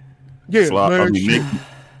up. Yeah, Sly, man. I mean, shit. Nick,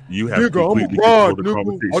 you have Nigga, I'm completely a ride, controlled the nigga.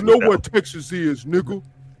 conversation I know now. what Texas is, nigga.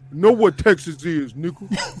 Know what Texas is,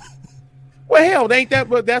 nigga. Well, hell, ain't that?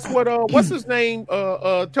 But that's what what's his name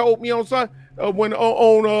told me on when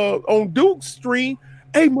on Duke's stream.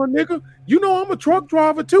 Hey, my nigga, you know I'm a truck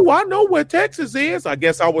driver too. I know where Texas is. I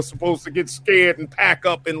guess I was supposed to get scared and pack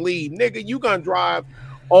up and leave, nigga. You gonna drive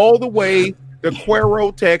all the way to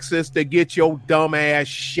Cuero, Texas, to get your dumb ass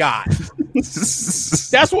shot.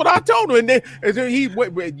 That's what I told him. And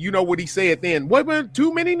then you know what he said then? Wait,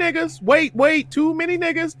 too many niggas. Wait, too many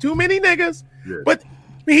niggas. Yeah. But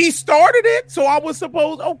he started it, so I was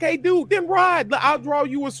supposed, okay, dude, then ride. I'll draw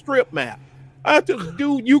you a strip map.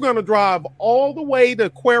 Dude, you're gonna drive all the way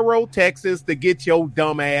to Cuero, Texas, to get your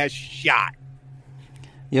dumb ass shot.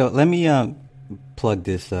 Yo, let me plug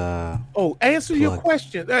this. Answer your Plug.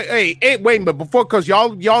 question. Hey, wait, but before, because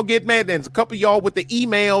y'all get mad. There's a couple of y'all with the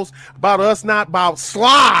emails about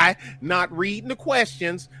Sly not reading the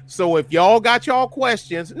questions. So if y'all got y'all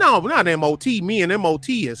questions, no, not MOT. Me and MOT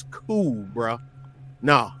is cool, bro.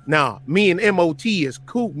 No, me and MOT is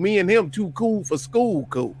cool. Me and him too cool for school.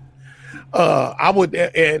 Cool. I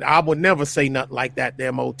would never say nothing like that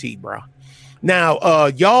to MOT, bro. Now,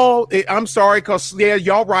 y'all, I'm sorry, because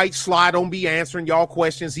y'all right. Sly don't be answering y'all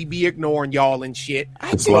questions. He be ignoring y'all and shit.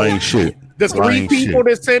 Sly ain't shit. The Sly three ain't people shit.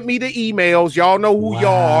 that sent me the emails, y'all know who y'all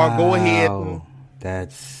are. Go ahead. Wow.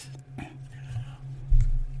 That's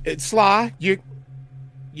Sly, you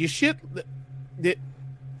shit that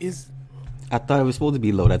is I thought it was supposed to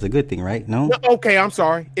be low. That's a good thing, right? No? okay. I'm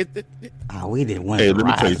sorry. We didn't want Hey, to let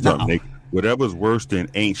me tell you something, Nick. Whatever's worse than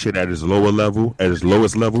ain't shit at his lower level, at his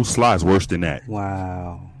lowest level, Sly's worse than that.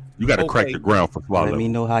 Wow. You got to crack Okay. the ground for Sly Let level. me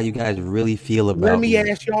know how you guys really feel about Let me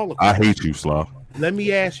ask y'all a I question. hate you, Sly. Let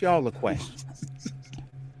me ask y'all a question.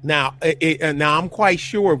 Now, now I'm quite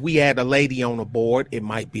sure if we had a lady on the board, it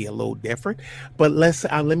might be a little different. But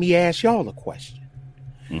let me ask y'all a question.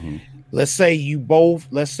 Mm-hmm. Let's say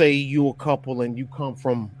you a couple and you come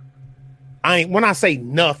from. When I say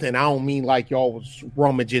nothing, I don't mean like y'all was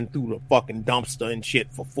rummaging through the fucking dumpster and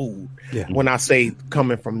shit for food. Yeah. When I say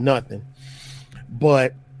coming from nothing,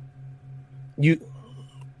 but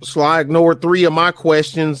Sly ignored 3 of my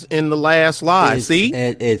questions in the last live. See?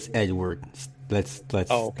 It's Edward. Let's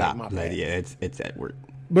Oh, okay, stop. my bad. Yeah, it's Edward.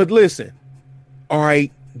 But listen, all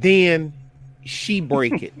right, then she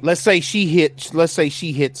break it. Let's say she hit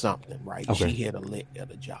something, right? Okay. She hit a lick at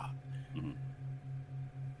a job.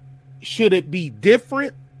 should it be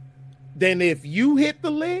different than if you hit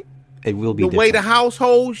the lick? It will be the different. way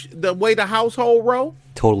the household roll.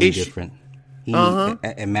 Totally It sh- different.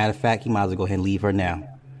 And matter of fact, he might as well go ahead and leave her now.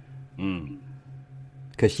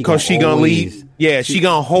 Because she gonna leave. Yeah, she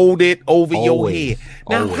gonna hold it over your head.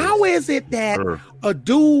 Now, how is it that a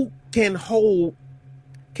dude can hold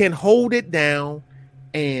it down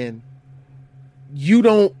and you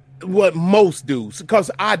don't? What most dudes?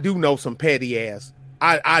 Because I do know some petty ass.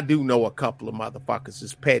 I do know a couple of motherfuckers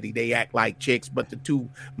is petty. They act like chicks, but the two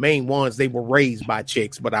main ones, they were raised by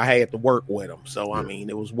chicks, but I had to work with them. So, I mean,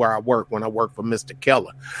 it was where I worked when I worked for Mr.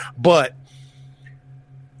 Keller. But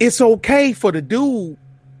it's okay for the dude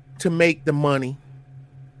to make the money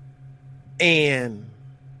and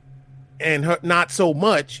her not so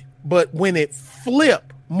much. But when it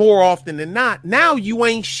flip more often than not, now you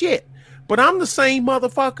ain't shit. But I'm the same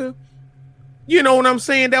motherfucker. You know what I'm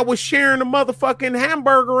saying? That was sharing a motherfucking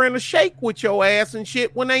hamburger and a shake with your ass and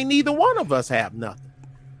shit when ain't neither one of us have nothing.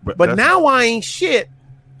 But now I ain't shit.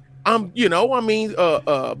 But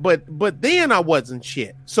then I wasn't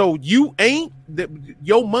shit. So you ain't,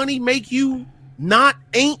 your money make you not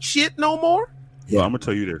ain't shit no more? Well, I'm gonna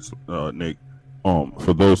tell you this, Nick.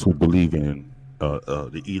 For those who believe in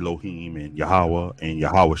the Elohim and Yahweh and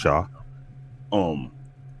Yahweh,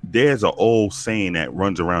 there's an old saying that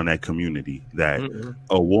runs around that community that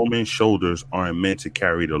a woman's shoulders aren't meant to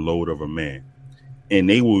carry the load of a man, and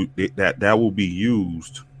that will be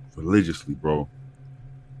used religiously, bro.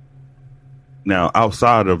 Now,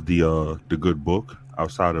 outside of the good book,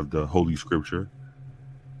 outside of the Holy Scripture,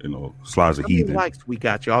 Slides of Heathen. Likes we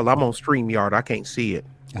got y'all. I'm on StreamYard. I can't see it.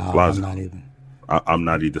 I'm not even. I'm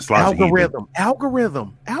not either. Slides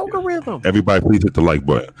Algorithm. Everybody, please hit the like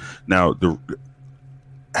button. Now,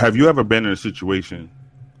 have you ever been in a situation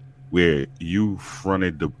where you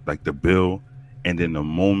fronted the bill, and then the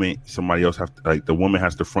moment somebody else the woman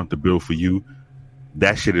has to front the bill for you,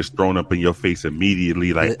 that shit is thrown up in your face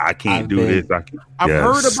immediately? Like, I can't do this. I've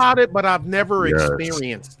heard about it, but I've never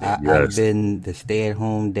experienced it. I've been the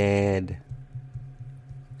stay-at-home dad.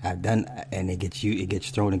 I've done, and it gets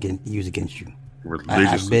thrown used against you.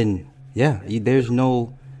 Religiously. There's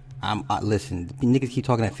no. Listen, niggas keep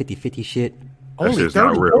talking that 50-50 shit. Only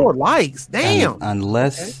 34 likes. Damn.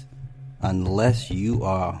 Unless you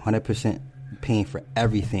are 100% paying for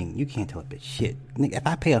everything, you can't tell a bitch shit. Nigga, if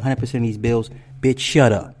I pay 100% of these bills, bitch,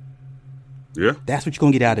 shut up. Yeah. That's what you're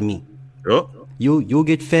gonna get out of me. Yep. You'll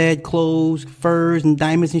get fed clothes, furs, and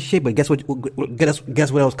diamonds and shit. But guess what?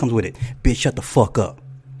 Guess what else comes with it? Bitch, shut the fuck up.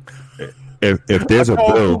 If there's a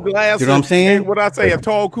bill, you know what I'm saying? What I say, a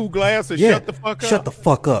tall, cool glass, and shut the fuck up. Shut the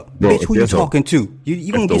fuck up, bro, bitch. Who you talking to?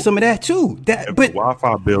 You gonna get some of that too? If the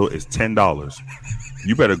Wi-Fi bill is $10,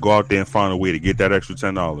 you better go out there and find a way to get that extra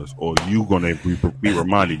 $10, or you gonna be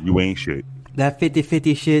reminded you ain't shit. That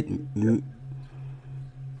 50-50 shit.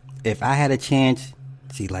 If I had a chance,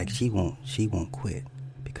 she won't quit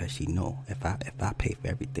because she know if I pay for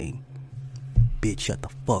everything, bitch, shut the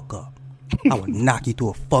fuck up. I would knock you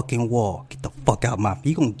through a fucking wall. Get the fuck out my.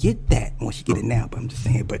 You gonna get that once you get it now. But I'm just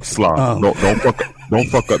saying. But Slide. Don't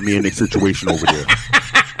fuck up me and Nick's situation over there.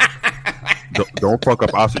 don't fuck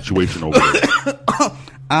up our situation over there.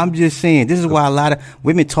 I'm just saying. This is why a lot of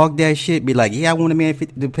women talk that shit. Be like, yeah, I want a man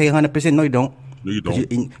to pay 100%. No, you don't. No, you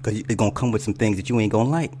don't. Because it's gonna come with some things that you ain't gonna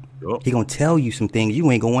like. Yep. He gonna tell you some things you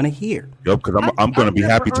ain't gonna want to hear. Yep. Because I'm gonna be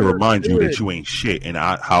happy to remind you that you ain't shit, and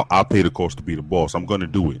how I pay the cost to be the boss. I'm gonna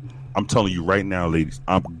do it. I'm telling you right now, ladies,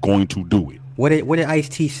 I'm going to do it. What did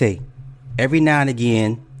Ice-T say? Every now and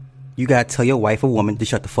again, you gotta tell your wife or woman to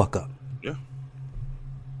shut the fuck up. Yeah.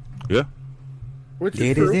 Yeah. Which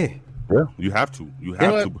is true. It. Yeah. You have to. You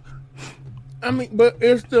have to. I mean, but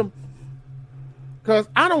it's because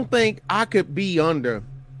I don't think I could be under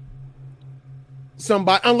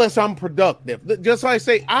somebody unless I'm productive. Just like I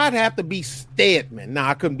say, I'd have to be Stedman. Now,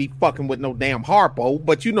 I couldn't be fucking with no damn Harpo,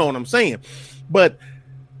 but you know what I'm saying. But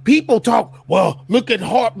people talk, well, look at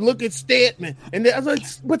Stedman. And I was like,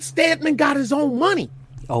 but Stedman got his own money.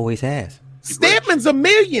 Always has. Stedman's a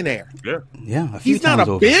millionaire. Yeah. Yeah. He's not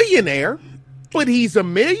a billionaire, but he's a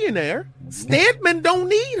millionaire. Stedman don't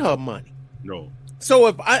need her money. No. So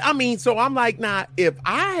if I'm like, nah, if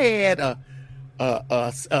I had a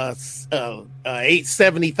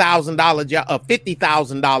 $70,000 job, a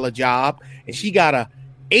 $50,000 job, and she got a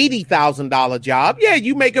 $80,000 job, yeah,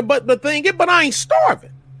 you make it, but I ain't starving.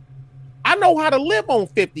 I know how to live on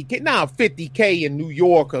 50K. Now, 50K in New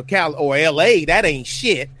York or or LA, that ain't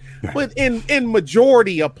shit. But in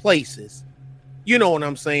majority of places, you know what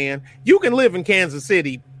I'm saying? You can live in Kansas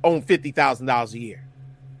City on $50,000 a year.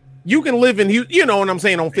 You can live in, you know what I'm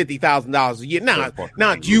saying, on $50,000 a year.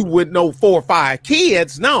 Not you with no 4 or 5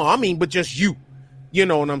 kids. No, I mean, but just you. You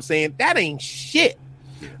know what I'm saying? That ain't shit.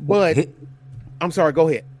 But I'm sorry, go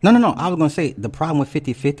ahead. No. I was going to say the problem with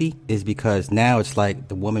 50-50 is because now it's like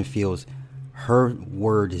the woman feels her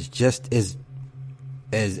word is just as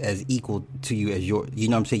equal to you as your. You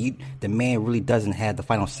know what I'm saying? The man really doesn't have the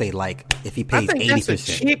final say. Like if he pays 80%. That's a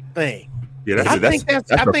chick thing. Yeah,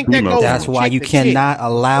 that's why you cannot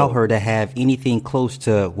allow her to have anything close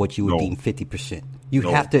to what you would deem 50%. You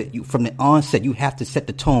have to from the onset. You have to set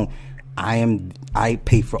the tone. I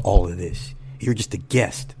pay for all of this. You're just a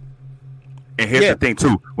guest. And here's the thing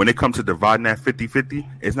too: when it comes to dividing that 50-50,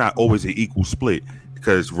 it's not always an equal split.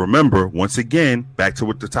 Because remember, once again, back to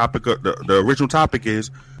what the topic of the original topic is,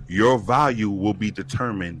 your value will be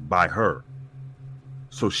determined by her.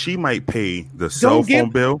 So she might pay the cell phone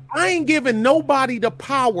bill. I ain't giving nobody the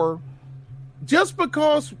power just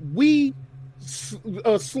because we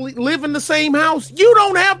live in the same house. You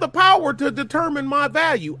don't have the power to determine my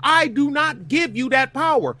value. I do not give you that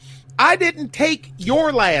power. I didn't take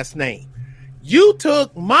your last name. You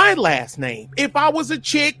took my last name. If I was a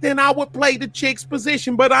chick, then I would play the chick's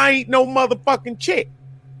position, but I ain't no motherfucking chick.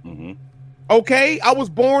 Mm-hmm. Okay? I was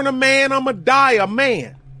born a man. I'm going to die a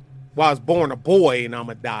man. Well, I was born a boy, and I'm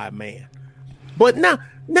going to die a man. But no.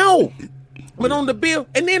 But on the bill,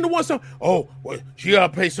 and then the one song, well, she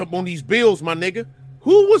got to pay something on these bills, my nigga.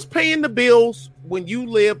 Who was paying the bills when you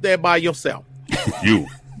lived there by yourself? You.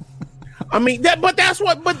 I mean, but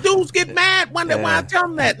dudes get mad when I tell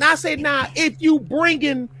them that. And I say, if you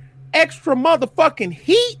bringing extra motherfucking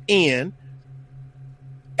heat in,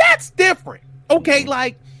 that's different. Okay,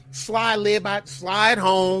 like Sly at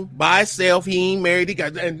home by himself. He ain't married.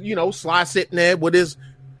 Sly sitting there with his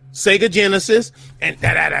Sega Genesis and he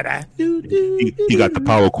got the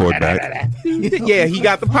power cord back. Yeah, he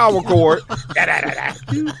got the power cord.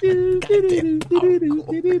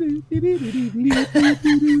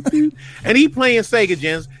 And he playing Sega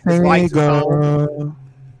Genesis. His lights is on.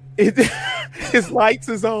 His lights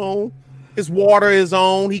is on. His water is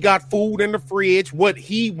on. He got food in the fridge. What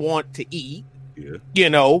he want to eat.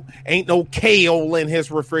 Yeah. Ain't no kale in his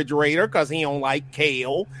refrigerator because he don't like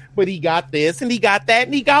kale. But he got this and he got that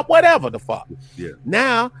and he got whatever the fuck. Yeah.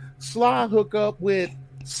 Now Sly hook up with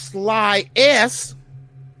Sly S,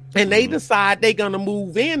 and they decide they're gonna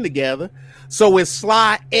move in together. So is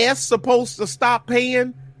Sly S supposed to stop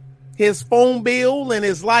paying his phone bill and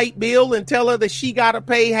his light bill and tell her that she got to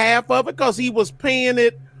pay half of it because he was paying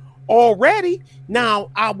it already? Now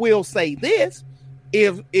I will say this.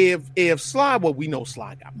 If Sly, well, we know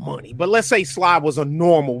Sly got money, but let's say Sly was a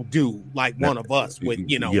normal dude, like one of us with,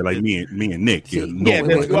 like me and Nick. Check.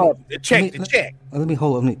 Let me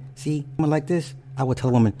hold on. See, woman like this, I would tell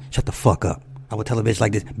a woman, shut the fuck up. I would tell a bitch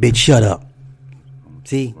like this, bitch, shut up.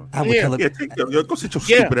 See, I would tell her, go sit your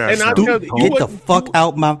stupid ass down. Get the fuck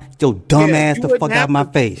out your dumb ass the fuck out my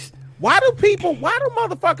face. Why do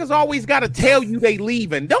motherfuckers always got to tell you they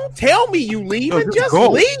leaving? Don't tell me you leaving. Just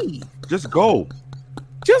leave. Just go.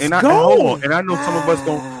 Go. And I know some of us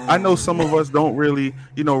don't. I know some of us don't really,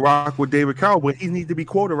 rock with David Carroll, but he needs to be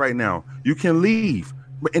quoted right now. You can leave,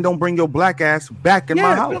 and don't bring your black ass back in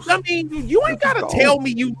my house. I mean, you ain't got to tell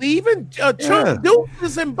me you leaving. Chunk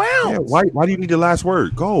deuces and bounce. Yeah, why do you need the last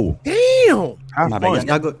word? Go. Damn. Have fun.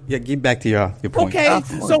 Y'all go. Yeah, get back to your point. Okay,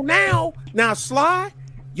 so now Sly,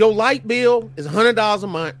 your light bill is $100 a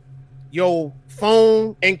month. Your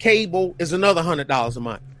phone and cable is another $100 a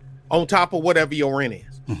month on top of whatever your rent is.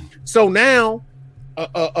 So now,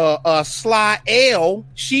 Sly L,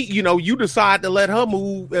 she, you decide to let her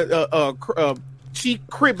move. She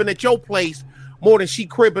cribbing at your place more than she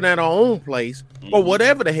cribbing at her own place, or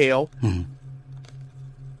whatever the hell.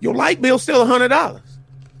 Your light bill still $100.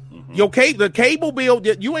 The cable bill,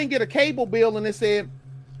 you ain't get a cable bill, and it said,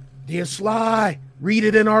 "Dear Sly, read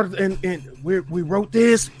it in our and we wrote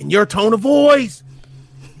this in your tone of voice.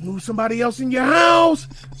 Move somebody else in your house,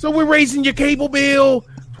 so we're raising your cable bill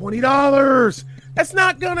 $20. That's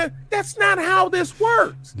not how this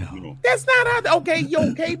works. No. That's not how. Okay,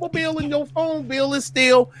 your cable bill and your phone bill is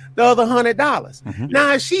still the other $100.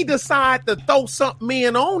 Now, if she decide to throw something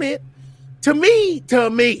in on it, to me,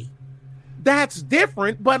 that's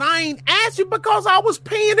different. But I ain't asking because I was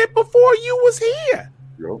paying it before you was here.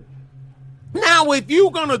 Yep. Now, if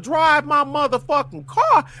you gonna drive my motherfucking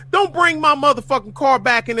car, don't bring my motherfucking car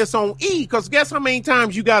back in its own E. Because guess how many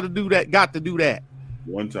times you got to do that?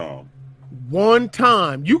 One time.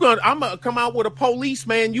 I'm gonna come out with a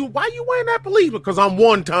policeman. Why you wearing that policeman? Because I'm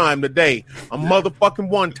one time today. I'm motherfucking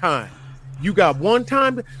one time. You got one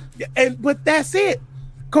time, but that's it.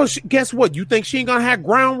 Cause guess what? You think she ain't gonna have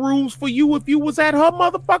ground rules for you if you was at her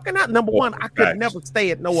motherfucking house? Number one, I could never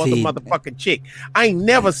stay at no other motherfucking chick. I ain't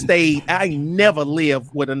never lived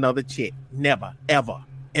with another chick. Never, ever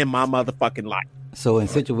in my motherfucking life. So in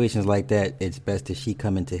situations like that, it's best that she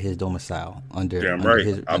come into his domicile under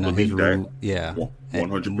his rule. Yeah,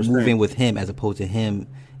 100%. Move in with him as opposed to him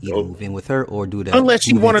either move in with her or do that. Unless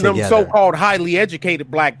she one of them so-called highly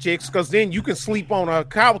educated black chicks, because then you can sleep on her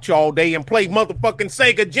couch all day and play motherfucking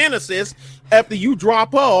Sega Genesis after you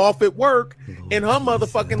drop her off at work in her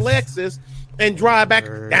motherfucking Lexus and drive back.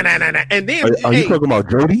 And then are you talking about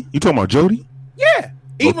Jody? You talking about Jody? Yeah.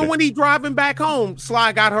 Even when he driving back home,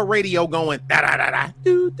 Sly got her radio going. Da da da da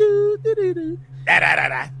do do do do do da da da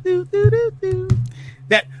da do do do do.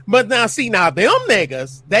 That, but now see them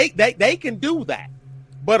niggas, they can do that.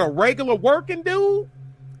 But a regular working dude,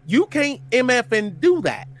 you can't MF and do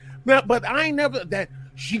that. Now, but I ain't never that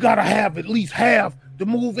she gotta have at least half to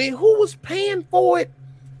move in. Who was paying for it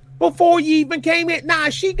before you even came in? Nah,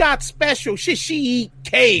 she got special shit. She eat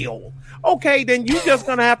kale. Okay, then you just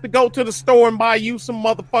gonna have to go to the store and buy you some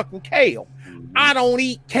motherfucking kale. I don't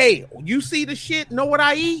eat kale. You see the shit? Know what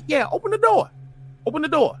I eat? Yeah, open the door. Open the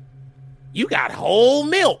door. You got whole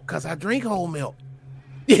milk, because I drink whole milk.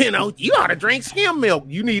 You know, you ought to drink skim milk.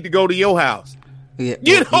 You need to go to your house. Yeah,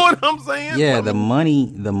 you know what I'm saying? Yeah, the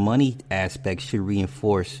money aspect should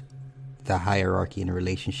reinforce the hierarchy in the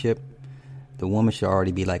relationship. The woman should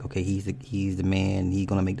already be like, okay, he's the man. He's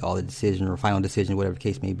gonna make all the decision or final decision, whatever the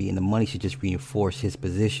case may be, and the money should just reinforce his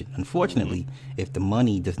position. Unfortunately, if the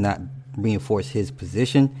money does not reinforce his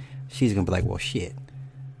position, she's gonna be like, well, shit.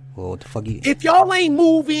 Well, what the fuck? If y'all ain't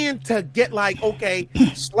move in to get like, okay,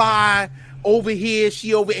 Sly over here,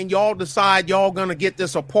 she over, and y'all decide y'all gonna get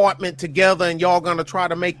this apartment together and y'all gonna try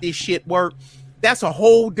to make this shit work, that's a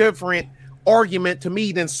whole different argument to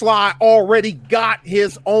me than Sly already got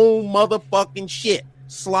his own motherfucking shit.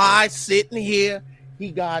 Sly sitting here, he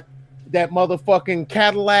got that motherfucking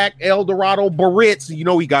Cadillac Eldorado Barrett's. You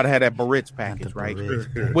know he gotta have that Barrett's package, right?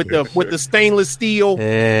 with the stainless steel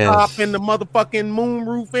top and the motherfucking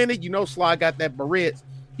moonroof in it. You know Sly got that Barrett's.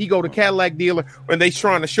 He go to Cadillac dealer when they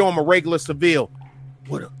trying to show him a regular Seville.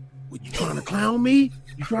 What you trying to clown me?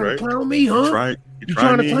 You trying to clown me, huh? You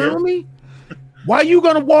trying to clown me? Why you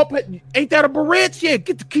gonna walk? Ain't that a Barrett's? Yeah,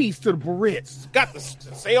 get the keys to the Barrett's. Got the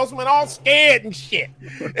salesman all scared and shit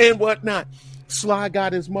and whatnot. Sly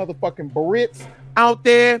got his motherfucking Barrett's out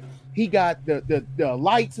there. He got the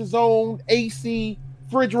lights is on, AC,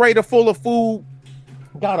 refrigerator full of food.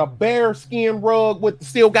 Got a bear skin rug with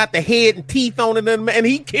still got the head and teeth on it, and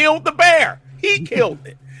he killed the bear. He killed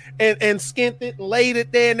it. And skinned it, laid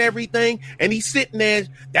it there and everything, and he's sitting there,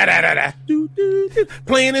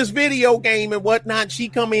 playing his video game and whatnot. She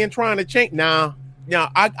come in trying to change. Now,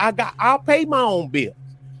 I'll pay my own bills.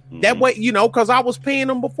 That way, you know, because I was paying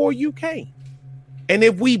them before you came. And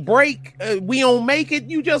if we break, we don't make it.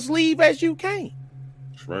 You just leave as you came.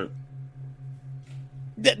 That's right.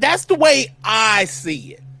 That's the way I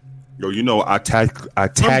see it. Yo, you know, I tactically.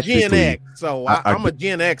 I'm Gen X, so I'm a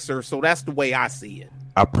Gen Xer, so that's the way I see it.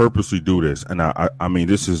 I purposely do this, and I mean,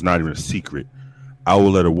 this is not even a secret. I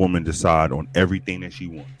will let a woman decide on everything that she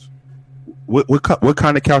wants. What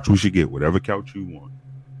kind of couch we should get? Whatever couch you want.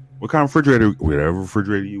 What kind of refrigerator? Whatever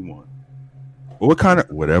refrigerator you want. What kind of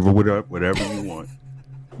whatever you want.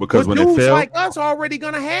 Because when it fails, like us already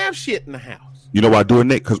gonna have shit in the house. You know why I do it,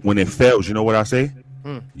 Nick? Because when it fails, you know what I say?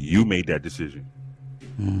 You made that decision.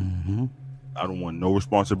 Mm-hmm. I don't want no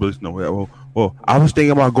responsibility. No, well, I was thinking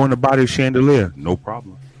about going to buy this chandelier. No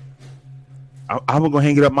problem. I'm gonna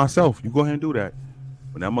hang it up myself. You go ahead and do that.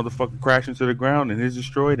 When that motherfucker crashed into the ground and it's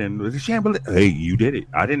destroyed, and the chandelier, hey, you did it.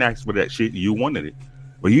 I didn't ask for that shit. You wanted it,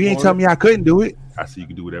 but you ain't tell me I couldn't do it. I said you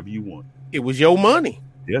can do whatever you want. It was your money.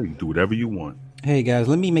 Yeah, you can do whatever you want. Hey guys,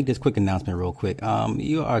 let me make this quick announcement real quick.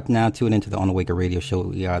 You are now tuned into the On the Waker radio show.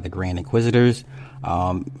 We are the Grand Inquisitors.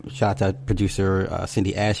 Shout out to producer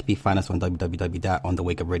Cindy Ashby. Find us on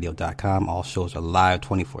www.onthewakeupradio.com. All shows are live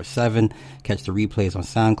 24/7. Catch the replays on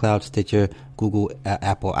SoundCloud, Stitcher, Google,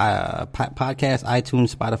 Apple Podcasts,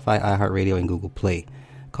 iTunes, Spotify, iHeartRadio, and Google Play.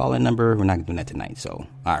 Call in number. We're not doing that tonight. So,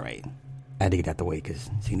 all right. I had to get that the way because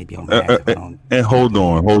it's going to be on my and hold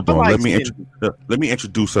on. Let me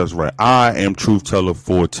introduce us right. I am Truth Teller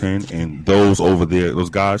 410, and those over there, those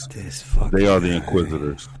guys, they are the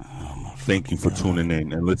Inquisitors. Thank you for tuning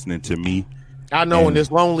in and listening to me. I know, and it's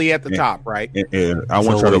lonely at the top, right? And I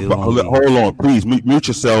want y'all to hold on, please mute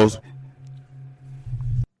yourselves.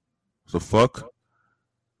 So fuck.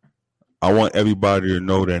 I want everybody to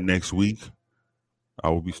know that next week I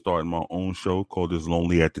will be starting my own show called It's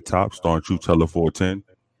Lonely at the Top, starring Truth Teller 410.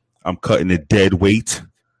 I'm cutting the dead weight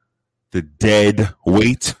the dead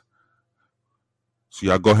weight. So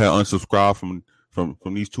y'all go ahead and unsubscribe from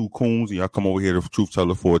these two coons, and y'all come over here to Truth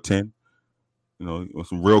Teller 410. You know, with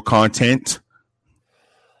some real content.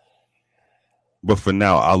 But for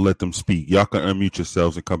now, I'll let them speak. Y'all can unmute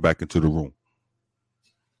yourselves and come back into the room.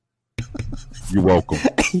 You're welcome.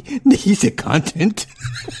 He said content.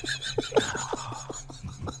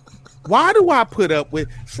 Why do I put up with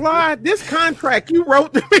Slide? This contract you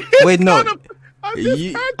wrote to me. Wait, no.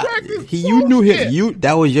 This contract is You knew bullshit. him.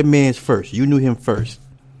 That was your man's first. You knew him first.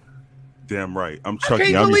 Damn right. I'm I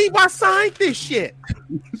Chucky. can't believe I signed this shit.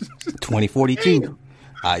 2042.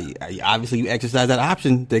 I obviously you exercise that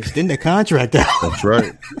option to extend the contract out. That's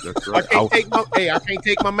right. That's I right. can't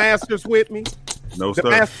take my masters with me. No, The sir.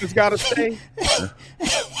 masters gotta stay.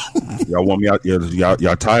 Y'all want me out?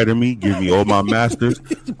 Y'all tired of me? Give me all my masters.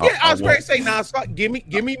 I was ready to say, nah, give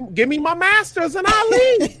me my masters and I'll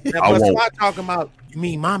leave. Now, I but won't. Slide talking about you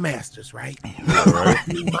mean my masters, right? You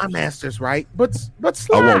mean my masters, right? But I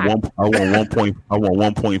Slide. want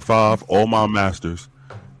 1.5, all my masters,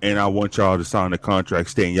 and I want y'all to sign a contract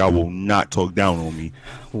stating y'all will not talk down on me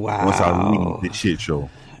Wow. once I leave the shit show.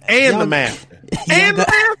 and Y'all- the master. And the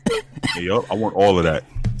master. Hey, yo, I want all of that.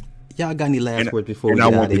 Y'all got any last words before we And I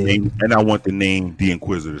get want out of the here? name. And I want the name, the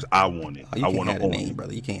Inquisitors. I want it. Oh, you I can't want to have a own name, it.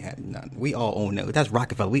 brother. You can't have nothing. We all own that. That's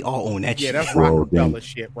Rockefeller. We all own that Yeah, shit. that's Well, Rockefeller then-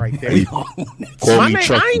 shit right there. We all own that. Call My me name,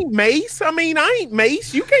 Chucky. I ain't Mace. I mean, I ain't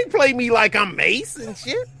Mace. You can't play me like I'm Mace and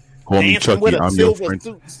shit. Call me Dancing Chucky. with a I'm your silver friend.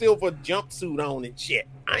 suit, silver jumpsuit on and shit.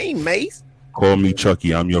 I ain't Mace. Call me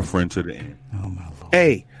Chucky. I'm your friend to the end. Oh my lord.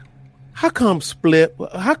 Hey, how come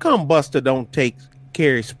Buster don't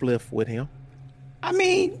carry Spliff with him? I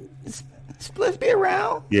mean, Spliff be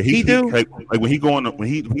around. Yeah, He do? like when he go on when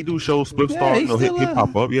he do shows, Split Yeah, Star, he's you know, he still,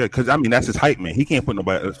 pop up. Yeah, because I mean that's his hype man. He can't put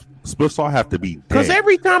nobody. Split Star have to be dead. Because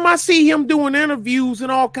every time I see him doing interviews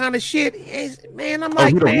and all kind of shit, man, I'm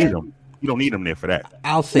like, you don't man, need him. You don't need him there for that.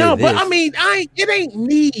 I'll say no, this. but I mean, it ain't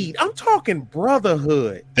need. I'm talking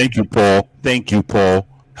brotherhood. Thank you, Paul. Thank you, Paul.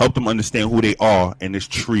 Help them understand who they are in this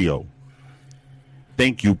trio.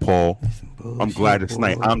 Thank you, Paul. I'm glad it's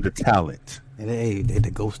night. I'm the talent. Hey, they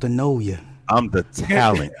the ghost to know you. I'm the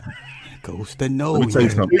talent. Ghost to know Let me tell you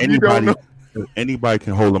you. something. If you don't Anybody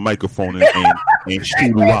can hold a microphone and shoot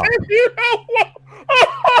you out. You know what?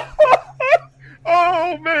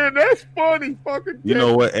 Oh man, that's funny. Fucking. You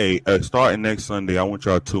know what? Hey, starting next Sunday, I want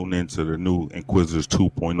y'all to tune into the new Inquisitors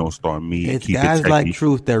 2.0 starring me. It's Keep guys it like techie.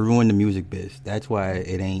 Truth that ruin the music biz. That's why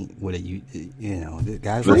it ain't what it you know. The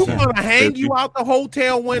guys We're like Listen. him. gonna hang you out the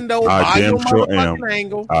hotel window. I Buy your damn sure am. motherfucking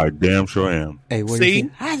angle. I damn sure am. Hey, what See?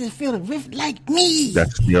 How does it feel to riff like me?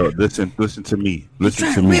 That's listen to me. Listen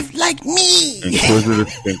Try to to me. riff like me.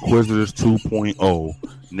 Inquisitors 2.0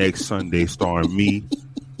 next Sunday starring me.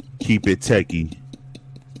 Keep it techie.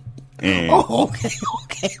 And Oh, okay.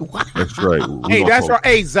 Wow. that's right. Hey, that's right.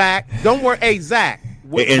 Hey, Zach, don't worry. Hey, Zach.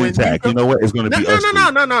 And Zach, you know what? It's gonna be us.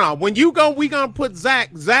 No. When you go, we gonna put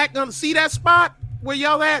Zach. Zach gonna see that spot where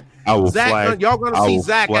y'all at. I will Zach, flag. y'all gonna I see will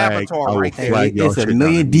Zach flag- avatar I will right there. flag y'all It's a shit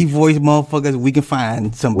million down. D voice motherfuckers. We can find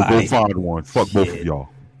We'll somebody. go find one. Fuck both of y'all.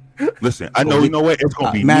 Listen, I know. You know what? It's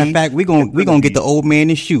gonna be Matter me. of fact, we gonna get the old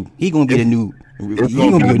man in shoe. He gonna be the new. He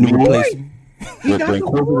gonna gonna be be a new the boy. replacement. The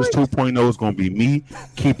Inquisitors 2.0 is going to be me,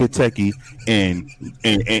 Keep It Techie, and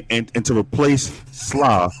to replace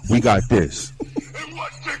Sly, we got this. And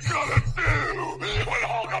what you gonna do when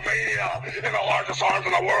Hulkamania and the largest arms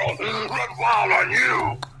in the world run wild on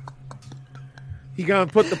you? He gonna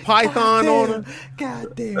put the python on him.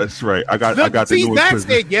 God damn. That's right. I got the See, new Zach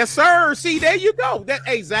Inquisitor. said, "Yes, sir." See, there you go.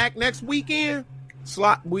 Hey, Zach, next weekend,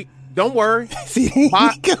 slot. Don't worry. See,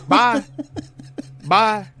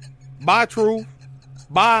 Bye, Truth.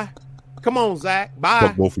 Bye. Come on, Zach. Bye.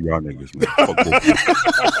 Fuck both of y'all niggas, man. Fuck both of y'all.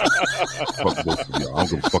 Fuck both of y'all. I don't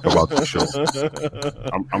give a fuck about the show.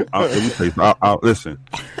 Let me tell you, listen.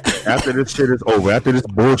 After this shit is over, after this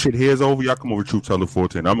bullshit here is over, y'all come over to Truth Teller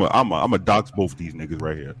 410. I'm a dox both these niggas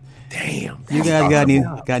right here. Damn. you guys got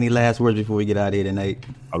any last words before we get out of here tonight?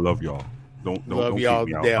 I love y'all. Don't Love kick y'all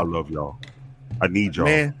me to out. death. I love y'all. I need y'all.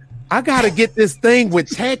 Man, I gotta get this thing with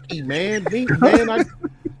Techie, man.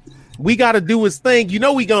 We gotta do his thing. You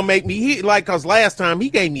know he gonna make me cause last time he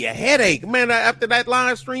gave me a headache. Man, after that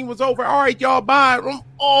live stream was over, all right, y'all bye.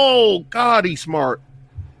 Oh God, he's smart.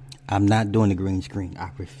 I'm not doing the green screen. I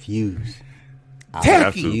refuse.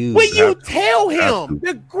 have to. Techie, will you tell Have him to.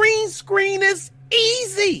 the green screen is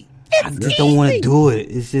easy? I just don't want to do it.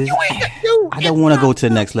 It's just You ain't gonna do I don't it. want to go to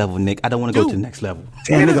the next level, Nick. I don't want to go to Dude. the next level.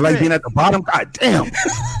 Damn, nigga, like being at the bottom. God damn.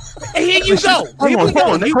 Hey, here you go. Hold Here on, we go.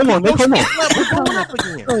 hold on, Nick, You hold on, keep Nick, hold your on. shit level going up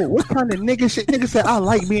again. Yo, what kind of nigga shit? Nigga said I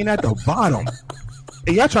like being at the bottom.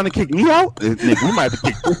 Hey, y'all trying to kick me out? Nigga, we might have to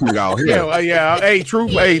kick this nigga out here. Yeah. Hey, Truth.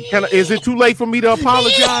 Hey, is it too late for me to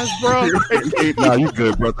apologize, bro? Nah, you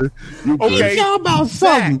good, brother. You good. Okay. Y'all about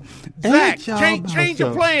something. Zach, change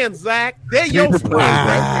your plans, Zach. They're your Change the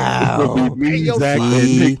plans. It's gonna be me, Hey, yo, Zach, see?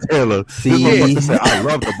 and Nick Taylor. See? This motherfucker said, I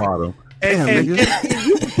love the bottom. And you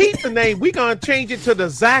can keep the name. We're going to change it to the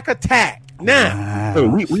Zach Attack. Now. So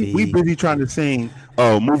we busy trying to sing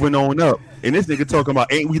Moving On Up. And this nigga talking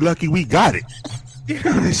about, ain't we lucky we got it? Good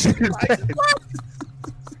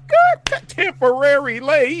temporary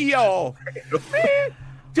layoff. Man,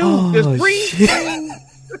 dude, the green thing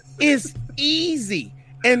is easy.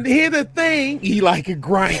 And here's the thing, he like a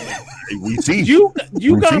grind. We see. You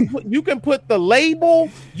can put the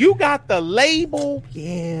label. You got the label.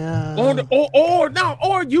 Yeah. On the,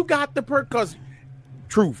 or you got the because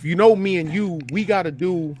Truth. You know me and you. We got to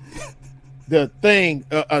do the thing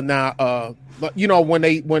now. You know when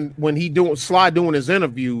he doing Sly doing his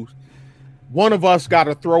interviews, one of us got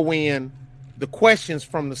to throw in the questions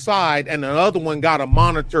from the side, and the other one got to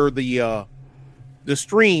monitor the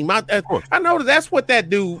stream. I know that's what that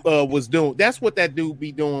dude was doing. That's what that dude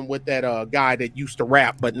be doing with that guy that used to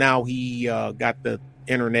rap, but now he got the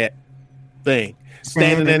internet thing.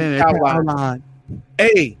 Standing in the outline.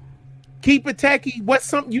 Hey, keep it techie. What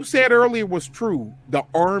something you said earlier was true. The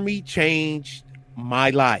Army changed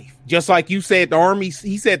my life. Just like you said,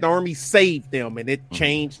 he said the Army saved him and it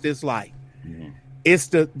changed his life. Mm-hmm. It's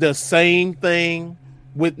the same thing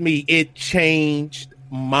with me. It changed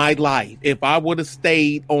my life. If I would have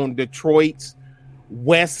stayed on Detroit's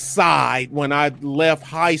west side when I left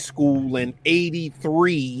high school in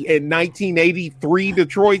 1983,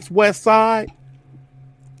 Detroit's west side,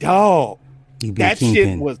 dog, that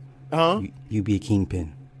shit was, You be a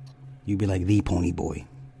kingpin. You be like the pony boy.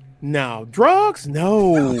 No, drugs?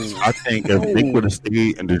 No. I think if Nick would have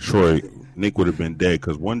stayed in Detroit, Nick would have been dead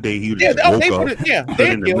because one day he would have woke up in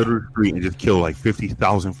the middle of the street and just killed like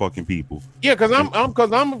 50,000 fucking people. Yeah, because I'm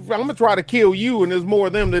gonna try to kill you, and there's more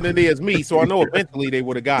of them than it is me. So I know eventually they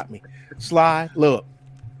would have got me. Sly, look,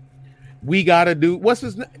 we gotta do what's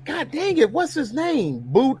his name? God dang it, what's his name?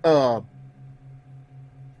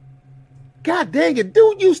 God dang it,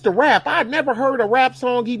 dude used to rap. I'd never heard a rap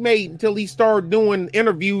song he made until he started doing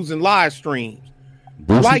interviews and live streams.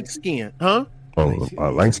 Light skin, huh? Oh,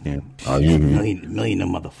 light skin. Million of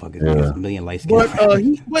motherfuckers. Yeah. Million light skin.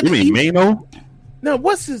 But you mean Mano? No,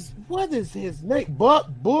 what is his name?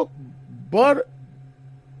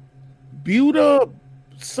 Buda,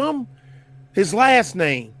 his last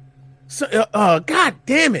name. So, God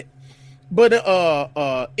damn it. But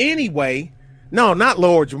anyway. No, not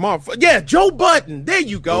Lord Jamar. Yeah, Joe Budden. There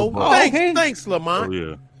you go. Thanks, Lamont.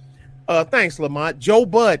 Oh, yeah. Thanks, Lamont. Joe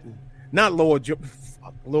Budden, not Lord.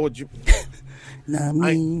 Not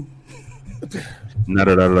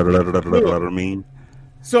me.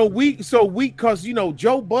 So we, cause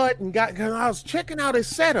Joe Budden got. Cause I was checking out his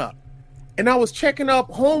setup, and I was checking up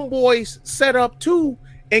Homeboy's setup too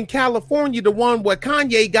in California. The one where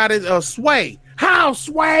Kanye got his Sway. How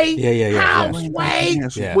Sway? Yeah. How Sway?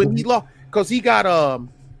 Yeah. When he lost. Because he got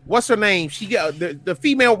what's her name? She got the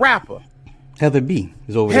female rapper. Heather B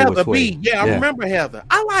is over Heather there with B. Yeah, I remember Heather.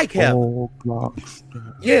 I like Heather.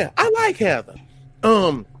 Yeah, I like Heather.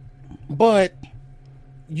 But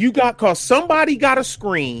you got cause somebody got a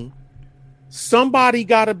screen, somebody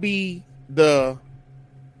gotta be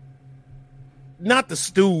not the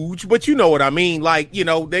stooge, but you know what I mean. Like,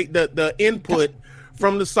 the input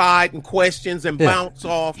from the side and questions and bounce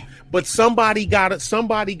off. But somebody gotta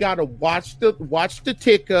watch the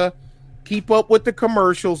ticker, keep up with the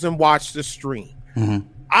commercials, and watch the stream. Mm-hmm.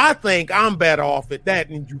 I think I'm better off at that,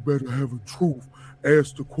 and you better have a truth,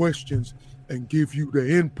 ask the questions, and give you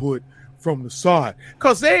the input from the side.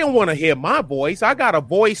 Cause they don't want to hear my voice. I got a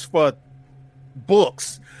voice for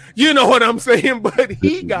books. You know what I'm saying? But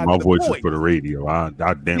he got my the voice is for the radio. I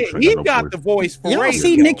damn sure he got the voice for radio. You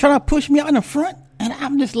see Nick trying to push me out in the front, and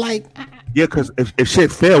I'm just like, yeah, because if shit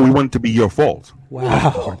failed, we want it to be your fault.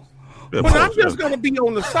 Wow. But I'm just gonna be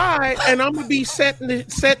on the side, and I'm gonna be setting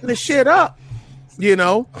the shit up,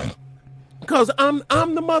 because I'm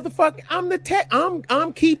the motherfucker. I'm the tech.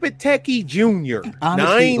 I'm Keep It Techie Junior.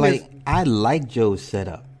 Honestly, I like Joe's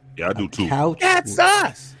setup. Yeah, I do too. That's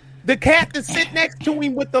us. The cat that sit next to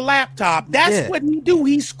him with the laptop. That's what he do.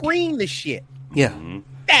 He screen the shit. Yeah,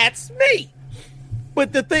 that's me.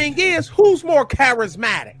 But the thing is, who's more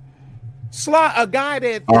charismatic? Sly, a guy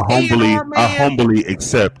that I humbly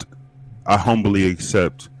accept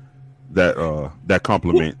that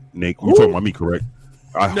compliment, Nick. You talking about me, correct?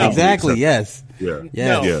 Exactly. Yes.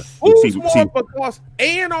 Who's more because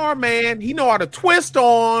A&R man, he know how to twist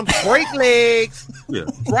arms, break legs,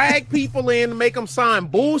 drag people in, make them sign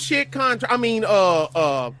bullshit contract. I mean,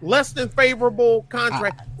 less than favorable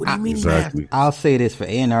contract. What do you mean? Exactly. I'll say this for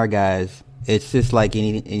A&R guys, it's just like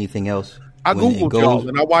anything else. I Googled y'all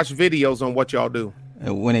and I watch videos on what y'all do.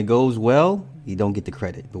 And when it goes well, you don't get the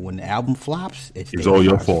credit. But when the album flops, it's all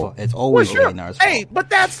your fault. It's always A&R's fault. Hey, but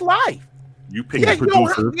that's life. You pick the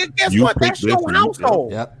producer. Guess what? That's your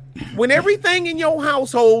household. Yep. When everything in your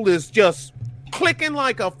household is just clicking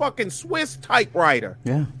like a fucking Swiss typewriter,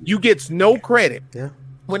 you get no credit. Yeah.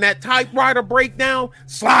 When that typewriter break down,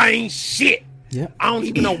 Sly ain't shit. Yeah. I don't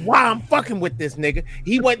even know why I'm fucking with this nigga.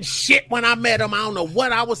 He wasn't shit when I met him. I don't know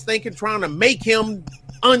what I was thinking, trying to make him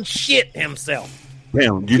unshit himself.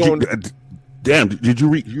 Damn, did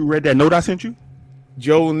you read that note I sent you?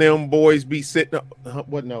 Joe and them boys be sitting up.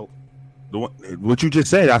 What note? The one, what you just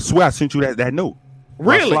said. I swear I sent you that note.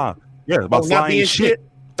 Really? About Sly ain't shit.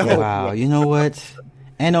 Oh, wow. You know what?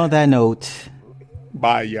 And on that note,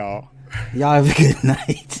 bye, y'all. Y'all have a good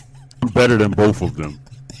night. I'm better than both of them.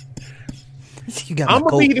 I'm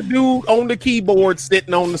gonna be the dude on the keyboard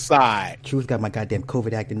sitting on the side. Truth got my goddamn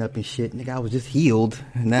COVID acting up and shit. Nigga, I was just healed.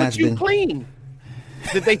 But you clean.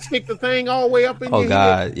 Did they stick the thing all the way up in your head? Oh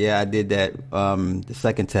God, head? yeah, I did that. The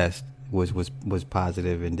second test was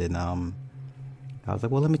positive, and then I was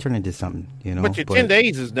like, well, let me turn into something, you know. But your 10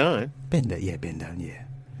 days is done. Been done, yeah.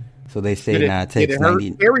 So they say now it takes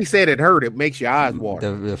 90. Harry said it hurt. It makes your eyes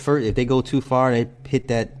water. The first, if they go too far, they hit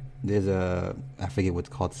that. There's I forget what's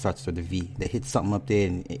called, starts with the V. They hit something up there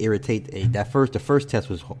and irritate. The first test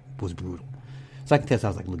was brutal. Second test, I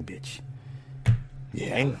was like, look, bitch.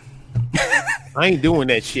 Yeah. I ain't doing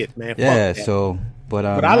that shit, man. Yeah. Fuck that. So, but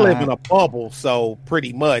I live in a bubble, so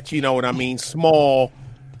pretty much, you know what I mean. Small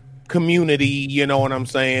community, you know what I'm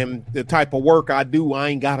saying. The type of work I do, I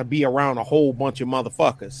ain't got to be around a whole bunch of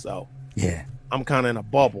motherfuckers. So yeah, I'm kind of in a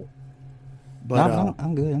bubble. But no,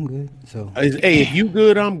 I'm good. So hey, if you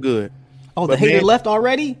good, I'm good. Oh, but the hater left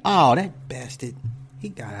already? Oh, that bastard. He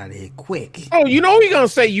got out of here quick. Oh, you know he gonna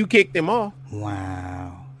say you kicked him off.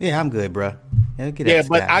 Wow. Yeah, I'm good, bro. Yeah,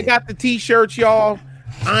 but I got the t-shirts, y'all.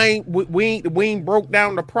 We ain't broke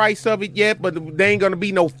down the price of it yet, but they ain't gonna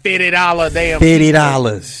be no $50 damn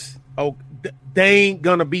 $50. Oh, they ain't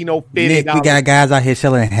gonna be no $50. Nick, we got guys out here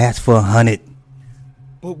selling hats for $100.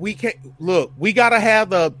 But we can't look. We gotta have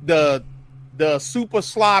the Super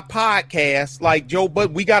Sly podcast like Joe,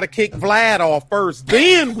 but we gotta kick Vlad off first.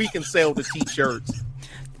 Then we can sell the t-shirts.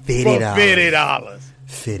 $50.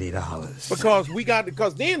 $50.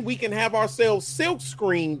 Because then we can have ourselves silk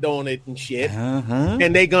screened on it and shit.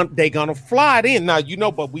 And they gonna fly it in. Now you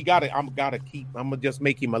know, but I'm gonna just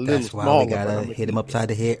make him a little smaller. That's why we gotta hit him upside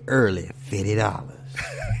the head early. $50.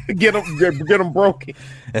 get him broken.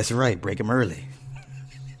 That's right, break him early.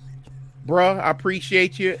 Bruh, I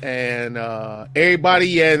appreciate you and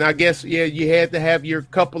everybody, and I guess you had to have your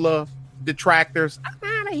couple of detractors. I'm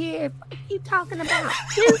out of here. What are you talking about?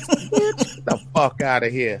 Get the fuck out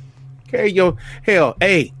of here. Carry your hell.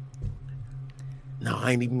 Hey. No,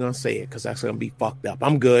 I ain't even gonna say it because that's gonna be fucked up.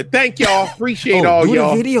 I'm good. Thank y'all. Appreciate all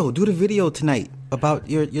y'all. Do the video tonight about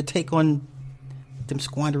your take on them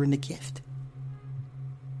squandering the gift.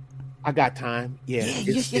 I got time. Yeah.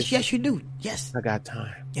 Yes, you do. Yes. I got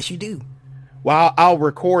time. Yes, you do. Well, I'll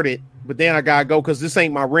record it, but then I gotta go because this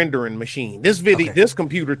ain't my rendering machine. This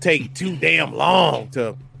computer take too damn long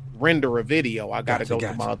to render a video. I gotta go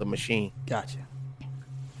to my other machine. Gotcha.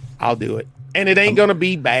 I'll do it, and it ain't gonna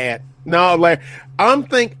be bad. No, Larry. I'm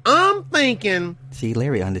thinking. See,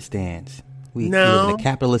 Larry understands. We live in a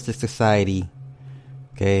capitalistic society.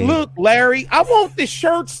 Okay. Look, Larry, I want the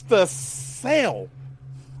shirts to sell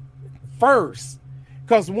first,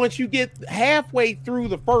 because once you get halfway through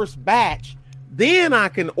the first batch, then I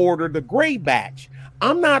can order the gray batch.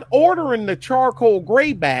 I'm not ordering the charcoal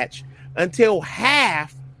gray batch until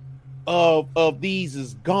half of these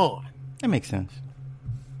is gone. That makes sense.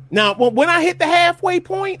 Now, when I hit the halfway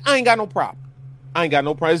point, I ain't got no problem.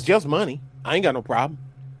 It's just money. I ain't got no problem.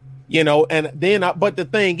 You know, and then, but the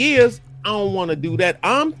thing is, I don't want to do that.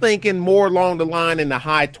 I'm thinking more along the line in the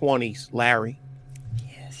high 20s, Larry.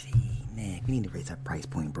 Yeah, see, Nick, we need to raise our price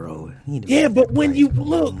point, bro. Yeah, but when you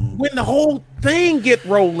look, when the whole thing get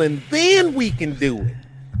rolling, then we can do it.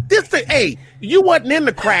 Hey, you wasn't in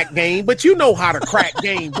the crack game, but you know how the crack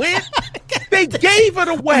game went. They gave it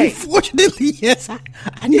away. Unfortunately, yes,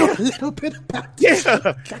 I know a little bit about it.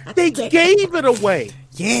 Yeah, they gave it away.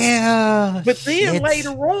 Yeah, but then later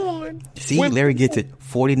on, see, Larry gets it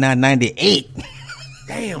 $49.98.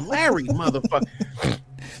 Damn, Larry, motherfucker.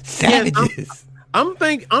 Savages. I was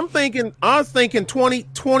thinking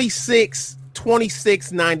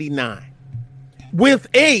 26.99 with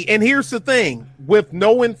and here's the thing, with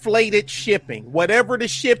no inflated shipping, whatever the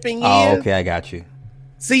shipping is. Oh, okay, I got you.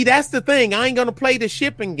 See, that's the thing. I ain't gonna play the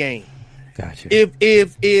shipping game. Gotcha. If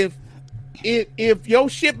your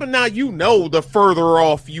shipping, now the further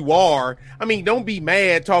off you are. I mean, don't be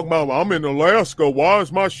mad talking about I'm in Alaska. Why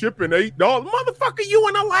is my shipping $8? Motherfucker, you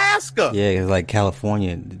in Alaska? Yeah, it's like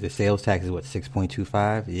California. The sales tax is what,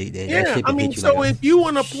 6.25. Yeah, I mean, so like if you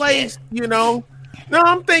in a place, no,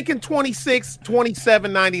 I'm thinking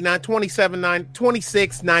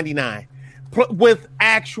 26.99 with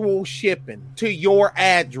actual shipping to your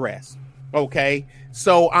address. Okay,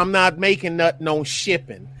 so I'm not making nothing on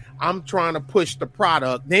shipping. I'm trying to push the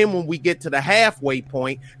product. Then when we get to the halfway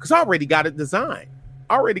point, because I already got it designed.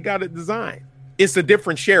 It's a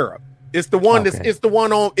different sheriff. It's the one it's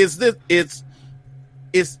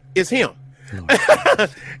him.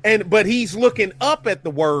 But he's looking up at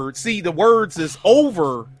the words. See, the words is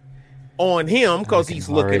over on him because he's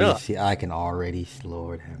looking up. See, I can already,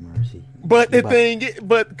 Lord have mercy. But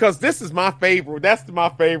because this is my favorite. That's my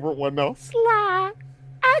favorite one though. Sly,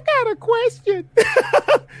 I got a question.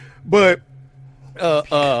 But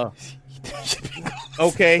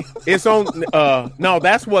okay, it's on no,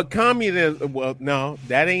 that's what communism, well, no,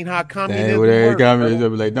 that ain't how communism works.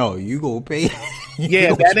 Communism, like, no, you go pay.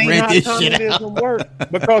 Yeah, that ain't how communism works.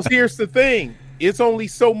 Because here's the thing, it's only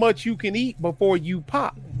so much you can eat before you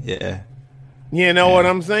pop. Yeah. You know what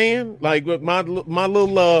I'm saying? Like with my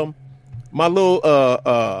little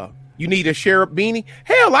you need a sheriff beanie?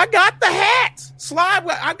 Hell, I got the hats. Slide.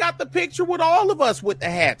 I got the picture with all of us with the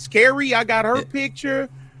hats. Carrie, I got her picture.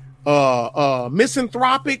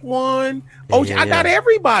 Misanthropic one. I got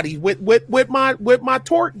everybody with my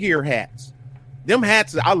Torque Gear hats. Them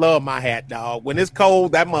hats, I love my hat, dog. When it's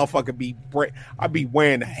cold, that motherfucker I be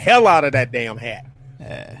wearing the hell out of that damn hat.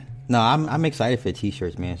 No, I'm excited for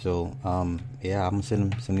t-shirts, man. So, yeah, I'm gonna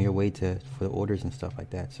send them your way for the orders and stuff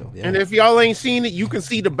like that. So, yeah. And if y'all ain't seen it, you can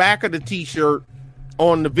see the back of the t-shirt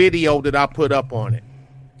on the video that I put up on it.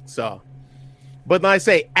 So, but like I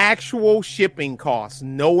say, actual shipping costs,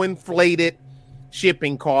 no inflated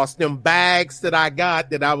shipping costs. Them bags that I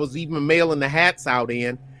got that I was even mailing the hats out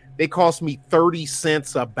in, they cost me 30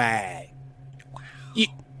 cents a bag. Wow.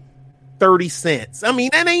 30 cents. I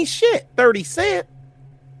mean, that ain't shit. 30 cents.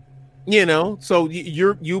 So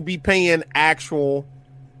you'll be paying actual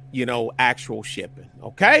shipping.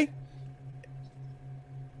 Okay.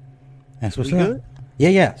 That's what's up.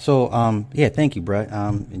 Yeah. So, thank you, bro.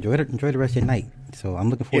 Enjoy the rest of your night. So I'm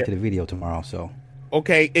looking forward to the video tomorrow. So.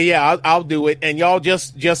 Okay. Yeah, I'll do it. And y'all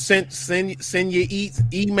just send your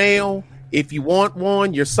email if you want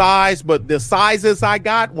one, your size, but the sizes I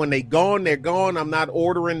got, when they're gone. I'm not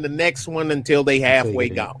ordering the next one until they halfway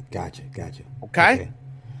gone. Gotcha. Okay.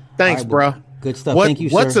 Thanks, bro. Good stuff. Thank you,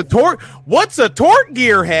 sir. What's a Torque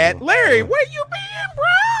Gear hat? Larry, where you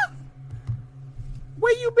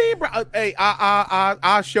been, bro? Hey,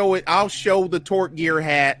 I'll show it. I'll show the Torque Gear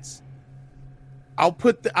hats.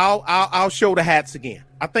 I'll show the hats again.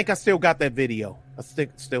 I think I still got that video. I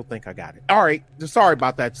still think I got it. All right. Sorry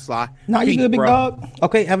about that, Sly. No, you good, big dog.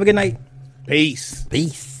 Okay, have a good night. Peace.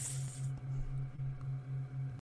 Peace.